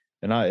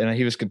 and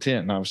he was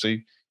content. And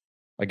obviously,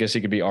 I guess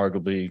he could be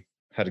arguably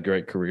had a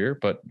great career,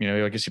 but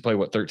I guess he played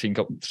 13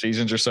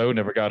 seasons or so,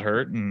 never got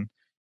hurt. And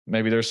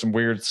maybe there's some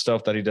weird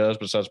stuff that he does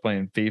besides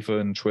playing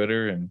FIFA and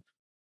Twitter and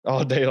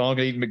all day long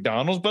eating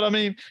McDonald's. But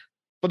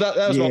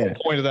that was the whole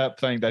point of that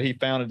thing, that he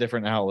found a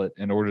different outlet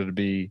in order to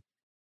be,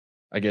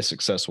 I guess,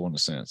 successful in a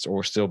sense,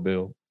 or still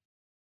build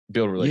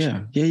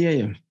relationships.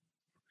 Yeah.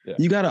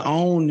 You got to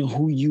own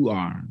who you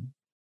are,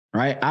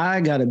 right?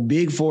 I got a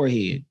big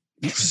forehead,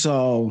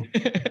 so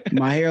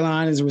my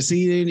hairline is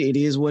receding. It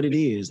is what it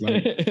is.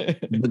 Like,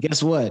 but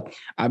guess what?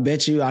 I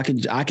bet you I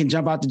can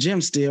jump out the gym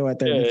still at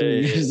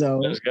 33 years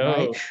old. Let's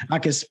go.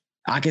 Right?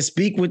 I can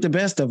speak with the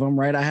best of them,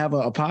 right? I have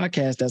a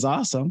podcast that's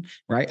awesome,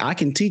 right? I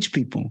can teach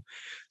people.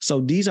 So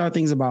these are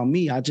things about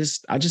me. I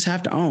just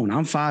have to own.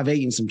 I'm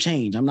 5'8" and some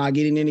change. I'm not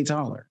getting any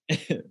taller.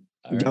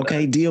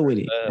 Okay, deal with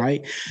it,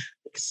 right?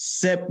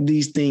 Accept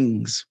these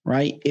things,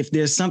 right? If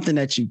there's something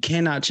that you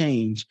cannot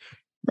change,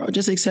 bro,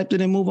 just accept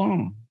it and move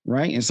on,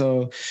 right? And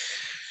so,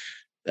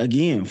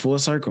 again, full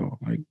circle.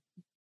 Like,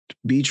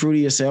 be true to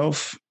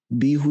yourself.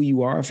 Be who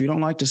you are. If you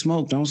don't like to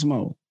smoke, don't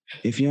smoke.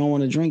 If you don't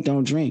want to drink,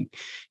 don't drink.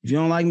 If you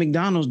don't like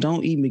McDonald's,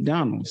 don't eat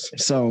McDonald's.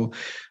 So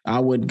I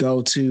would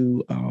go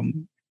to,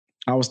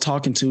 I was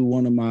talking to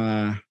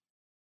who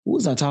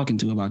was I talking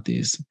to about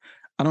this?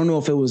 I don't know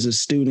if it was a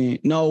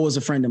student. No, it was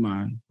a friend of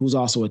mine who's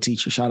also a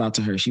teacher. Shout out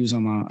to her. She was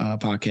on my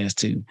podcast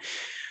too.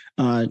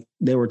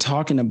 They were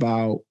talking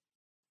about,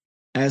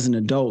 as an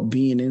adult,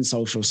 being in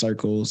social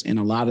circles. And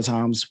a lot of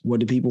times, what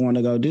do people want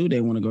to go do?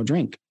 They want to go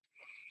drink.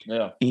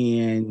 Yeah.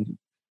 And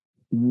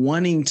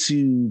wanting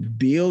to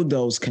build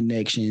those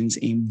connections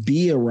and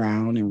be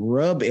around and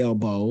rub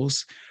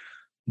elbows,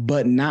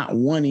 but not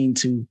wanting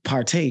to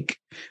partake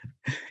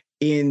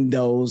in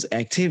those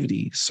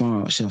activities.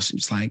 So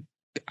it's like,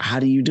 how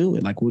do you do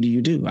it? Like, what do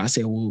you do? I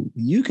said, well,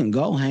 you can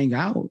go hang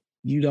out.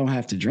 You don't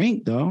have to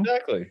drink, though.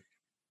 Exactly.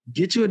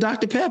 Get you a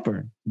Dr.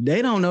 Pepper.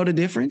 They don't know the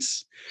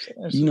difference.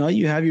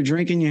 You have your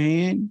drink in your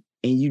hand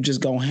and you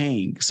just go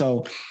hang.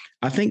 So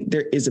I think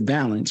there is a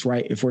balance,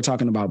 right? If we're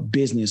talking about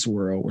business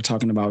world, we're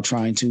talking about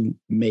trying to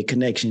make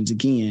connections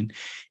again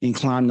and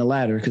climb the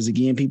ladder. Because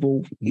again,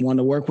 people want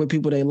to work with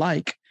people they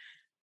like.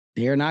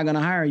 They're not going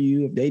to hire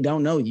you if they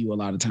don't know you a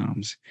lot of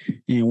times.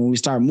 And when we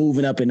start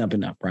moving up and up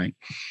and up, right?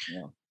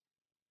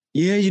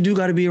 Yeah, you do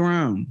got to be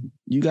around.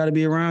 You got to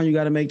be around. You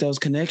got to make those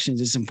connections.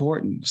 It's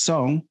important.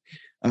 So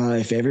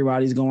if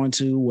everybody's going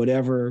to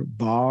whatever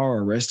bar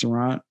or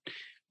restaurant,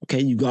 okay,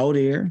 you go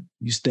there,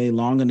 you stay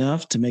long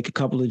enough to make a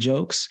couple of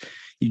jokes,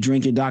 you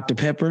drink your Dr.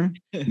 Pepper,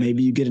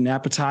 maybe you get an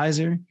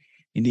appetizer,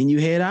 and then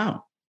you head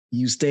out.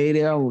 You stay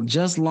there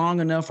just long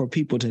enough for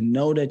people to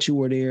know that you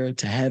were there,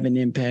 to have an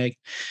impact.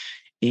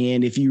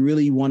 And if you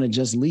really want to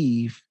just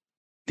leave,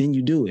 then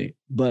you do it.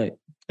 But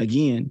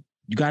again,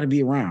 you got to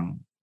be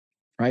around,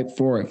 right?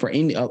 For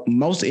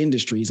most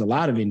industries, a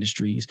lot of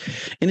industries,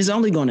 and it's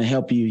only going to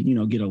help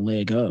you, get a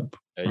leg up,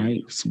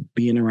 right? So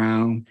being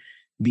around,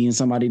 being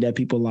somebody that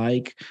people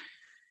like,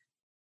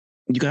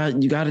 you got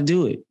to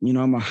do it.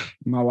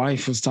 My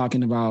wife was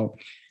talking about,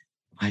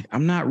 like,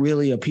 I'm not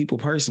really a people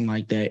person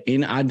like that,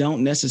 and I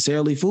don't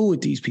necessarily fool with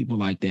these people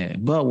like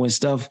that. But when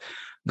stuff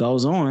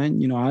goes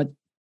on,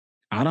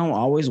 I don't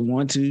always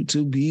want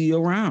to be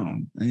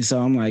around, and so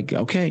I'm like,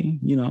 okay,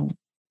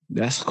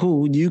 that's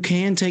cool. You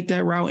can take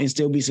that route and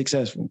still be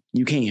successful.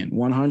 You can,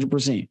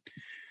 100%.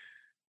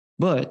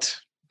 But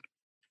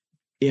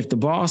if the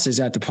boss is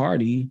at the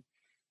party,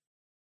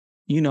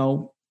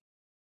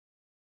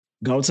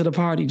 go to the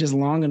party just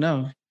long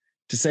enough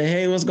to say,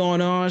 hey, what's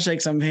going on?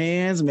 Shake some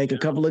hands, make a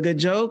couple of good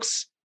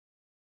jokes.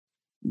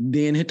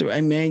 Then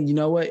hey, man, you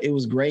know what? It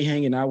was great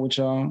hanging out with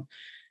y'all.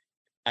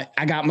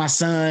 I got my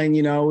son,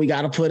 we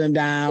got to put him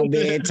down,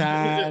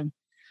 bedtime,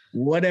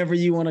 whatever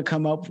you want to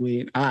come up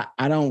with. I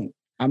don't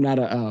I'm not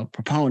a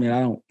proponent. I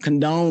don't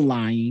condone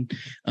lying,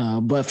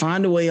 but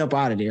find a way up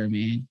out of there,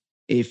 man,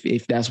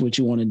 if that's what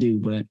you want to do.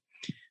 But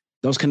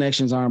those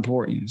connections are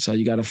important. So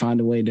you got to find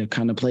a way to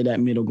kind of play that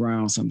middle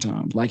ground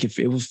sometimes. Like if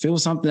it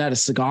was something at a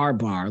cigar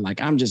bar,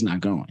 like I'm just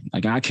not going.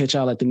 Like I'll catch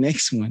y'all at the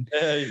next one.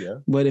 There you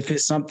go. But if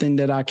it's something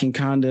that I can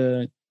kind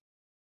of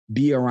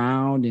be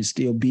around and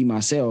still be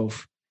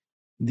myself,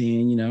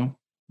 then, you know,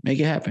 make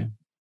it happen.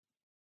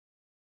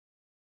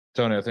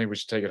 Tony, I think we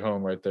should take it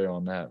home right there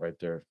on that, right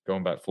there,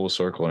 going back full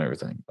circle and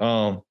everything.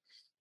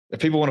 If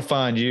people want to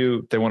find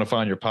you, if they want to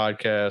find your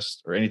podcast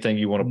or anything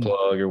you want to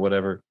plug or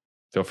whatever,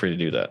 feel free to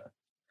do that.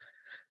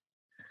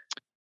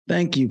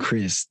 Thank you,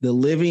 Chris. The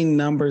Living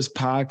Numbers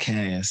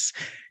Podcast.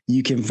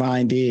 You can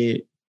find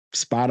it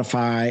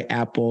Spotify,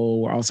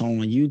 Apple. We're also on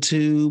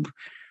YouTube.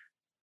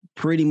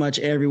 Pretty much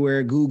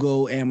everywhere.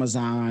 Google,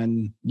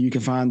 Amazon. You can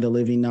find the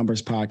Living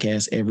Numbers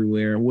Podcast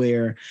everywhere,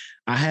 where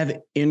I have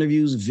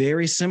interviews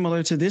very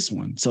similar to this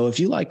one. So if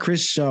you like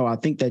Chris' show, I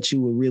think that you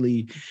will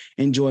really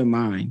enjoy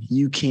mine.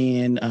 You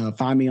can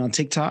find me on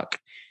TikTok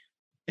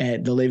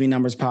at the Living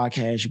Numbers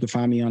Podcast. You can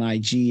find me on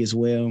IG as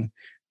well.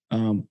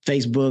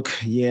 Facebook,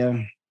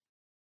 yeah.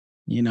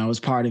 You know, it's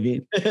part of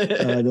it.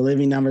 The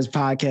Living Numbers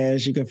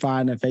Podcast. You can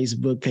find a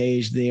Facebook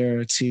page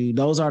there too.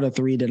 Those are the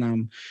three that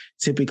I'm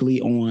typically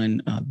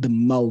on the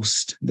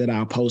most, that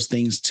I'll post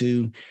things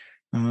to.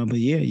 But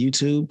yeah,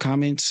 YouTube,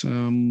 comments.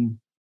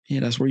 Yeah,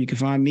 that's where you can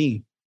find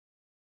me.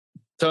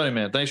 Tony,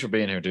 man, thanks for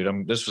being here,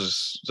 dude. This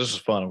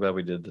was fun. I'm glad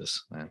we did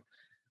this, man.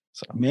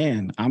 So.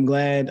 Man, I'm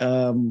glad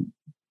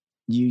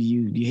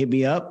you hit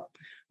me up.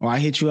 Or I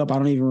hit you up. I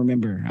don't even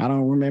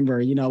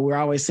remember. You know, we're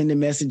always sending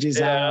messages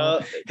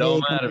out.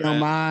 Don't matter,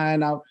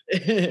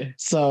 man.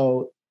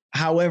 So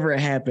however it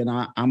happened,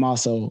 I'm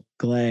also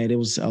glad. It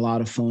was a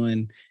lot of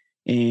fun.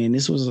 And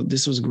this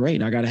was great.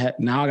 Now I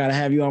gotta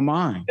have you on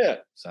mine. Yeah.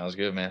 Sounds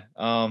good, man.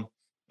 All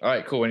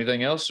right, cool.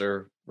 Anything else,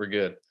 or we're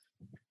good?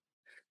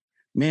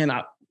 Man,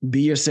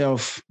 be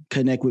yourself,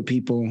 connect with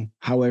people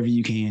however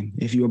you can.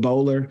 If you're a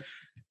bowler,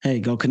 hey,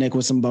 go connect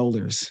with some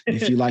bowlers.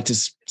 If you like to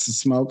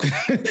smoke,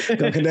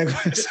 go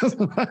connect with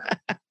some.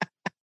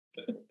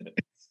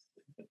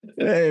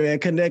 Hey, man,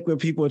 connect with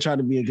people. Try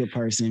to be a good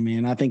person,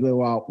 man. I think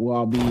we'll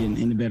all be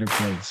in a better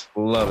place.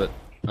 Love it.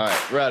 All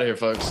right, we're out of here,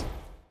 folks.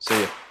 See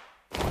you.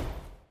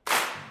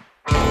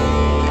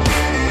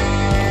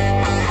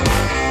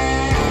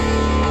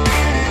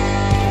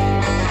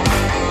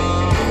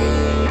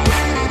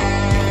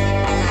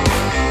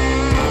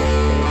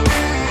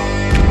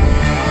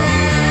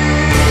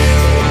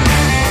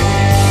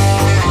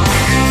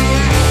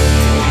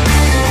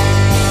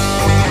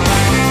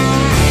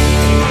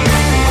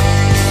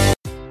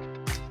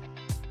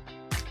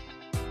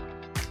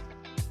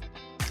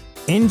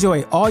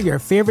 Enjoy all your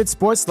favorite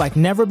sports like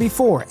never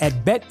before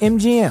at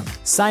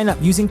BetMGM. Sign up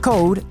using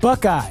code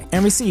Buckeye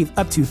and receive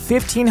up to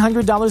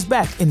 $1,500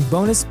 back in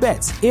bonus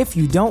bets if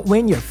you don't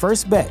win your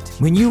first bet.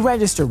 When you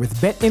register with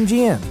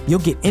BetMGM, you'll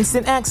get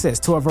instant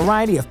access to a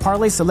variety of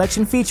parlay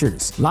selection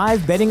features,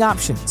 live betting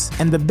options,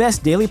 and the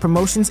best daily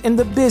promotions in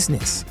the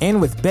business.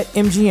 And with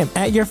BetMGM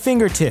at your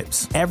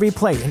fingertips, every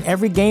play and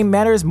every game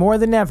matters more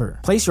than ever.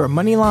 Place your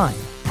money line,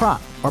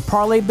 prop, or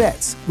parlay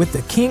bets with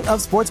the king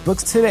of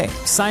sportsbooks today.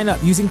 Sign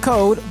up using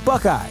code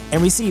Buckeye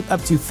and receive up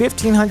to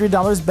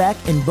 $1,500 back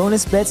in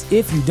bonus bets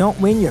if you don't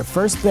win your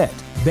first bet.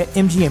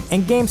 BetMGM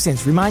and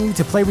GameSense remind you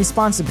to play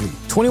responsibly.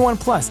 21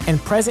 plus and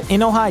present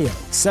in Ohio,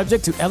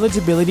 subject to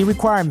eligibility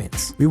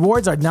requirements.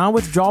 Rewards are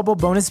non-withdrawable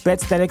bonus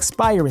bets that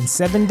expire in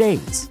 7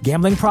 days.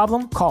 Gambling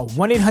problem? Call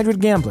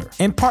 1-800-GAMBLER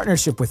in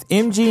partnership with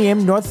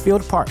MGM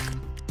Northfield Park.